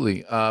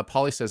 Absolutely.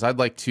 Polly says, I'd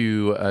like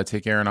to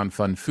take Aaron on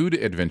fun food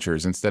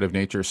adventures instead of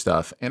nature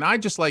stuff. And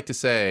I'd just like to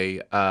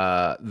say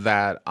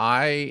that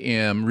I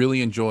am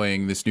really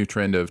enjoying this new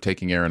trend of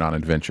taking Aaron on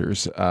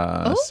adventures. Take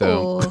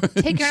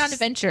Aaron on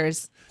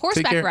adventures.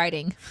 Horseback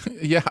riding.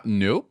 Yeah,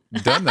 nope.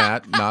 Done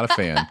that. Not a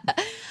fan.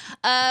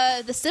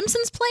 The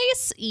Simpsons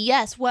place?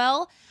 Yes.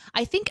 Well,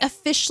 I think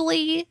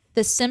officially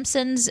the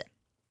Simpsons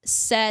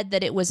said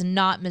that it was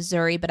not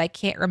Missouri, but I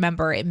can't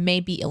remember. It may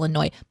be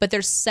Illinois. But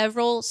there's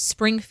several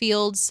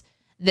Springfields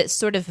that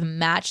sort of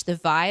match the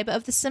vibe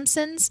of the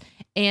Simpsons.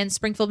 And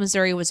Springfield,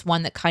 Missouri was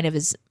one that kind of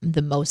is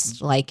the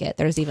most like it.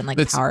 There's even like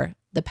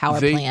the power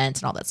plant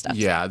and all that stuff.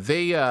 Yeah,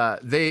 they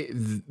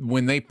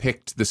when they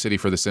picked the city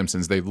for the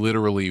Simpsons, they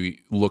literally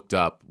looked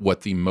up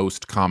what the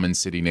most common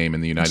city name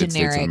in the United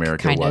States of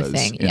America kind was. Of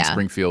thing, and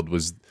Springfield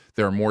was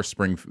there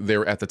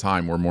at the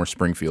time were more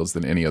Springfields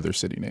than any other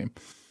city name.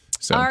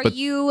 So I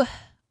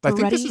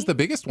think this is the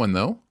biggest one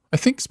though. I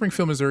think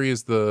Springfield, Missouri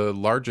is the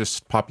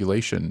largest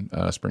population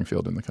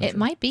Springfield in the country. It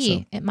might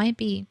be. So. It might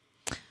be.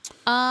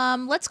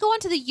 Let's go on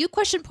to the You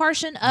question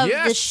portion of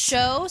the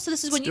show. So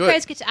this is when you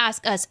guys get to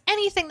ask us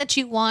anything that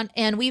you want,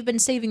 and we've been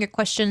saving your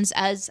questions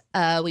as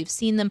we've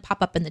seen them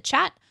pop up in the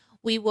chat.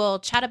 We will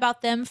chat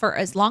about them for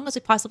as long as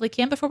we possibly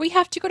can before we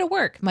have to go to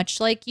work, much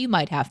like you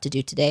might have to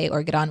do today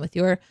or get on with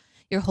your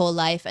whole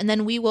life. And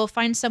then we will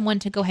find someone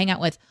to go hang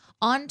out with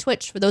on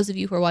Twitch for those of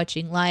you who are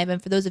watching live,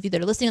 and for those of you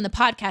that are listening on the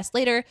podcast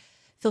later,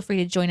 feel free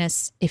to join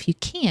us if you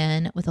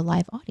can with a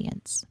live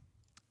audience.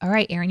 All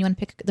right, Aaron, you want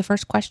to pick the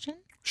first question?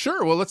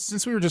 Sure. Well,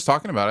 since we were just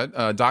talking about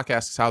it, Doc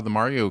asks how the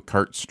Mario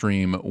Kart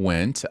stream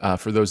went.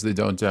 For those that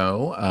don't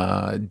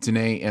know,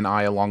 Danae and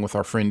I, along with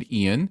our friend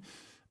Ian,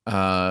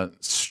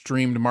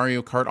 streamed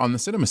Mario Kart on the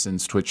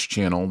CinemaSins Twitch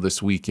channel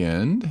this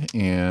weekend,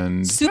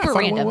 and super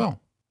random. It went well.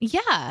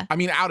 Yeah. I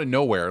mean, out of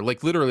nowhere.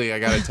 Like, literally, I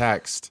got a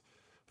text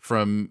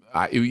from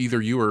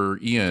either you or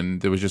Ian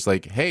that was just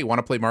like, hey, want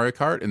to play Mario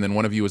Kart? And then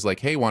one of you was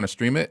like, hey, want to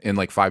stream it? And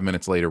like 5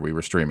 minutes later, we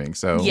were streaming.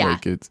 So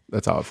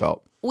that's how it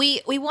felt.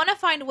 We want to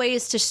find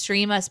ways to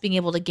stream us being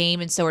able to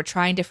game. And so we're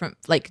trying different,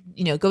 like,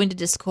 going to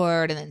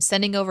Discord and then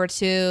sending over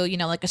to,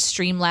 like a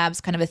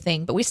Streamlabs kind of a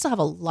thing. But we still have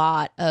a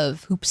lot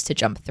of hoops to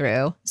jump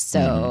through.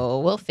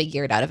 So we'll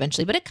figure it out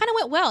eventually. But it kind of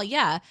went well.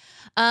 Yeah.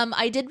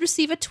 I did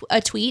receive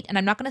a tweet, and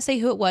I'm not going to say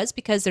who it was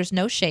because there's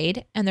no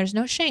shade and there's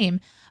no shame.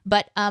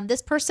 But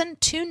this person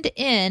tuned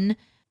in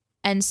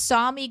and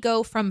saw me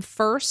go from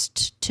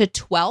 1st to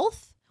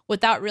 12th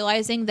without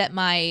realizing that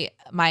my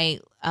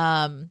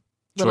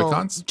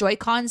little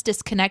Joy-Cons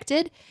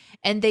disconnected,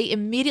 and they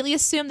immediately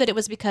assumed that it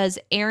was because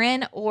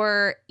Aaron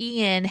or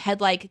Ian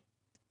had like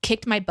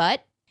kicked my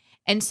butt.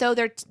 And so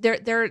their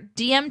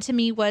DM to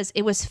me was,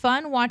 it was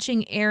fun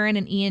watching Aaron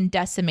and Ian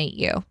decimate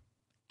you.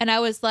 And I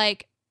was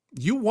like,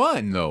 you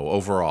won though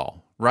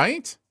overall,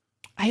 right?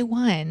 I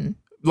won.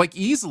 like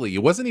easily.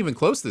 It wasn't even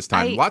close this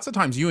time. Lots of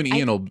times you and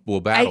Ian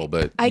will battle,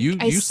 but you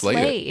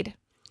slayed it.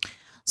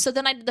 So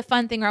then I did the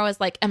fun thing where I was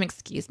like,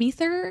 excuse me,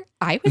 sir,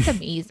 I was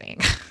amazing.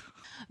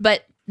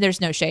 But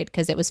there's no shade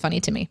because it was funny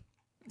to me.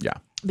 Yeah.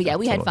 But yeah,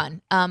 we had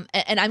fun.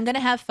 And I'm going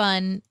to have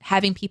fun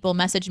having people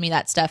message me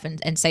that stuff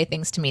and say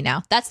things to me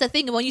now. That's the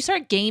thing. When you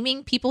start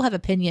gaming, people have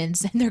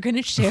opinions and they're going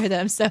to share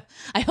them. So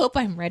I hope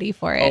I'm ready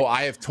for it. Oh,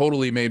 I have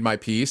totally made my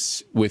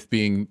peace with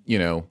being,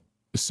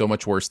 so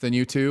much worse than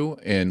you two.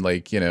 And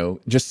like,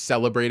 just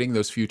celebrating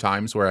those few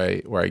times where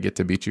I get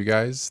to beat you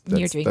guys.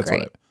 You're doing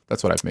great.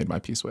 That's what I've made my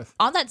peace with.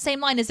 On that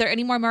same line, is there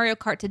any more Mario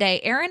Kart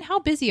today? Aaron, how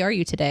busy are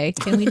you today?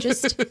 Can we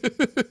just...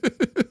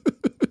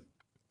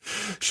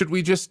 Should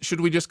we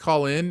just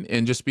call in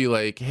and just be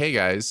like, hey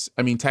guys,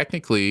 I mean,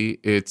 technically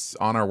it's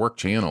on our work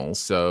channel.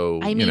 So,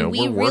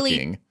 we're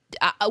working.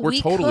 We're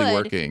totally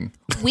working.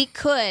 We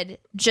could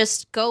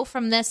just go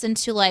from this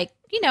into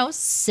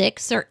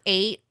 6 or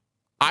 8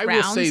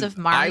 rounds of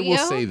Mario. I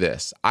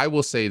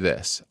will say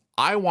this.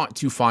 I want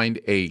to find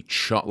a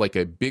chunk, like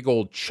a big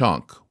old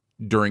chunk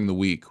during the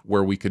week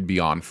where we could be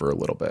on for a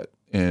little bit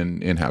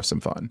and have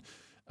some fun.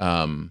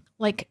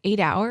 Like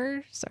 8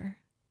 hours or?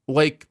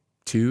 Like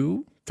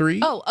 2, 3.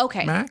 Oh,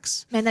 okay.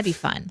 Max. Man, that'd be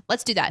fun.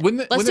 Let's do that.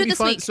 Let's do it this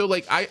fun? week. So I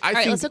All right,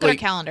 think, let's look at our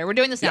calendar. We're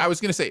doing this now. Yeah, I was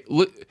going to say,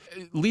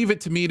 leave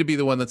it to me to be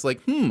the one that's like,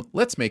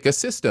 let's make a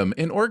system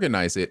and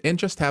organize it and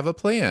just have a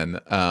plan.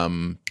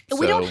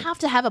 We don't have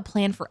to have a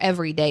plan for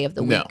every day of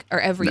the week or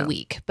every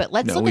week, but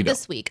let's look at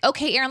this week.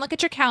 Okay, Aaron, look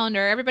at your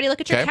calendar. Everybody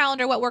look at your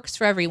calendar. What works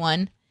for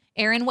everyone?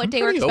 Aaron, what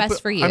day works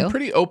best for you? I'm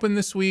pretty open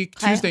this week.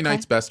 Tuesday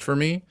night's best for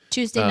me.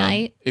 Tuesday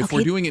night. If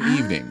we're doing an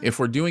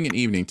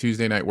evening,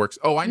 Tuesday night works.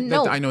 Oh, I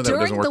know that doesn't work for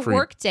you. During the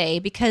work day,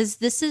 because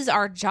this is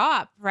our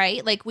job,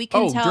 right? Like we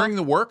can tell. During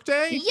the work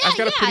day? Yeah, I've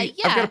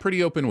got a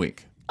pretty open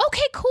week.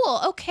 Okay, cool.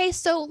 Okay,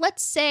 so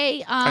let's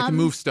say I can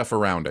move stuff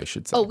around, I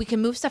should say. Oh, we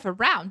can move stuff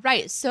around.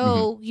 Right.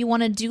 So you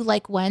want to do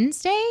like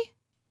Wednesday?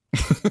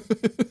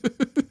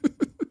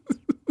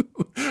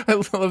 I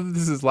love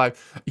this is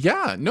live.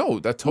 Yeah, no,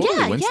 that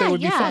totally Wednesday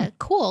would be fun.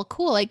 Cool.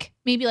 Like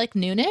maybe like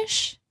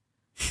noonish,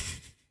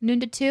 noon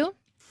to 2.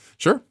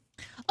 Sure.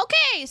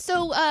 Okay,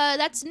 so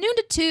that's noon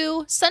to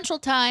 2 Central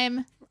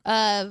Time.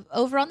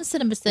 Over on the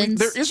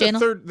CinemaSins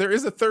channel. There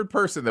is a third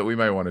person that we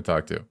might want to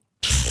talk to.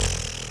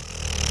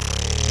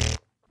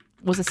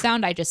 Was a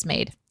sound I just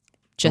made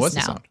just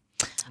now.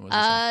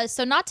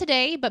 So not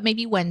today, but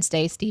maybe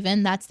Wednesday,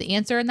 Stephen. That's the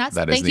answer, and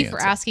thank you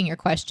for asking your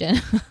question.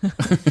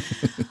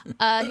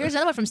 Here's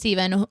another one from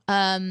Stephen.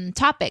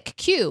 Topic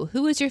Q.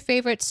 Who is your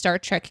favorite Star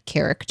Trek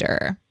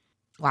character?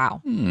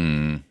 Wow.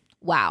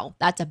 Wow,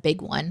 that's a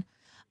big one.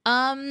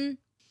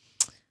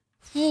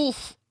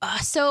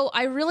 So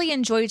I really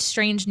enjoyed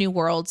Strange New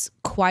Worlds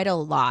quite a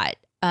lot.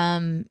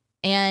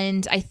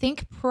 And I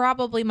think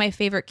probably my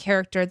favorite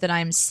character that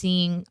I'm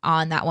seeing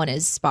on that one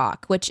is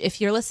Spock, which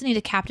if you're listening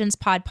to Captain's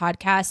Pod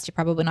podcast, you're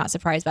probably not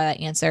surprised by that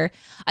answer.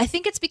 I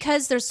think it's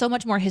because there's so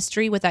much more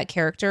history with that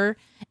character.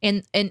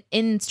 And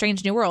in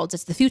Strange New Worlds,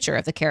 it's the future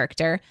of the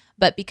character.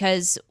 But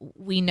because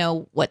we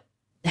know what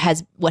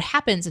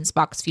happens in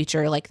Spock's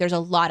future, like there's a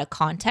lot of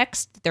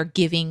context that they're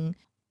giving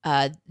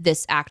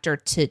this actor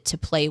to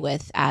play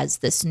with as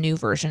this new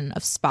version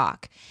of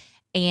Spock.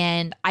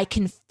 And I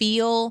can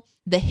feel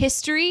the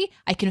history,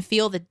 I can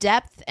feel the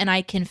depth, and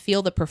I can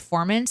feel the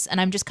performance.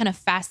 And I'm just kind of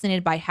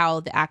fascinated by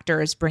how the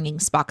actor is bringing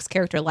Spock's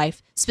character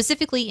life,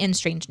 specifically in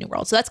Strange New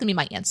World. So that's going to be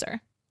my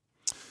answer.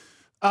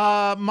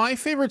 My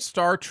favorite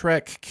Star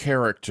Trek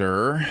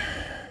character.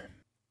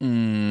 I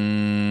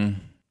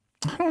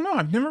don't know.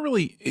 I've never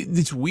really,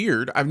 it's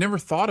weird. I've never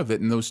thought of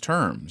it in those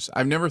terms.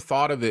 I've never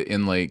thought of it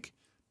in like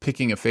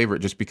picking a favorite,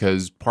 just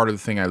because part of the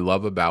thing I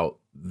love about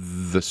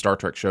the Star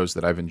Trek shows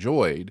that I've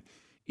enjoyed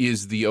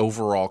is the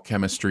overall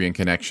chemistry and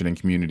connection and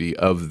community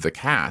of the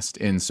cast.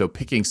 And so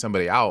picking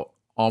somebody out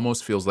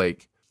almost feels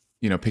like,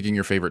 picking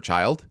your favorite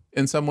child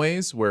in some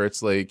ways, where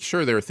it's like,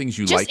 sure, there are things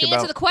you like about. Just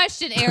answer the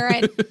question,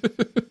 Aaron.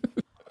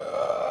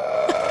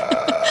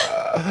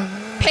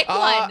 Pick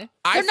one.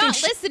 They're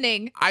not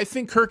listening. I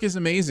think Kirk is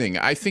amazing.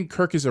 I think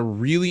Kirk is a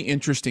really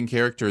interesting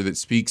character that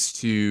speaks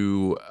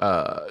to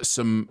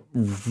some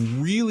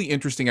really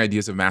interesting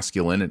ideas of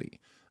masculinity.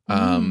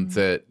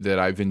 That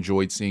I've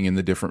enjoyed seeing in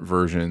the different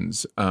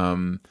versions.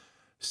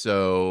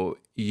 So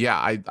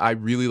yeah, I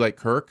really like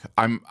Kirk.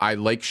 I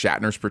like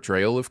Shatner's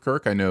portrayal of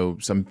Kirk. I know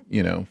some,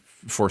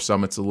 for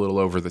some it's a little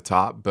over the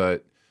top,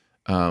 but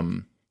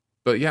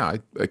yeah,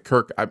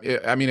 Kirk.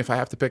 I mean, if I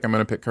have to pick, I'm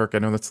going to pick Kirk. I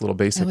know that's a little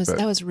basic.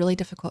 That was really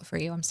difficult for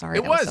you. I'm sorry.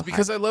 It was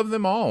because I love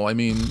them all. I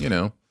mean,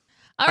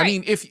 All right. I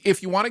mean,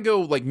 if you want to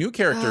go like new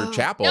character,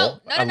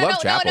 Chapel. I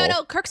love Chapel.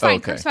 No. Kirk's fine.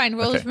 Okay. Kirk's fine.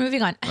 We're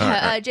moving on.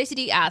 Right.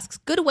 JCD asks,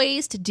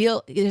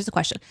 here's the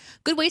question.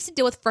 Good ways to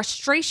deal with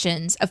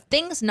frustrations of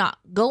things not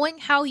going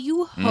how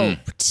you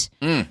hoped.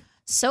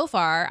 So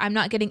far, I'm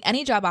not getting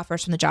any job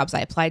offers from the jobs I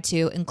applied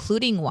to,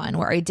 including one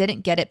where I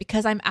didn't get it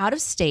because I'm out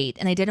of state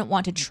and they didn't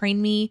want to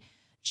train me,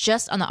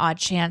 just on the odd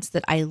chance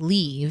that I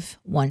leave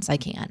once I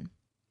can.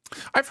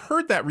 I've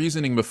heard that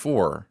reasoning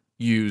before,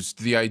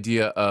 used the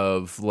idea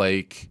of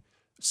like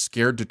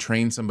scared to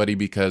train somebody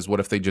because what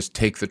if they just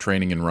take the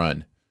training and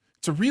run?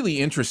 It's a really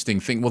interesting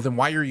thing. Well, then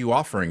why are you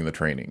offering the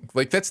training?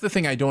 Like, that's the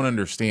thing I don't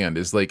understand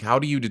is like, how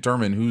do you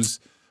determine who's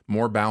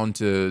more bound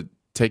to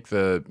take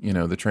the,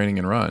 the training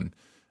and run?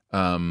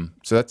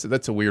 So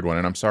that's a weird one.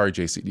 And I'm sorry,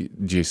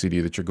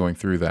 JCD, that you're going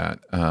through that.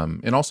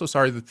 And also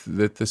sorry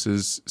that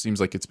this seems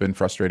like it's been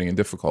frustrating and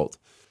difficult.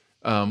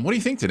 What do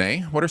you think,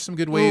 Danae? What are some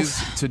good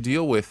ways to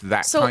deal with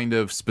that kind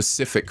of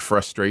specific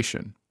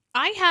frustration?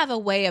 I have a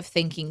way of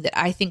thinking that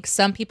I think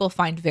some people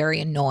find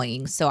very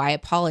annoying, so I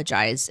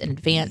apologize in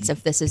advance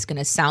if this is going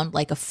to sound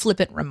like a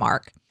flippant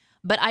remark.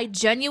 But I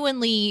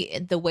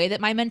genuinely, the way that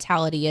my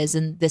mentality is,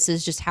 and this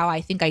is just how I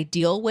think I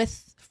deal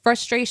with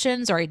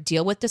frustrations or I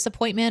deal with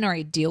disappointment or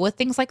I deal with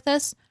things like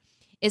this,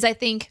 is I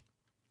think,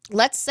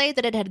 let's say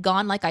that it had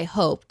gone like I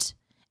hoped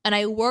and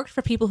I worked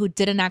for people who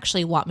didn't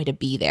actually want me to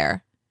be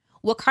there.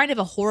 What kind of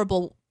a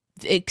horrible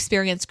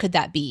experience could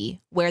that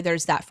be where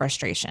there's that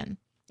frustration?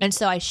 And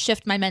so I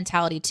shift my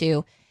mentality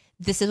to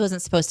this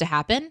wasn't supposed to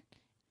happen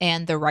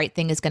and the right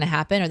thing is going to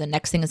happen or the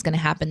next thing is going to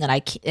happen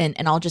that and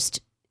I'll just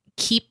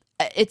keep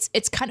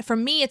it's kind of, for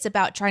me, it's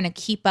about trying to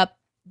keep up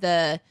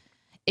the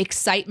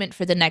excitement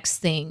for the next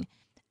thing.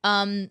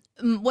 One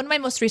of my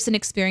most recent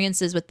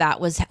experiences with that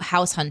was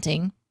house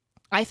hunting.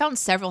 I found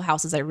several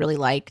houses I really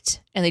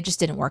liked and they just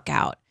didn't work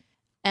out.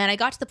 And I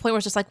got to the point where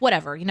it's just like,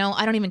 whatever,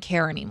 I don't even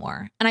care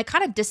anymore. And I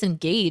kind of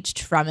disengaged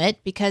from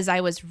it because I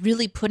was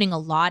really putting a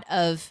lot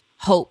of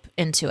hope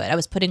into it. I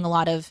was putting a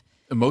lot of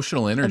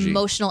emotional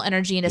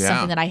energy into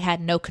something that I had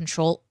no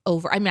control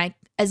over. I mean,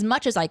 as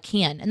much as I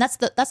can. And that's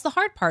the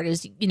hard part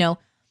is,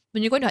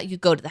 when you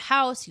go to the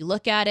house, you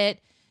look at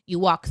it, you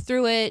walk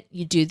through it,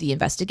 you do the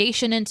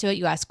investigation into it,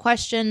 you ask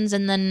questions,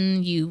 and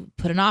then you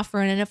put an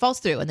offer in and it falls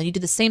through. And then you do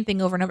the same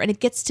thing over and over. And it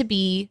gets to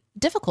be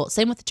difficult.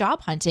 Same with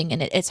job hunting.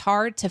 And it's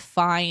hard to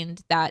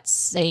find that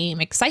same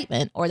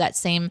excitement or that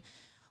same,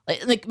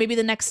 like maybe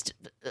the next,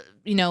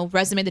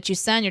 resume that you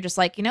send, you're just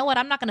like, you know what,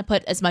 I'm not going to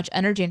put as much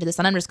energy into this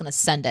and I'm just going to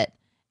send it.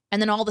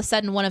 And then all of a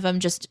sudden one of them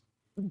just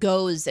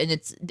goes and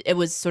it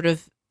was sort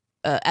of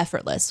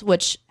effortless,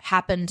 which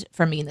happened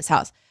for me in this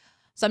house.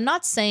 So I'm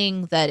not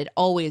saying that it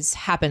always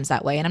happens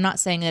that way. And I'm not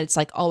saying that it's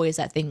like always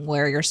that thing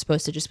where you're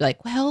supposed to just be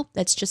like, well,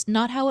 that's just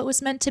not how it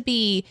was meant to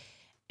be,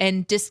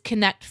 and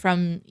disconnect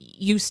from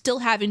you still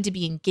having to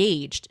be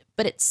engaged.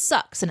 But it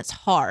sucks and it's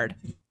hard.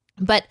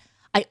 But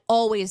I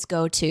always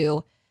go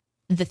to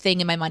the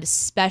thing in my mind,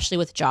 especially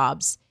with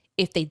jobs.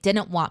 If they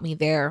didn't want me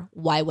there,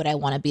 why would I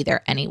want to be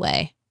there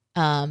anyway?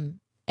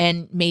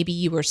 And maybe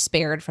you were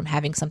spared from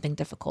having something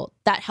difficult.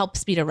 That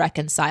helps me to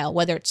reconcile,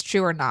 whether it's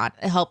true or not.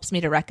 It helps me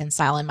to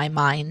reconcile in my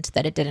mind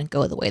that it didn't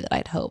go the way that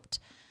I'd hoped.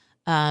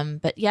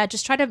 But yeah,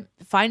 just try to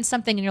find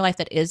something in your life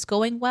that is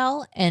going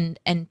well and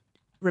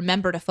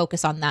remember to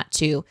focus on that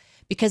too.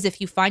 Because if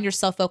you find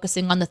yourself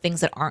focusing on the things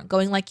that aren't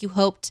going like you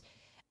hoped,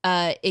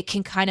 it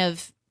can kind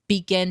of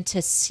begin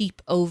to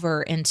seep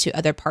over into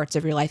other parts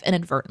of your life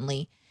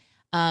inadvertently.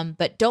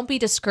 But don't be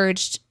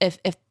discouraged if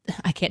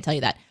I can't tell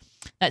you that.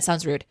 That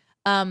sounds rude.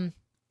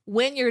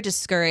 When you're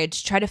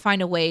discouraged, try to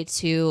find a way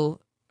to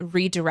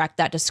redirect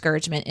that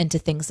discouragement into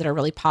things that are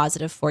really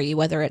positive for you,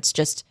 whether it's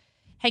just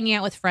hanging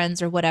out with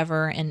friends or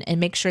whatever, and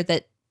make sure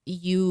that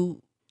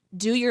you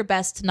do your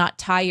best to not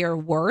tie your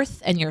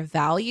worth and your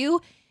value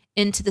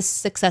into the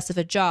success of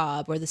a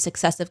job or the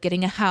success of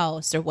getting a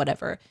house or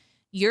whatever.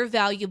 You're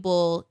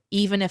valuable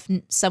even if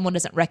someone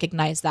doesn't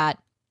recognize that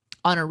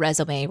on a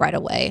resume right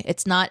away.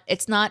 It's not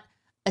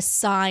a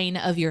sign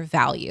of your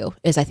value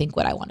is, I think,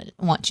 what I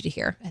want you to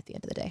hear at the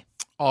end of the day.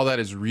 All that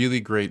is really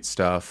great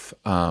stuff.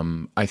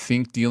 I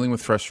think dealing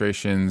with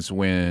frustrations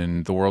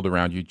when the world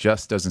around you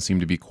just doesn't seem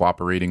to be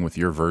cooperating with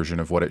your version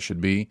of what it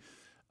should be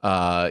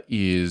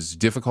is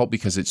difficult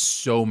because it's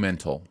so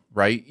mental,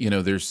 right?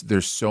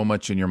 There's so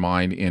much in your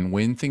mind. And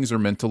when things are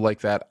mental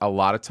like that, a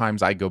lot of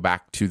times I go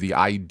back to the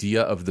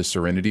idea of the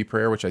Serenity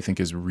Prayer, which I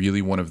think is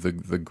really one of the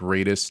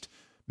greatest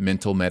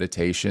mental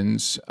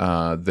meditations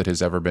that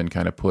has ever been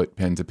kind of put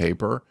pen to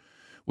paper,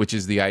 which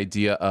is the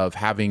idea of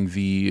having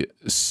the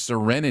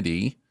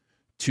serenity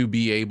to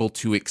be able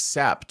to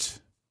accept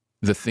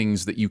the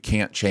things that you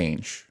can't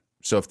change.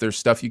 So if there's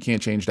stuff you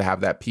can't change, to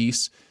have that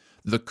peace,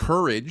 the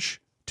courage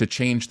to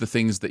change the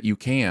things that you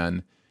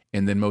can,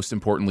 and then most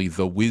importantly,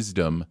 the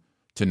wisdom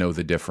to know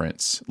the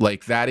difference.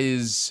 Like that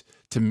is,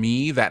 to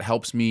me, that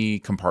helps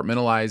me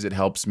compartmentalize. It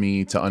helps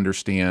me to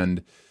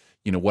understand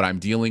what I'm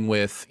dealing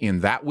with,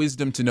 and that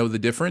wisdom to know the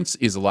difference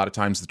is a lot of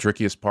times the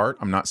trickiest part.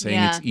 I'm not saying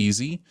it's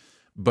easy,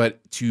 but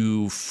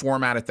to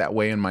format it that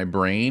way in my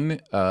brain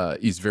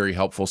is very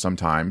helpful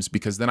sometimes,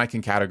 because then I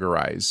can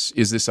categorize.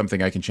 Is this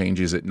something I can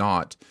change? Is it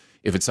not?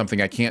 If it's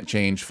something I can't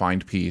change,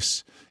 find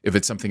peace. If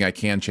it's something I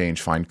can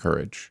change, find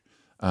courage.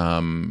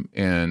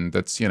 And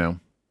that's,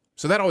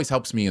 so that always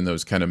helps me in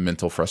those kind of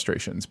mental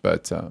frustrations.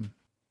 But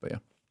yeah.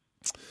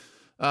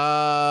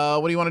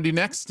 What do you want to do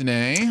next,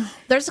 Danae?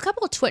 There's a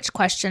couple of Twitch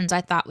questions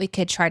I thought we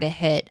could try to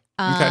hit.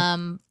 Okay.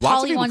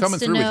 Lots of people coming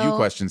through with you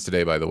questions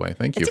today, by the way.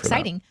 Thank you for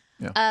exciting.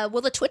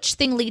 Will the Twitch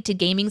thing lead to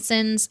gaming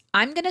sins?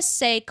 I'm going to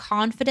say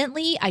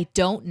confidently. I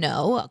don't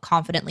know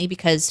confidently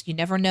because you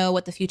never know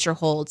what the future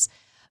holds.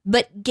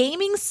 But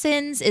gaming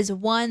sins is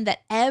one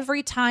that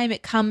every time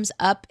it comes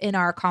up in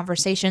our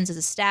conversations as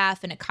a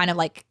staff and it kind of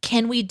like,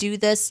 can we do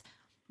this?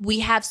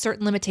 We have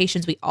certain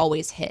limitations we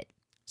always hit.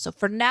 So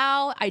for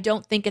now, I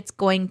don't think it's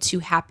going to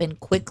happen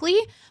quickly,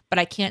 but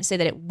I can't say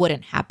that it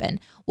wouldn't happen.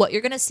 What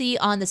you're going to see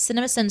on the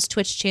CinemaSins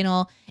Twitch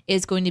channel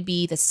is going to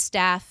be the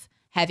staff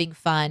having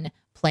fun,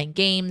 playing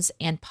games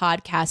and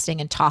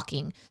podcasting and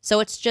talking. So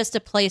it's just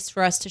a place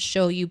for us to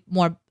show you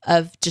more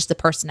of just the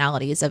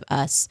personalities of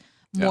us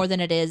more than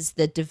it is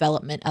the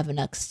development of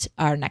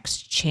our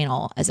next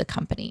channel as a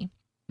company.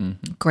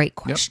 Mm-hmm. Great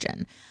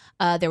question.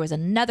 There was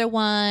another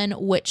one,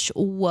 which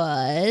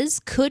was,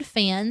 could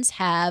fans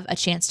have a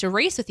chance to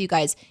race with you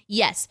guys?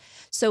 Yes.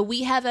 So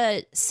we have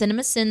a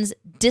CinemaSins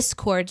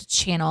Discord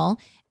channel.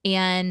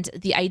 And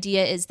the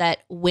idea is that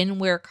when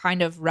we're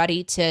kind of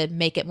ready to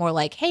make it more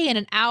like, hey, in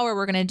an hour,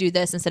 we're going to do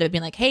this, instead of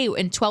being like, hey,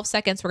 in 12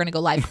 seconds, we're going to go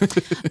live.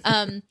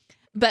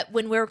 But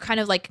when we're kind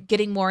of like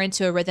getting more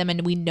into a rhythm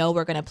and we know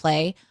we're going to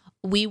play,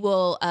 we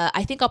will,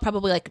 I think I'll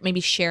probably like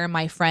maybe share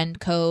my friend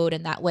code,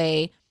 and that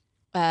way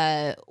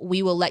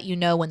we will let you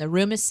know when the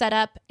room is set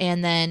up,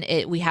 and then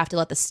we have to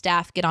let the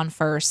staff get on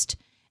first,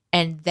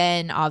 and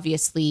then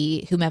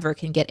obviously whomever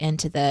can get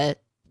into the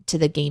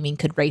gaming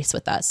could race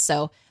with us.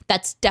 So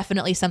that's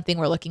definitely something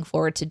we're looking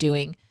forward to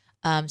doing.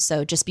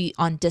 So just be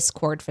on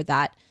Discord for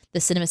that. The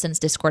CinemaSins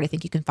Discord, I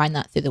think you can find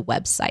that through the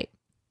website.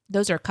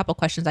 Those are a couple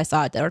questions I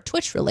saw that are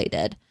Twitch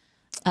related.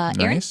 Nice.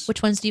 Aaron,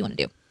 which ones do you want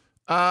to do?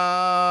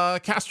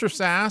 Castros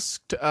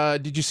asked,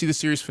 did you see the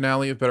series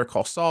finale of Better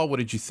Call Saul? What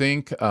did you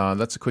think?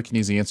 That's a quick and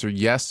easy answer.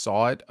 Yes,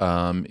 saw it.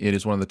 It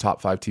is one of the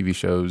top 5 TV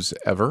shows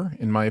ever,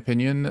 in my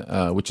opinion,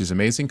 which is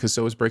amazing because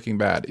so is Breaking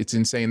Bad. It's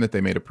insane that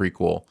they made a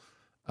prequel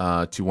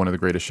to one of the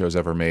greatest shows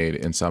ever made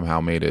and somehow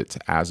made it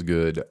as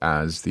good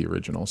as the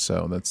original.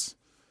 So that's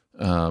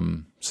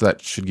so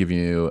that should give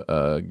you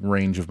a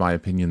range of my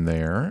opinion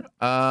there.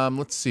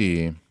 Let's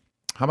see.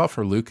 How about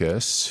for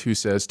Lucas, who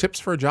says, tips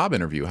for a job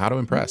interview, how to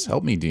impress?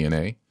 Help me,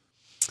 DNA.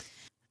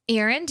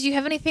 Aaron, do you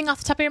have anything off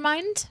the top of your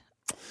mind?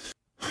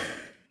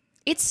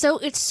 It's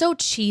so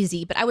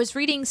cheesy, but I was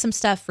reading some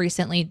stuff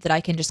recently that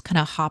I can just kind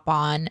of hop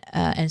on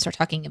and start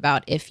talking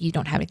about if you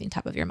don't have anything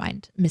top of your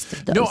mind.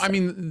 No, I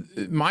mean,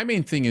 my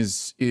main thing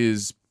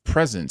is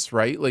presence,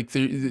 right?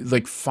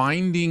 Like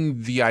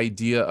finding the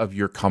idea of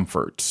your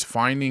comfort,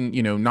 finding,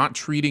 not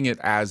treating it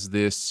as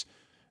this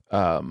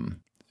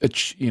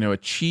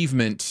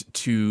achievement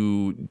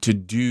to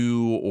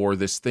do, or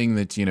this thing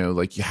that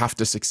like you have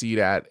to succeed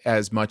at,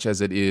 as much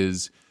as it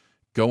is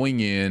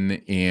going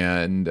in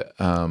and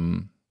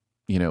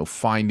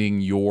finding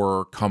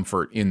your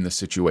comfort in the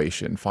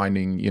situation,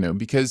 finding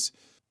because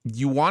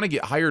you want to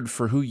get hired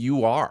for who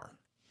you are.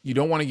 You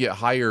don't want to get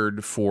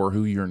hired for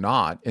who you're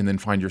not and then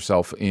find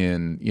yourself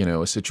in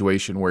a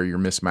situation where you're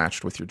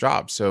mismatched with your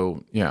job.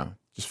 So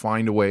just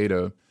find a way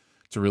to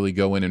really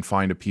go in and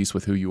find a piece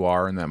with who you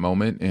are in that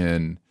moment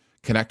and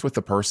connect with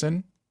the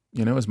person,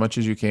 as much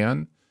as you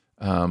can.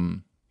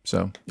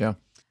 So, yeah.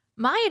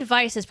 My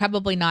advice is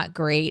probably not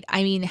great.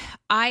 I mean,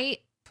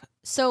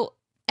 so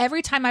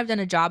every time I've done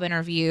a job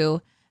interview,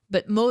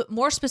 but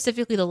more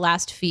specifically the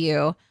last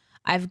few,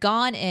 I've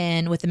gone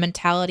in with the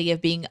mentality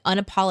of being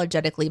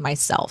unapologetically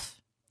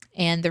myself.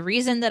 And the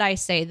reason that I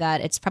say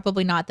that it's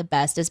probably not the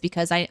best is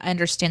because I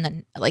understand that,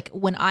 like,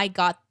 when I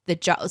got the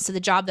job, so the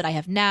job that I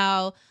have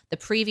now, the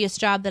previous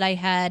job that I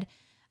had,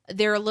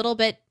 they're a little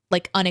bit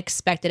like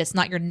unexpected. It's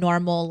not your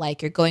normal,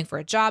 like you're going for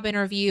a job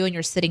interview and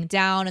you're sitting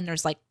down and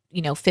there's like,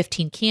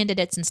 15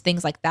 candidates and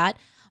things like that.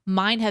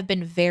 Mine have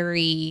been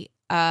very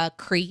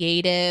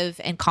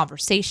creative and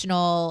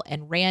conversational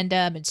and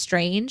random and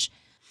strange.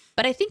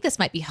 But I think this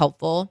might be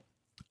helpful.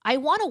 I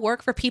want to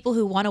work for people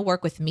who want to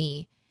work with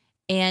me.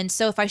 And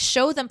so if I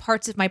show them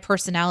parts of my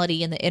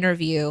personality in the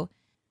interview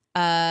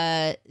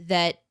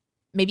that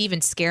maybe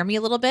even scare me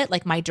a little bit,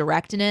 like my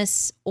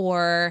directness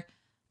or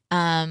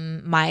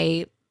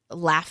my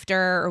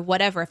laughter or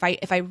whatever,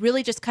 if I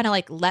really just kind of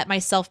like let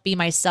myself be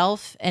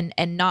myself and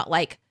not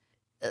like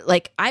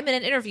I'm in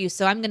an interview,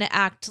 so I'm going to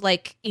act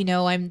like,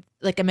 I'm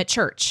at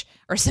church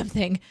or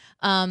something.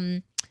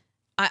 I'm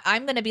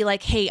going to be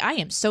like, hey, I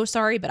am so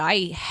sorry, but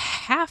I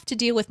have to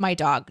deal with my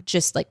dog.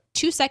 Just like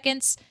 2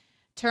 seconds,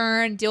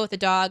 turn, deal with the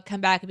dog, come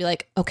back and be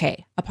like,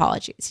 okay,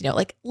 apologies.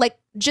 Like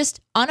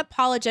just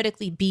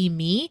unapologetically be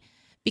me,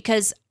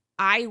 because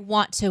I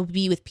want to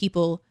be with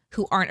people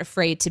who aren't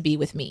afraid to be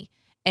with me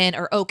and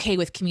are okay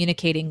with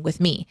communicating with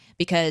me,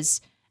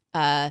 because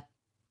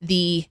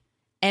the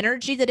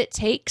energy that it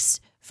takes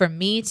for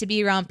me to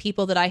be around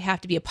people that I have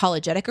to be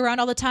apologetic around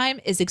all the time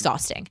is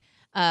exhausting.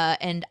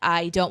 And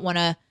I don't want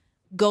to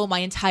go my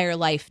entire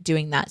life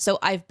doing that. So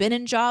I've been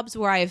in jobs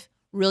where I've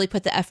really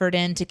put the effort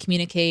in to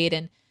communicate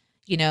and,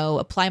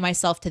 apply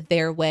myself to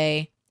their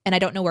way. And I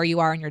don't know where you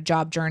are in your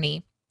job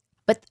journey,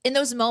 but in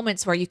those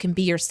moments where you can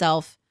be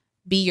yourself,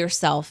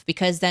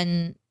 because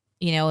then,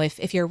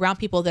 if you're around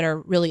people that are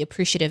really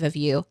appreciative of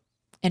you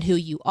and who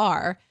you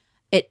are,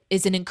 it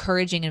is an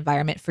encouraging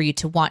environment for you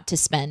to want to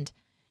spend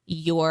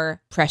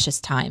your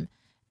precious time.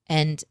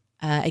 And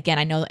again,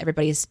 I know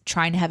everybody's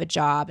trying to have a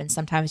job, and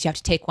sometimes you have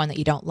to take one that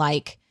you don't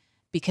like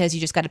because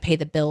you just got to pay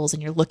the bills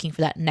and you're looking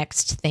for that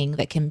next thing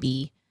that can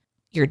be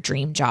your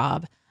dream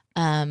job.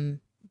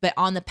 But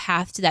on the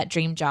path to that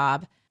dream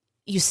job,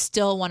 you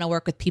still want to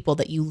work with people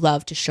that you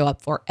love to show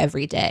up for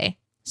every day.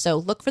 So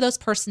look for those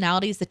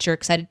personalities that you're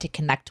excited to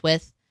connect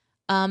with.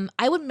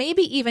 I would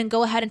maybe even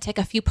go ahead and take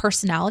a few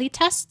personality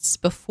tests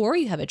before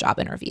you have a job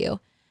interview,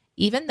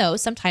 even though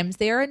sometimes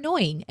they are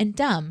annoying and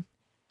dumb.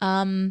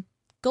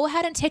 Go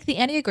ahead and take the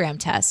Enneagram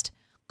test.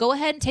 Go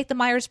ahead and take the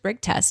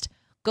Myers-Briggs test.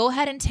 Go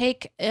ahead and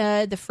take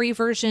the free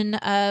version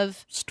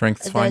of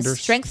Strengths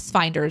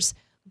Finders.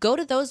 Go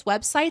to those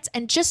websites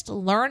and just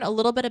learn a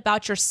little bit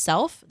about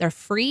yourself. They're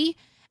free.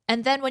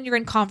 And then when you're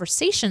in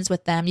conversations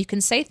with them, you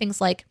can say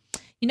things like,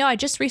 I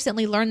just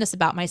recently learned this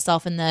about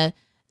myself in the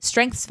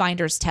Strengths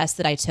Finders test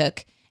that I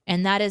took.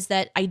 And that is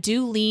that I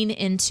do lean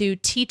into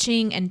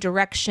teaching and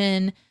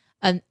direction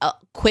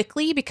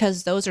quickly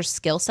because those are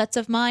skill sets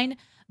of mine.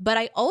 But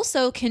I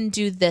also can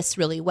do this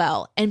really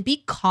well, and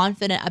be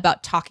confident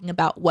about talking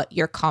about what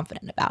you're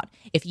confident about.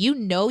 If you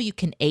know you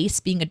can ace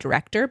being a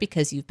director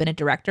because you've been a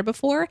director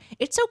before,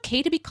 it's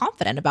okay to be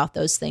confident about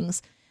those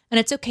things. And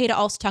it's okay to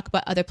also talk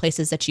about other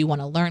places that you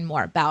want to learn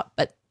more about.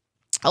 But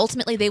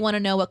ultimately, they want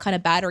to know what kind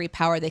of battery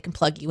power they can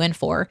plug you in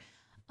for.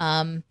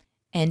 And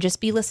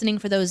just be listening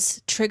for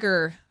those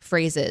trigger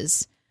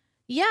phrases.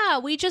 Yeah,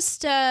 we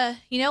just,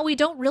 we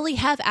don't really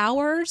have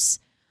hours.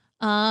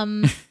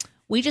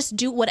 We just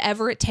do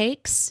whatever it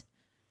takes.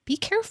 Be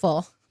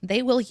careful.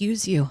 They will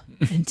use you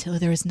until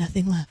there is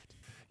nothing left.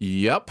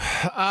 Yep.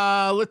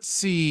 Let's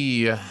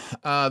see.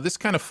 This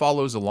kind of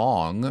follows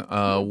along.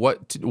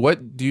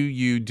 What do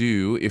you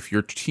do if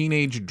your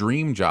teenage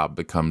dream job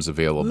becomes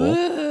available?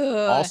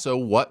 Ugh. Also,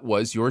 what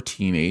was your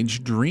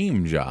teenage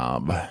dream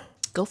job?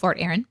 Go for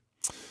it, Aaron.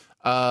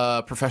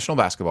 Professional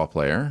basketball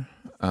player.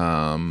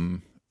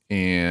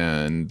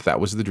 And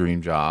that was the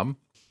dream job.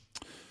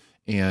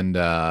 And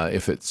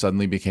if it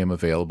suddenly became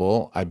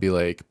available, I'd be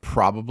like,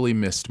 probably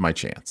missed my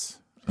chance.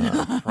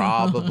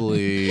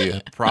 Probably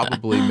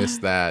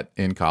missed that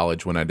in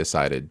college when I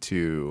decided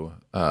to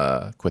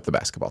quit the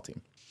basketball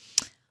team.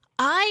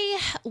 I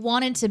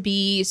wanted to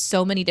be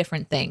so many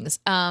different things.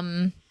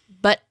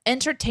 But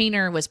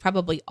entertainer was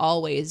probably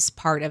always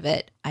part of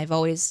it. I've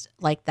always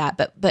liked that.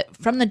 But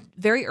from the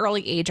very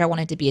early age, I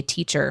wanted to be a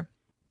teacher.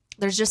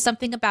 There's just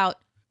something about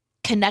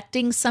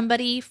connecting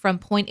somebody from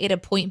point A to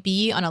point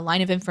B on a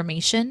line of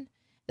information,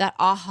 that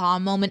aha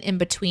moment in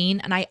between.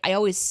 And I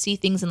always see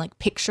things in like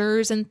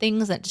pictures and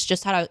things. That's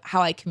just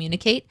how I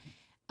communicate.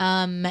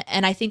 And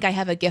I think I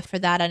have a gift for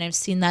that. And I've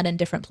seen that in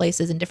different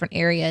places, in different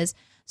areas.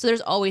 So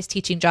there's always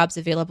teaching jobs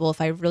available if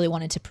I really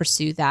wanted to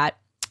pursue that.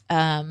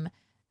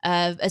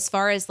 As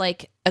far as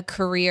like a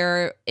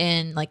career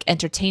in like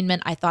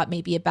entertainment, I thought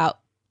maybe about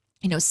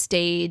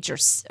stage or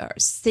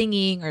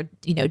singing or,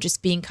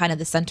 just being kind of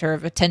the center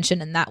of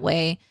attention in that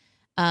way.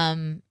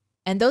 And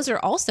those are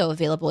also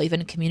available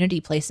even in community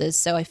places.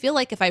 So I feel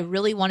like if I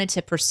really wanted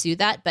to pursue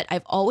that, but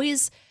I've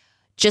always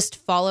just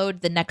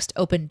followed the next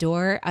open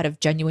door out of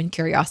genuine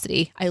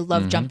curiosity. I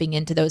love jumping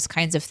into those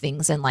kinds of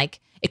things and like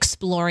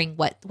exploring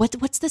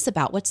what's this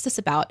about? What's this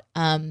about?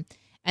 And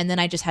then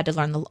I just had to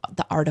learn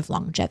the art of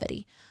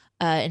longevity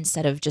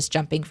instead of just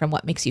jumping from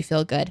what makes you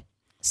feel good.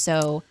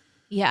 So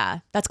yeah,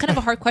 that's kind of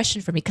a hard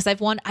question for me because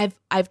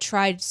I've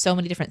tried so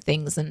many different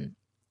things and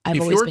I've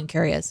always been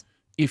curious.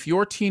 If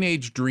your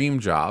teenage dream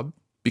job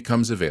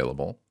becomes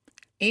available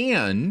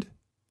and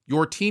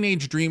your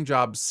teenage dream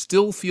job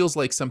still feels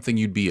like something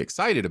you'd be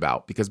excited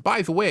about, because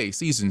by the way,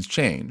 seasons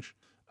change,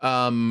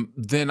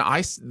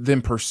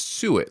 then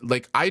pursue it.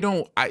 Like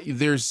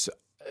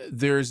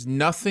there's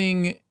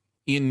nothing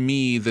in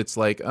me that's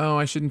like, oh,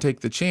 I shouldn't take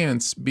the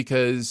chance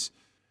because,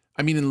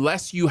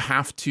 unless you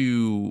have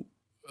to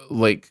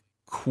like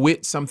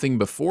quit something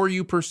before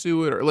you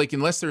pursue it, or like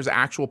unless there's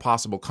actual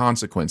possible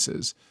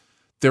consequences,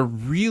 there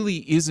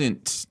really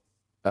isn't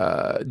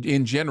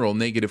in general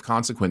negative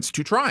consequence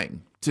to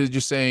trying, to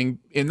just saying.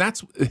 And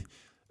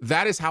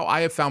that is how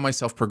I have found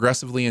myself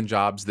progressively in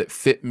jobs that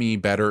fit me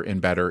better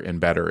and better and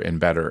better and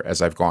better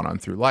as I've gone on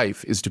through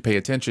life, is to pay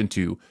attention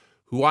to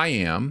who I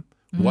am,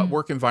 what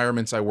work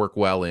environments I work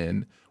well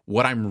in,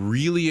 what I'm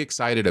really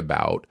excited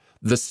about,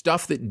 the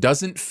stuff that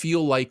doesn't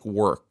feel like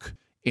work.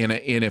 And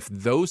if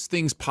those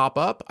things pop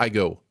up, I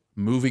go,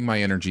 moving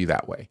my energy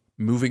that way.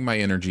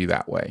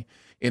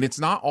 And it's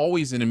not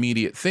always an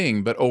immediate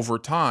thing, but over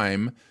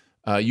time,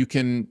 you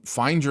can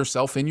find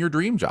yourself in your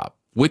dream job,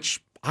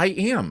 which I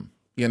am,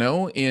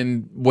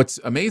 and what's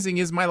amazing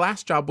is my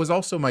last job was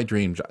also my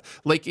dream job.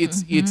 Like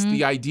it's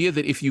the idea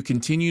that if you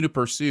continue to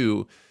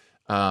pursue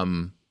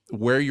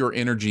where your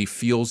energy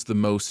feels the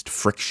most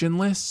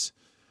frictionless,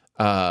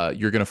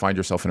 you're going to find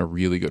yourself in a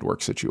really good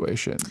work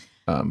situation.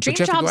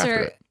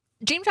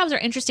 Dream jobs are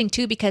interesting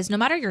too, because no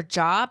matter your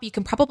job, you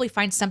can probably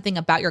find something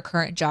about your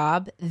current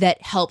job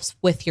that helps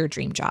with your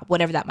dream job,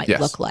 whatever that might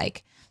look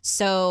like.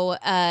 So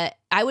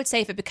I would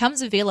say if it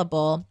becomes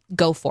available,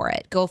 go for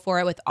it. Go for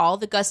it with all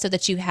the gusto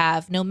that you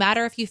have. No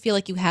matter if you feel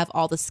like you have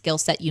all the skill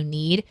set you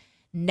need,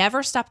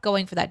 never stop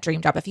going for that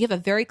dream job. If you have a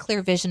very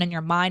clear vision in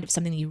your mind of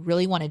something you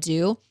really want to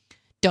do,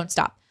 don't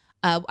stop.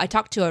 I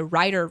talked to a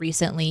writer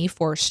recently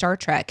for Star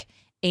Trek,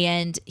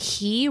 and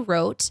he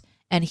wrote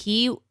and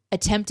he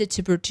attempted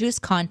to produce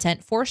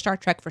content for Star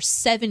Trek for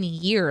 7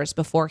 years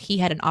before he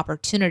had an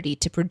opportunity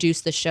to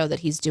produce the show that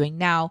he's doing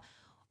now,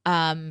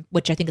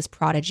 which I think is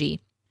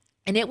Prodigy.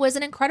 And it was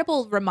an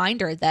incredible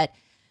reminder that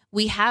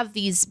we have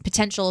these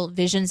potential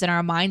visions in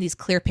our mind, these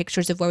clear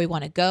pictures of where we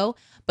want to go,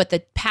 but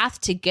the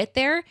path to get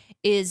there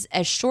is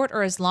as short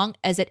or as long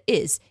as it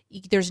is.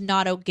 There's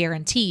not a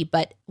guarantee,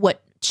 but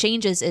what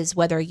changes is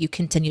whether you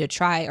continue to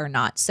try or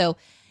not. So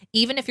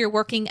even if you're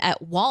working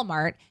at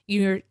Walmart,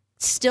 you're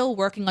still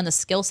working on the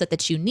skill set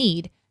that you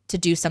need to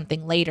do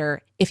something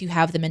later if you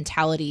have the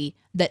mentality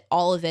that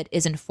all of it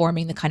is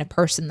informing the kind of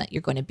person that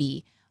you're going to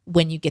be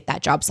when you get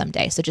that job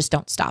someday. So just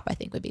don't stop, I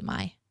think would be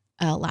my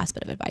last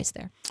bit of advice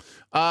there.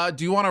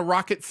 Do you want to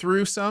rocket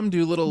through some?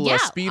 Do a little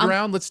speed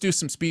round? Let's do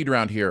some speed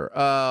round here.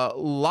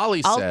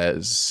 Lolly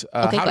says,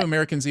 how do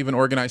Americans even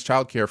organize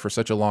childcare for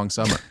such a long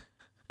summer?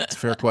 It's a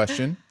fair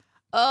question.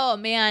 Oh,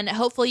 man.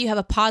 Hopefully you have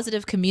a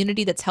positive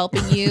community that's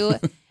helping you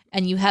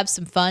and you have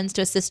some funds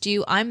to assist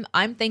you.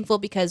 I'm thankful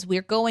because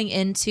we're going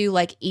into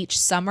like each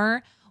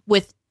summer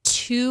with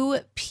 2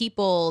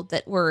 people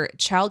that were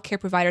childcare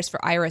providers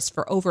for Iris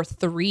for over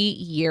 3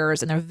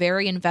 years, and they're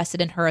very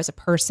invested in her as a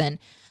person.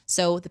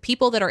 So the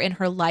people that are in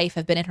her life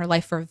have been in her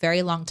life for a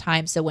very long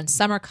time. So when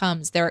summer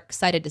comes, they're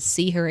excited to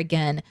see her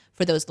again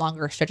for those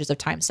longer stretches of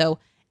time. So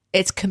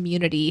it's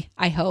community,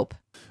 I hope.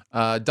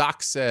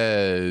 Doc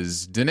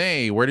says,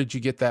 Danae, where did you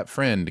get that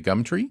friend?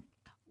 Gumtree?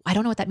 I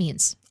don't know what that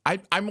means. I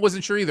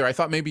wasn't sure either. I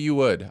thought maybe you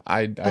would.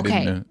 I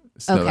didn't know.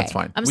 So no, that's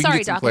fine. I'm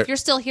sorry, Doc. If you're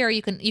still here,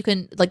 you can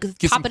like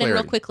pop it in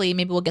real quickly.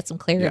 Maybe we'll get some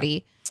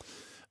clarity.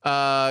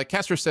 Yeah.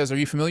 Castro says, are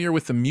you familiar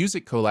with the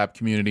music collab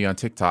community on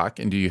TikTok?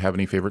 And do you have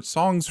any favorite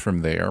songs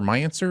from there? My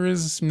answer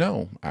is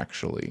no,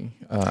 actually.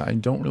 I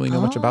don't really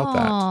know much about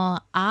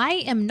that.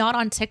 I am not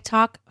on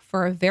TikTok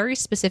for a very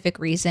specific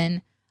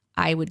reason.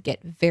 I would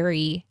get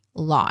very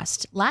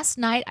lost. Last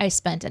night, I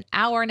spent an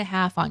hour and a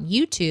half on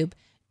YouTube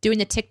doing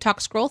the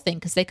TikTok scroll thing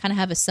because they kind of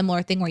have a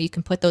similar thing where you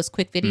can put those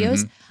quick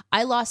videos. Mm-hmm.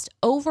 I lost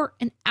over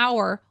an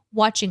hour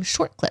watching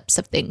short clips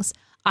of things.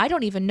 I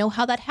don't even know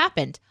how that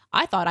happened.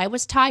 I thought I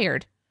was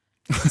tired.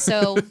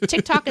 So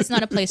TikTok is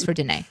not a place for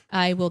Danae.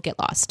 I will get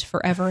lost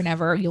forever and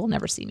ever. You'll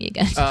never see me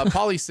again.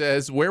 Polly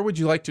says, where would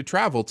you like to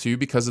travel to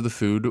because of the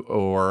food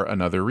or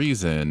another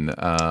reason?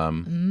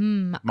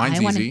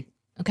 Mine's easy.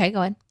 Okay, go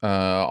ahead.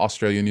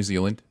 Australia, New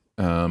Zealand.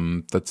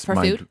 That's for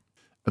food?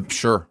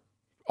 Sure.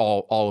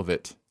 All of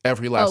it.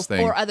 Every last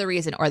thing. Or other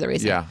reason.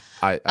 Yeah.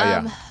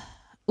 I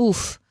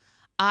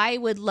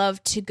would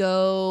love to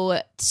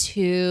go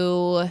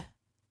to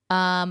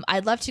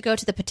I'd love to go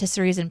to the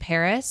patisseries in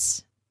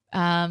Paris.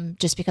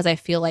 Just because I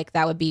feel like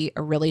that would be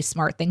a really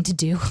smart thing to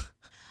do.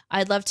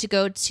 I'd love to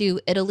go to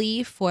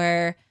Italy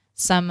for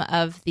some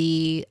of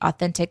the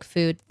authentic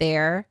food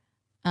there.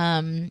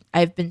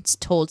 I've been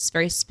told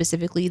very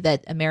specifically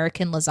that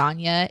American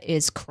lasagna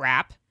is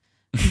crap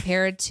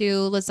compared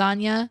to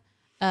lasagna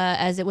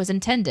as it was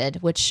intended,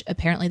 which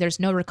apparently there's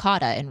no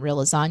ricotta in real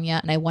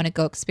lasagna, and I want to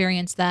go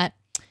experience that.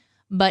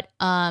 But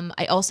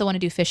I also want to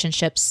do fish and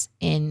chips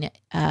in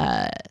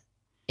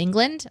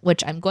England,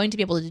 which I'm going to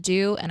be able to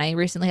do. And I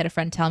recently had a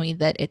friend tell me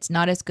that it's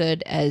not as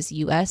good as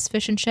U.S.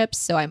 fish and chips,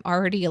 so I'm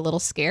already a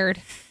little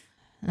scared.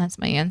 And that's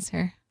my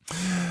answer.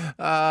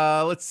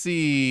 Let's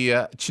see.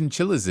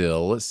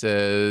 Chinchillazil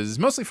says,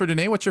 mostly for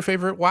Danae, what's your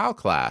favorite WoW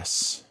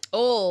class?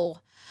 Oh,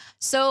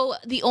 so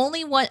the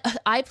only one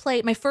I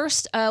played, my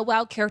first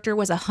WoW character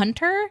was a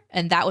hunter,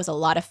 and that was a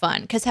lot of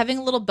fun because having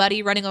a little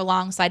buddy running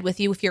alongside with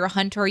you, if you're a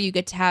hunter, you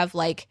get to have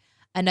like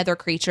another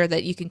creature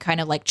that you can kind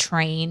of like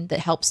train that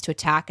helps to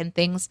attack and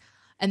things.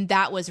 And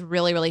that was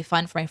really, really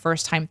fun for my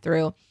first time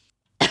through.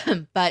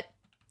 But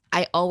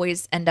I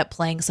always end up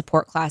playing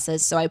support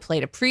classes. So I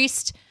played a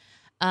priest,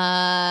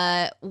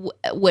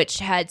 which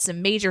had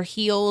some major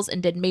heals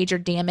and did major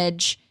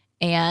damage.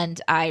 And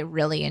I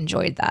really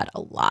enjoyed that a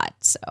lot.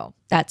 So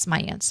that's my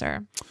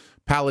answer.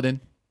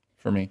 Paladin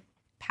for me.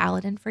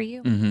 Paladin for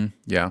you? Mm-hmm.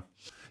 Yeah.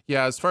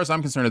 Yeah, as far as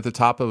I'm concerned, at the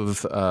top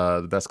of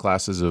the best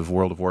classes of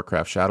World of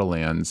Warcraft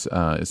Shadowlands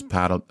is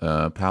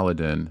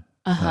Paladin.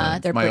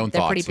 They're my own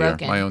thoughts pretty broken.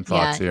 Here. My own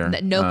thoughts here.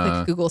 No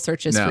quick Google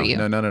searches for you.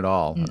 No, none at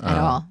all. At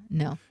all.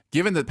 No.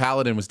 Given that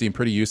Paladin was deemed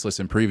pretty useless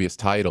in previous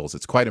titles,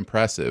 it's quite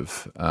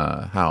impressive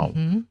how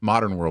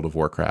modern World of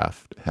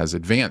Warcraft has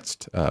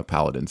advanced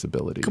Paladin's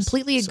abilities.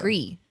 Completely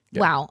agree.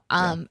 Yeah. Wow.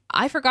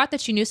 I forgot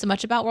that you knew so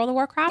much about World of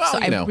Warcraft, so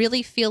I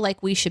really feel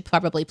like we should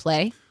probably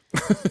play.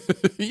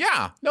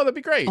 Yeah. No, that'd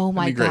be great. Oh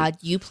my God.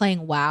 You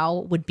playing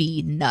WoW would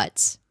be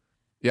nuts.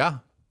 Yeah.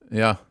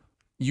 Yeah.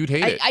 You'd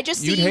hate it. I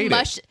just see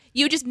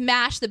you just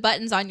mash the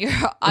buttons on your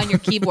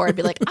keyboard and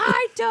be like,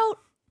 I don't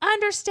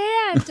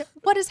understand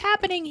what is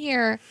happening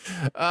here.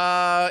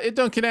 It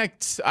don't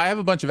connect. I have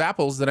a bunch of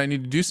apples that I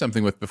need to do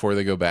something with before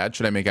they go bad.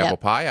 Should I make apple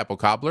pie, apple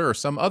cobbler, or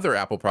some other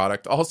apple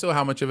product? Also,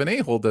 how much of an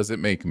a-hole does it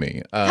make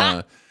me?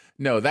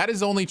 No, that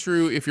is only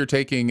true if you're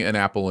taking an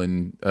apple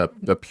and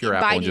a pure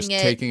apple and just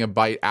taking a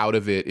bite out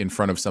of it in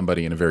front of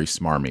somebody in a very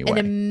smarmy way. In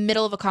the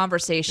middle of a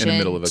conversation. In the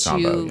middle of a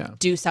combo,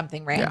 do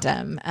something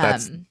random. Yeah.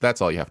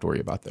 That's all you have to worry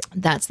about there.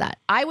 That's that.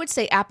 I would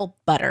say apple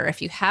butter.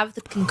 If you have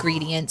the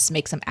ingredients,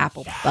 make some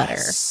apple butter.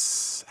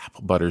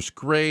 Apple butter's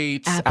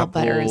great. Apple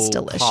butter is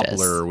delicious.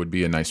 Cobbler would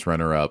be a nice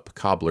runner-up.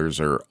 Cobblers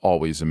are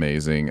always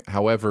amazing.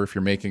 However, if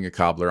you're making a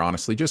cobbler,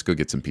 honestly, just go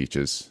get some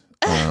peaches.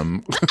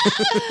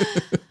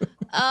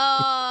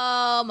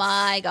 Oh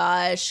my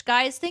gosh.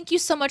 Guys, thank you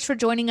so much for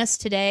joining us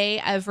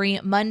today. Every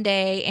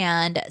Monday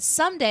and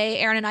Sunday,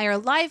 Aaron and I are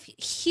live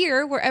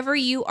here wherever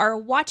you are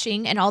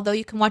watching. And although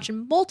you can watch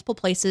in multiple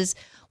places,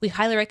 we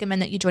highly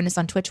recommend that you join us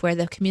on Twitch, where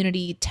the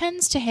community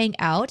tends to hang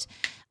out.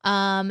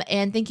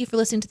 And thank you for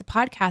listening to the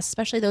podcast,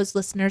 especially those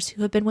listeners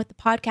who have been with the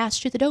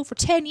podcast Shoot the Dough for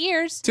 10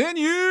 years. 10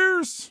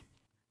 years!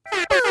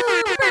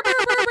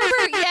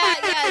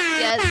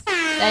 Yes.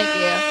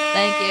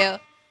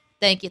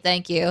 Thank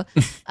you.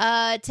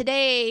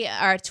 Today,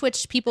 our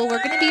Twitch people,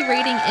 we're going to be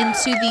raiding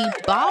into the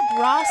Bob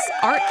Ross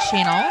art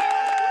channel.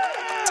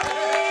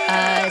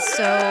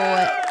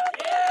 So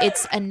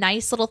it's a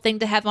nice little thing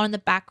to have on in the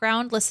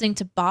background, listening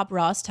to Bob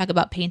Ross talk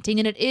about painting.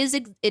 And it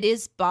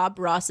is Bob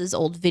Ross's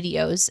old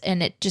videos,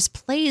 and it just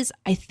plays.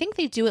 I think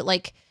they do it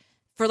like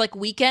for like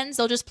weekends.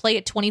 They'll just play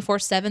it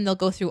 24/7. They'll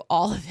go through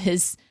all of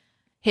his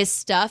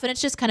stuff, and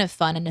it's just kind of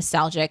fun and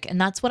nostalgic. And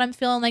that's what I'm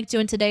feeling like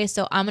doing today.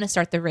 So I'm going to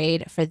start the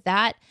raid for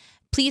that.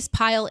 Please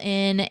pile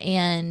in,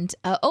 and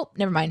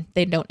never mind.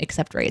 They don't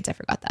accept raids. I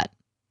forgot that.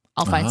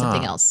 I'll find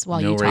something else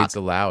while you talk. No raids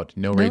allowed.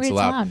 No raids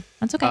allowed.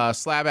 That's okay.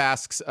 Slab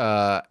asks,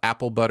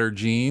 apple butter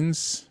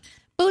jeans.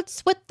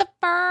 Boots with the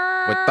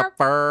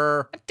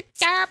fur.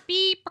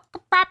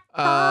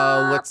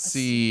 Let's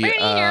see.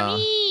 That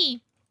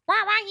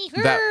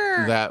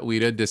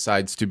Weta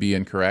decides to be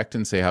incorrect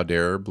and say, how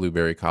dare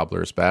Blueberry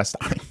Cobbler is best.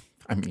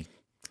 I mean,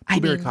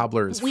 Blueberry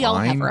Cobbler is fine. We all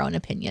have our own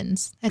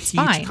opinions. It's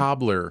Peach fine.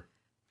 Cobbler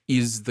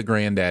is the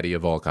granddaddy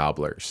of all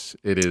cobblers.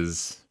 It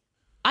is.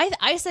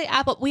 I say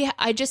apple.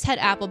 I just had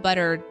apple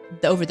butter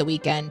over the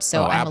weekend,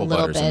 so apple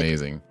butter's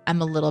amazing.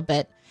 I'm a little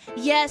bit.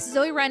 Yes,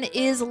 Zoe Wren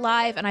is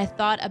live, and I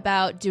thought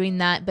about doing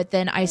that, but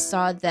then I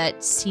saw that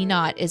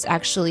CNOT is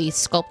actually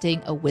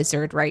sculpting a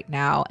wizard right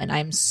now, and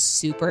I'm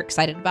super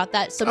excited about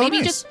that. So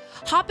maybe just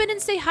hop in and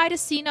say hi to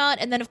CNOT,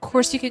 and then of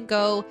course you can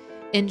go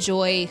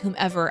enjoy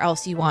whomever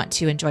else you want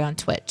to enjoy on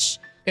Twitch.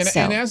 And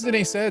as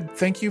Danae said,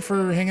 thank you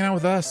for hanging out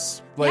with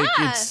us.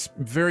 It's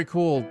very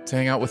cool to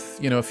hang out with,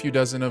 a few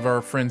dozen of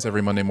our friends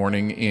every Monday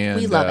morning. And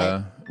we love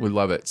it. We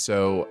love it.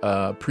 So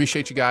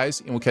appreciate you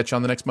guys, and we'll catch you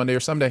on the next Monday or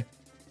Sunday.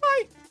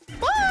 Bye.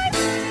 Bye.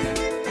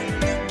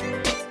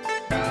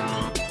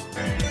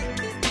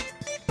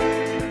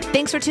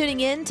 Thanks for tuning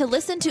in to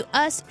listen to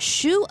us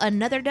shoe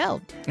another dough.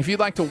 If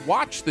you'd like to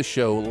watch the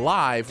show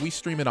live, we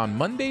stream it on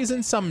Mondays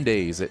and some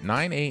days at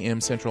 9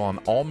 a.m. Central on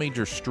all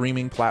major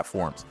streaming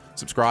platforms.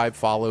 Subscribe,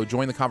 follow,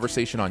 join the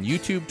conversation on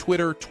YouTube,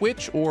 Twitter,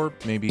 Twitch, or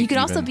maybe you can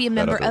also be a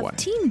member of one.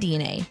 Team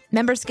DNA.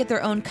 Members get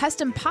their own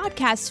custom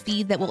podcast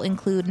feed that will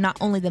include not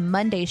only the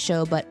Monday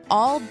show, but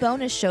all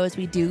bonus shows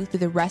we do through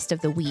the rest of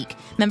the week.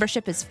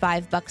 Membership is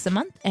 $5 a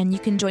month, and you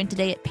can join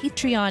today at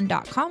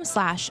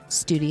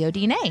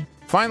patreon.com/StudioDNA.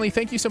 Finally,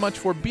 thank you so much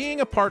for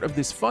being a part of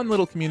this fun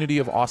little community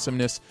of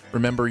awesomeness.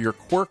 Remember, your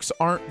quirks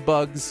aren't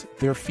bugs,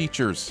 they're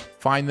features.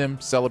 Find them,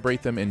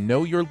 celebrate them, and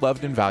know you're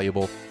loved and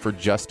valuable for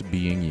just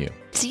being you.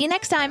 See you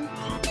next time.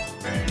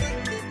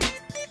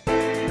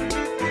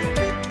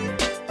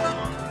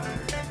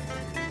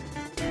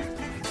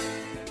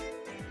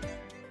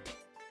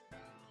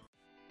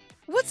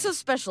 What's so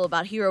special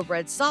about Hero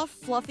Bread's soft,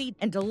 fluffy,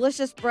 and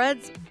delicious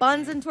breads,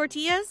 buns, and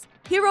tortillas?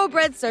 Hero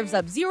Bread serves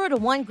up 0 to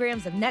 1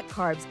 grams of net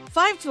carbs,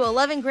 5 to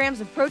 11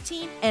 grams of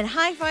protein, and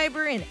high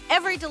fiber in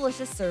every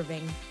delicious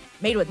serving.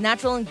 Made with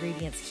natural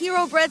ingredients,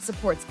 Hero Bread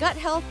supports gut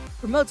health,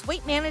 promotes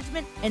weight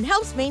management, and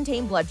helps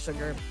maintain blood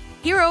sugar.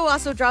 Hero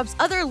also drops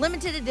other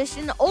limited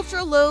edition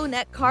ultra-low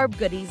net carb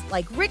goodies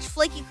like rich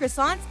flaky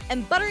croissants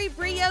and buttery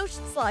brioche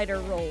slider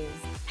rolls.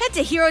 Head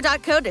to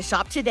hero.co to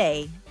shop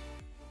today.